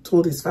heard,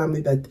 told his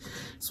family that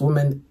this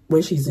woman,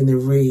 when she's in a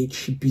rage,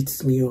 she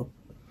beats me up.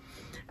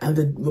 And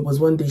there was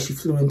one day she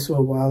flew into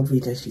a wild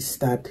rage and she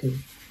stabbed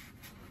him.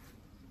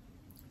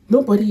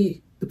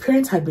 Nobody, the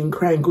parents had been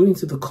crying, going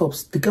to the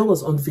cops. The girl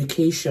was on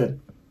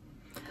vacation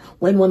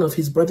when one of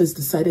his brothers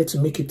decided to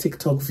make a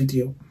TikTok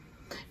video.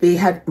 They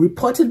had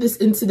reported this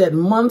incident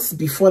months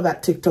before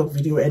that TikTok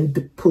video and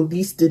the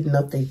police did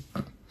nothing.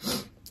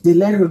 They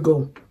let her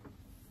go.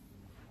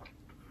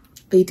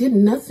 They did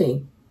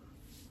nothing.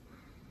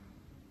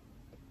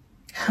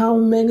 How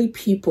many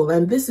people,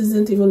 and this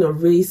isn't even a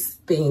race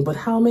thing, but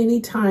how many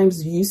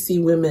times do you see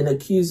women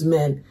accuse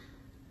men?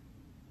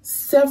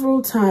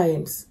 Several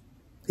times.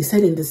 They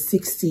said in the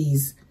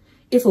 60s,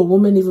 if a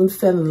woman even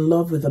fell in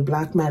love with a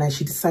black man and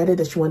she decided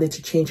that she wanted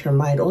to change her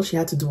mind, all she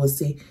had to do was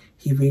say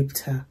he raped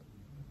her.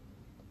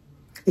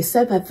 They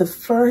said that the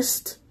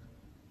first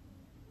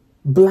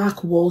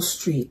Black Wall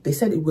Street, they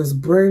said it was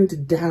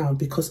burned down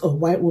because a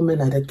white woman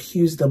had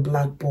accused a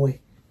black boy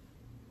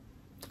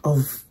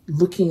of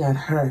looking at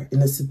her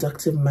in a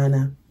seductive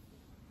manner.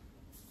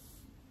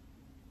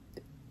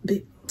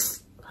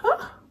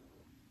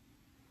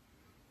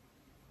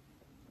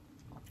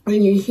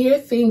 When you hear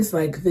things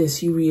like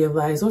this, you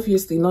realize,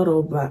 obviously, not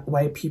all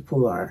white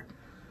people are.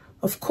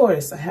 Of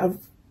course,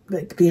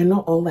 they're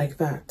not all like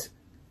that.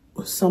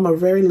 Some are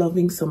very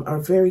loving, some are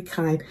very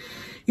kind.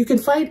 You can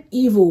find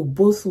evil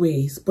both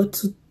ways, but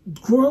to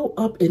grow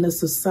up in a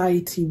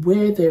society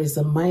where there is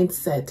a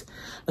mindset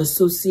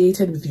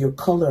associated with your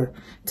color,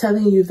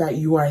 telling you that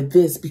you are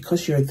this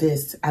because you're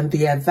this, and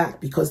they are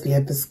that because they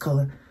are this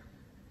color,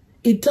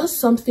 it does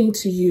something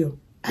to you.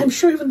 I'm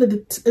sure even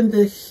in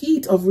the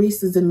heat of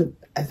racism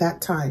at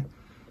that time,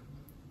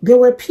 there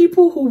were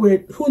people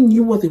who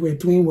knew what they were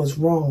doing was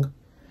wrong,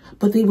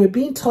 but they were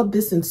being taught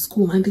this in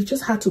school and they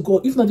just had to go.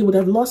 If not, they would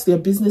have lost their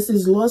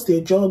businesses, lost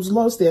their jobs,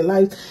 lost their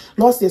lives,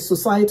 lost their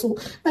societal.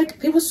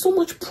 Like, there was so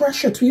much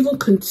pressure to even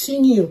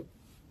continue.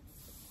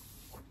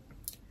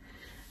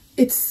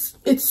 It's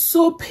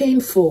so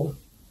painful.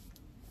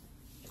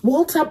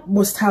 Walter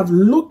must have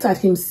looked at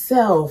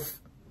himself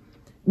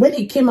when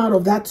he came out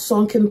of that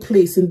sunken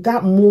place in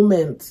that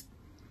moment.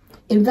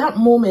 In that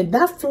moment,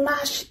 that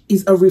flash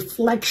is a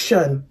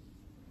reflection.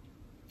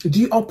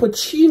 The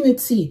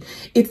opportunity.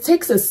 It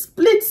takes a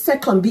split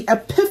second. The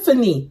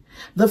epiphany.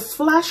 The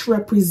flash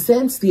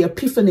represents the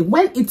epiphany.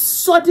 When it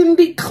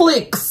suddenly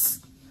clicks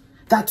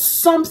that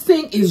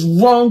something is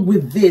wrong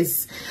with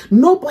this.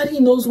 Nobody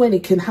knows when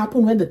it can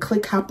happen, when the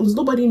click happens.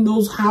 Nobody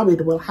knows how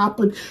it will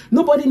happen.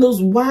 Nobody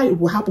knows why it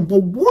will happen.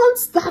 But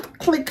once that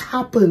click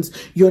happens,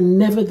 you're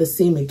never the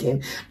same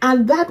again.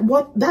 And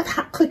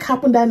that click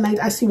happened that night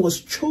as he was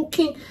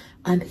choking,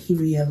 and he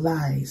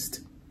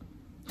realized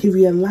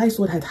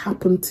what had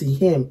happened to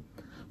him,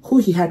 who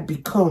he had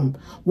become,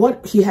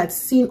 what he had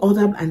seen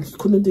other, and he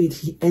couldn't do it.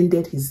 He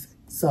ended himself.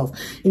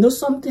 You know,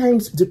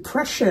 sometimes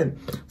depression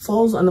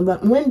falls on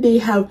them when they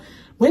have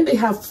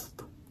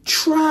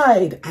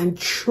tried and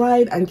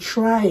tried and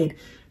tried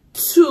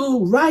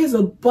to rise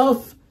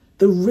above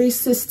the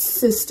racist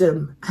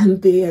system,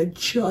 and they are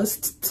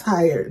just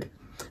tired.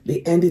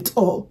 They end it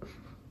all.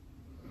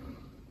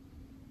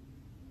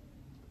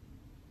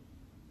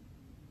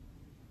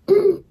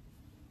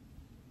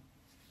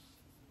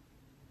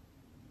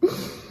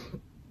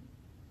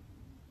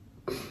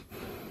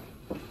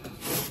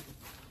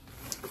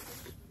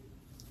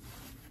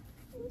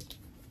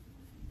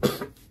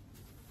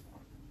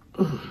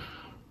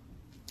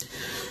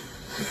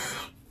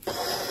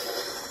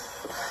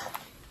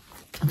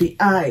 The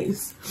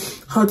eyes.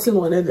 Hudson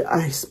wanted the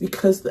eyes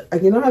because,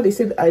 you know how they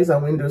say the eyes are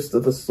windows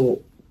to the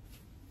soul.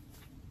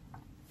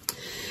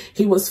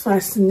 He was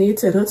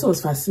fascinated. Hudson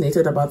was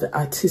fascinated about the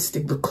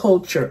artistic, the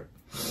culture.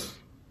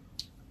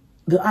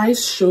 The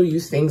eyes show you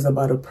things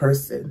about a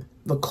person,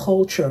 the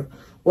culture,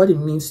 what it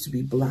means to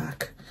be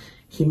black.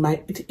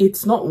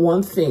 It's not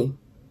one thing.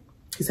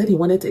 He said he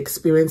wanted to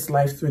experience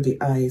life through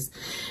the eyes.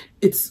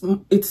 It's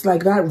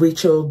like that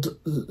Rachel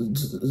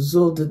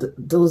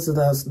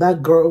that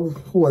girl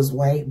who was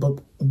white but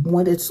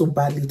wanted so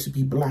badly to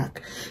be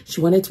black. She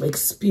wanted to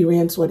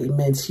experience what it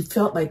meant. She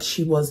felt like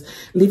she was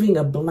living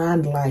a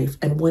bland life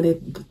and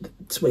wanted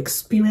to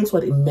experience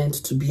what it meant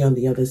to be on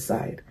the other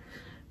side.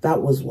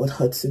 That was what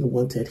Hudson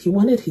wanted. He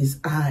wanted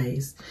his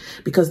eyes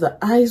because the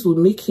eyes would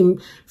make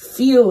him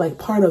feel like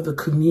part of the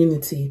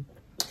community.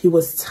 He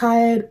was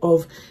tired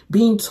of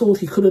being told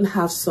he couldn't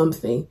have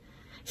something.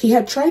 He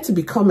had tried to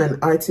become an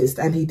artist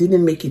and he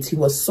didn't make it. He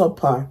was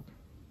subpar,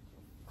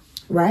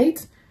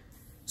 right?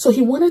 So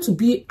he wanted to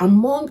be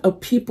among a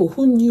people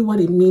who knew what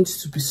it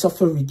means to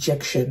suffer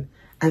rejection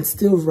and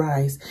still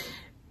rise.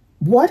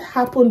 What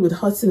happened with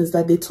Hudson is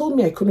that they told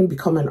me I couldn't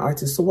become an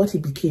artist. So what he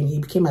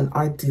became an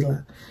art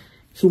dealer.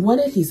 He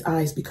wanted his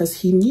eyes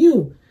because he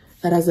knew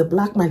that as a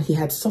black man, he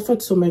had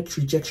suffered so much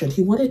rejection.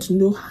 He wanted to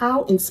know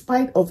how, in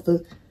spite of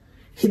the...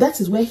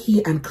 that is where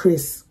he and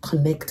Chris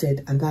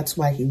connected, and that's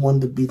why he won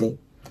the bidding.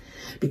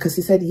 Because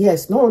he said,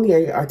 yes, not only are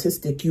you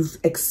artistic, you've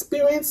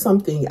experienced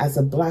something as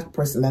a black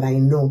person that I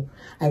know.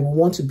 I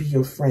want to be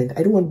your friend.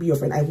 I don't want to be your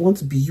friend. I want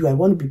to be you. I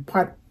want to be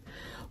part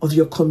of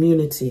your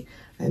community.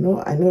 I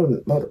know a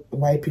lot of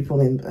white people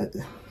in...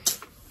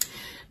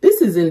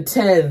 this is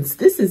intense.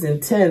 This is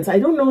intense. I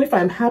don't know if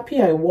I'm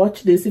happy I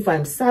watch this. If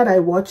I'm sad I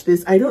watch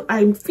this.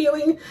 I'm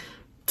feeling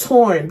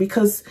torn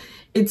because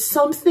it's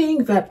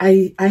something that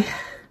I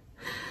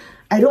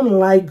don't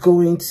like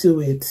going to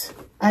it.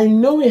 I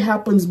know it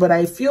happens, but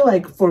I feel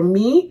like for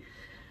me,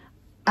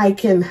 I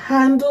can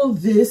handle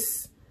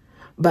this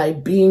by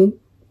being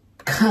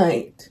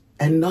kind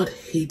and not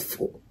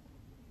hateful.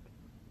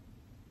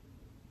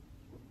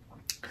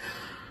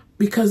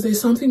 Because there's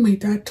something my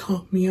dad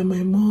taught me and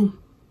my mom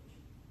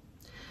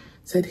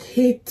said,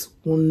 hate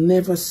will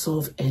never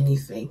solve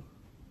anything.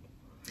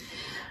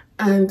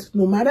 And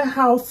no matter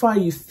how far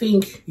you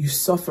think you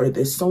suffer,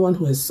 there's someone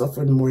who has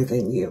suffered more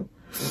than you.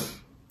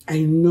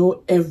 I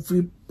know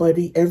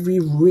everybody, every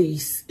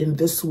race in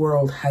this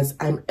world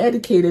I'm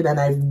educated and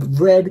I've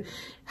read,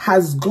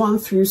 has gone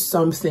through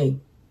something.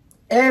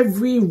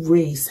 Every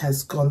race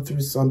has gone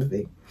through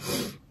something.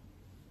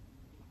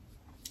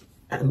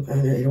 And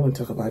I don't want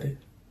to talk about it.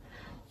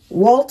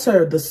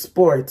 Walter, the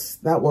sports,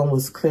 that one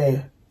was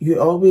clear.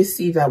 You always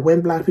see that when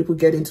black people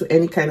get into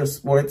any kind of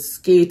sports,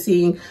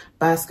 skating,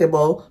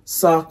 basketball,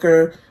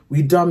 soccer,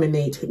 we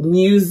dominate.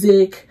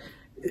 Music,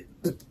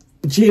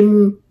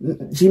 gymnastics,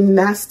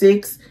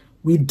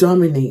 we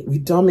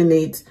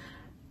dominate.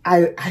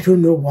 I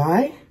don't know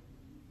why.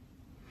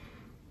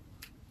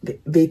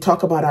 They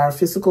talk about our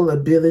physical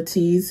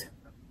abilities,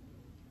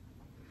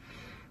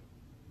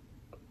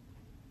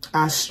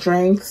 our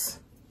strengths,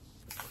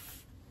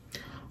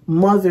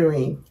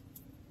 mothering,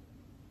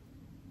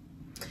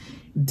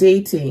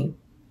 dating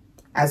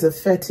as a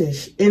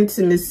fetish,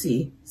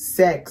 intimacy,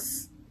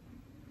 sex.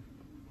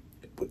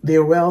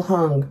 They're well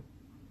hung.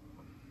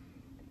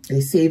 They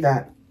say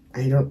that.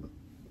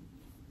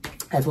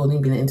 I've only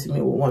been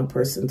intimate with one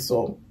person,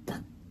 so.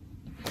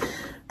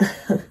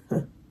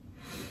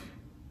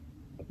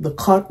 The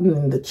cotton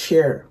in the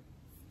chair,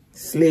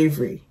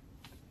 slavery,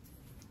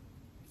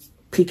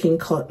 picking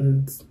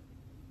cottons.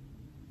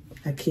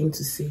 I came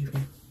to save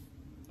him,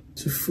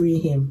 to free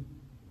him.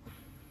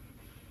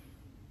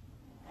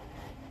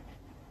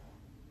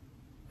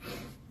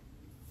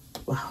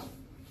 Wow.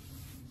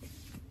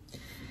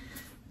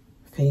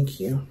 Thank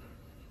you.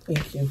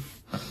 Thank you.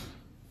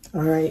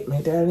 All right,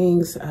 my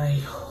darlings, I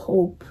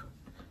hope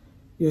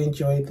you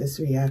enjoyed this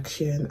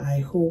reaction.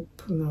 I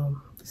hope, no,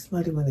 it's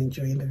not even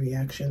enjoying the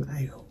reaction.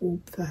 I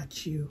hope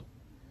that you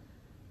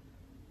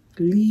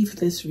leave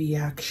this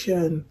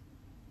reaction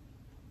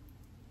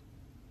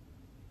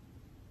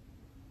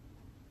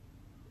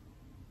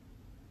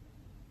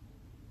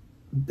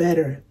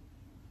better,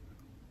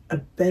 a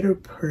better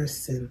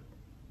person.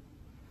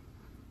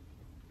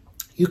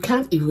 You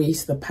can't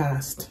erase the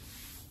past.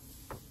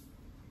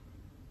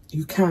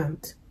 You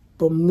can't.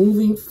 But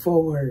moving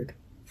forward,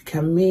 you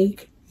can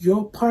make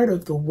your part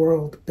of the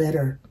world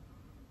better.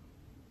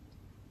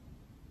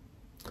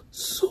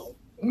 So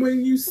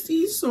when you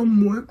see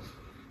someone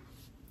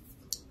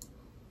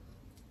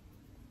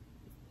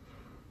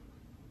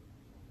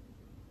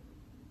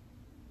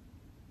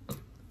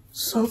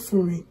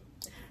suffering,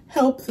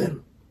 help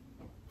them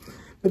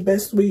the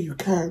best way you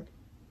can.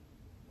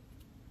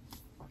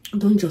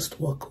 Don't just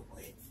walk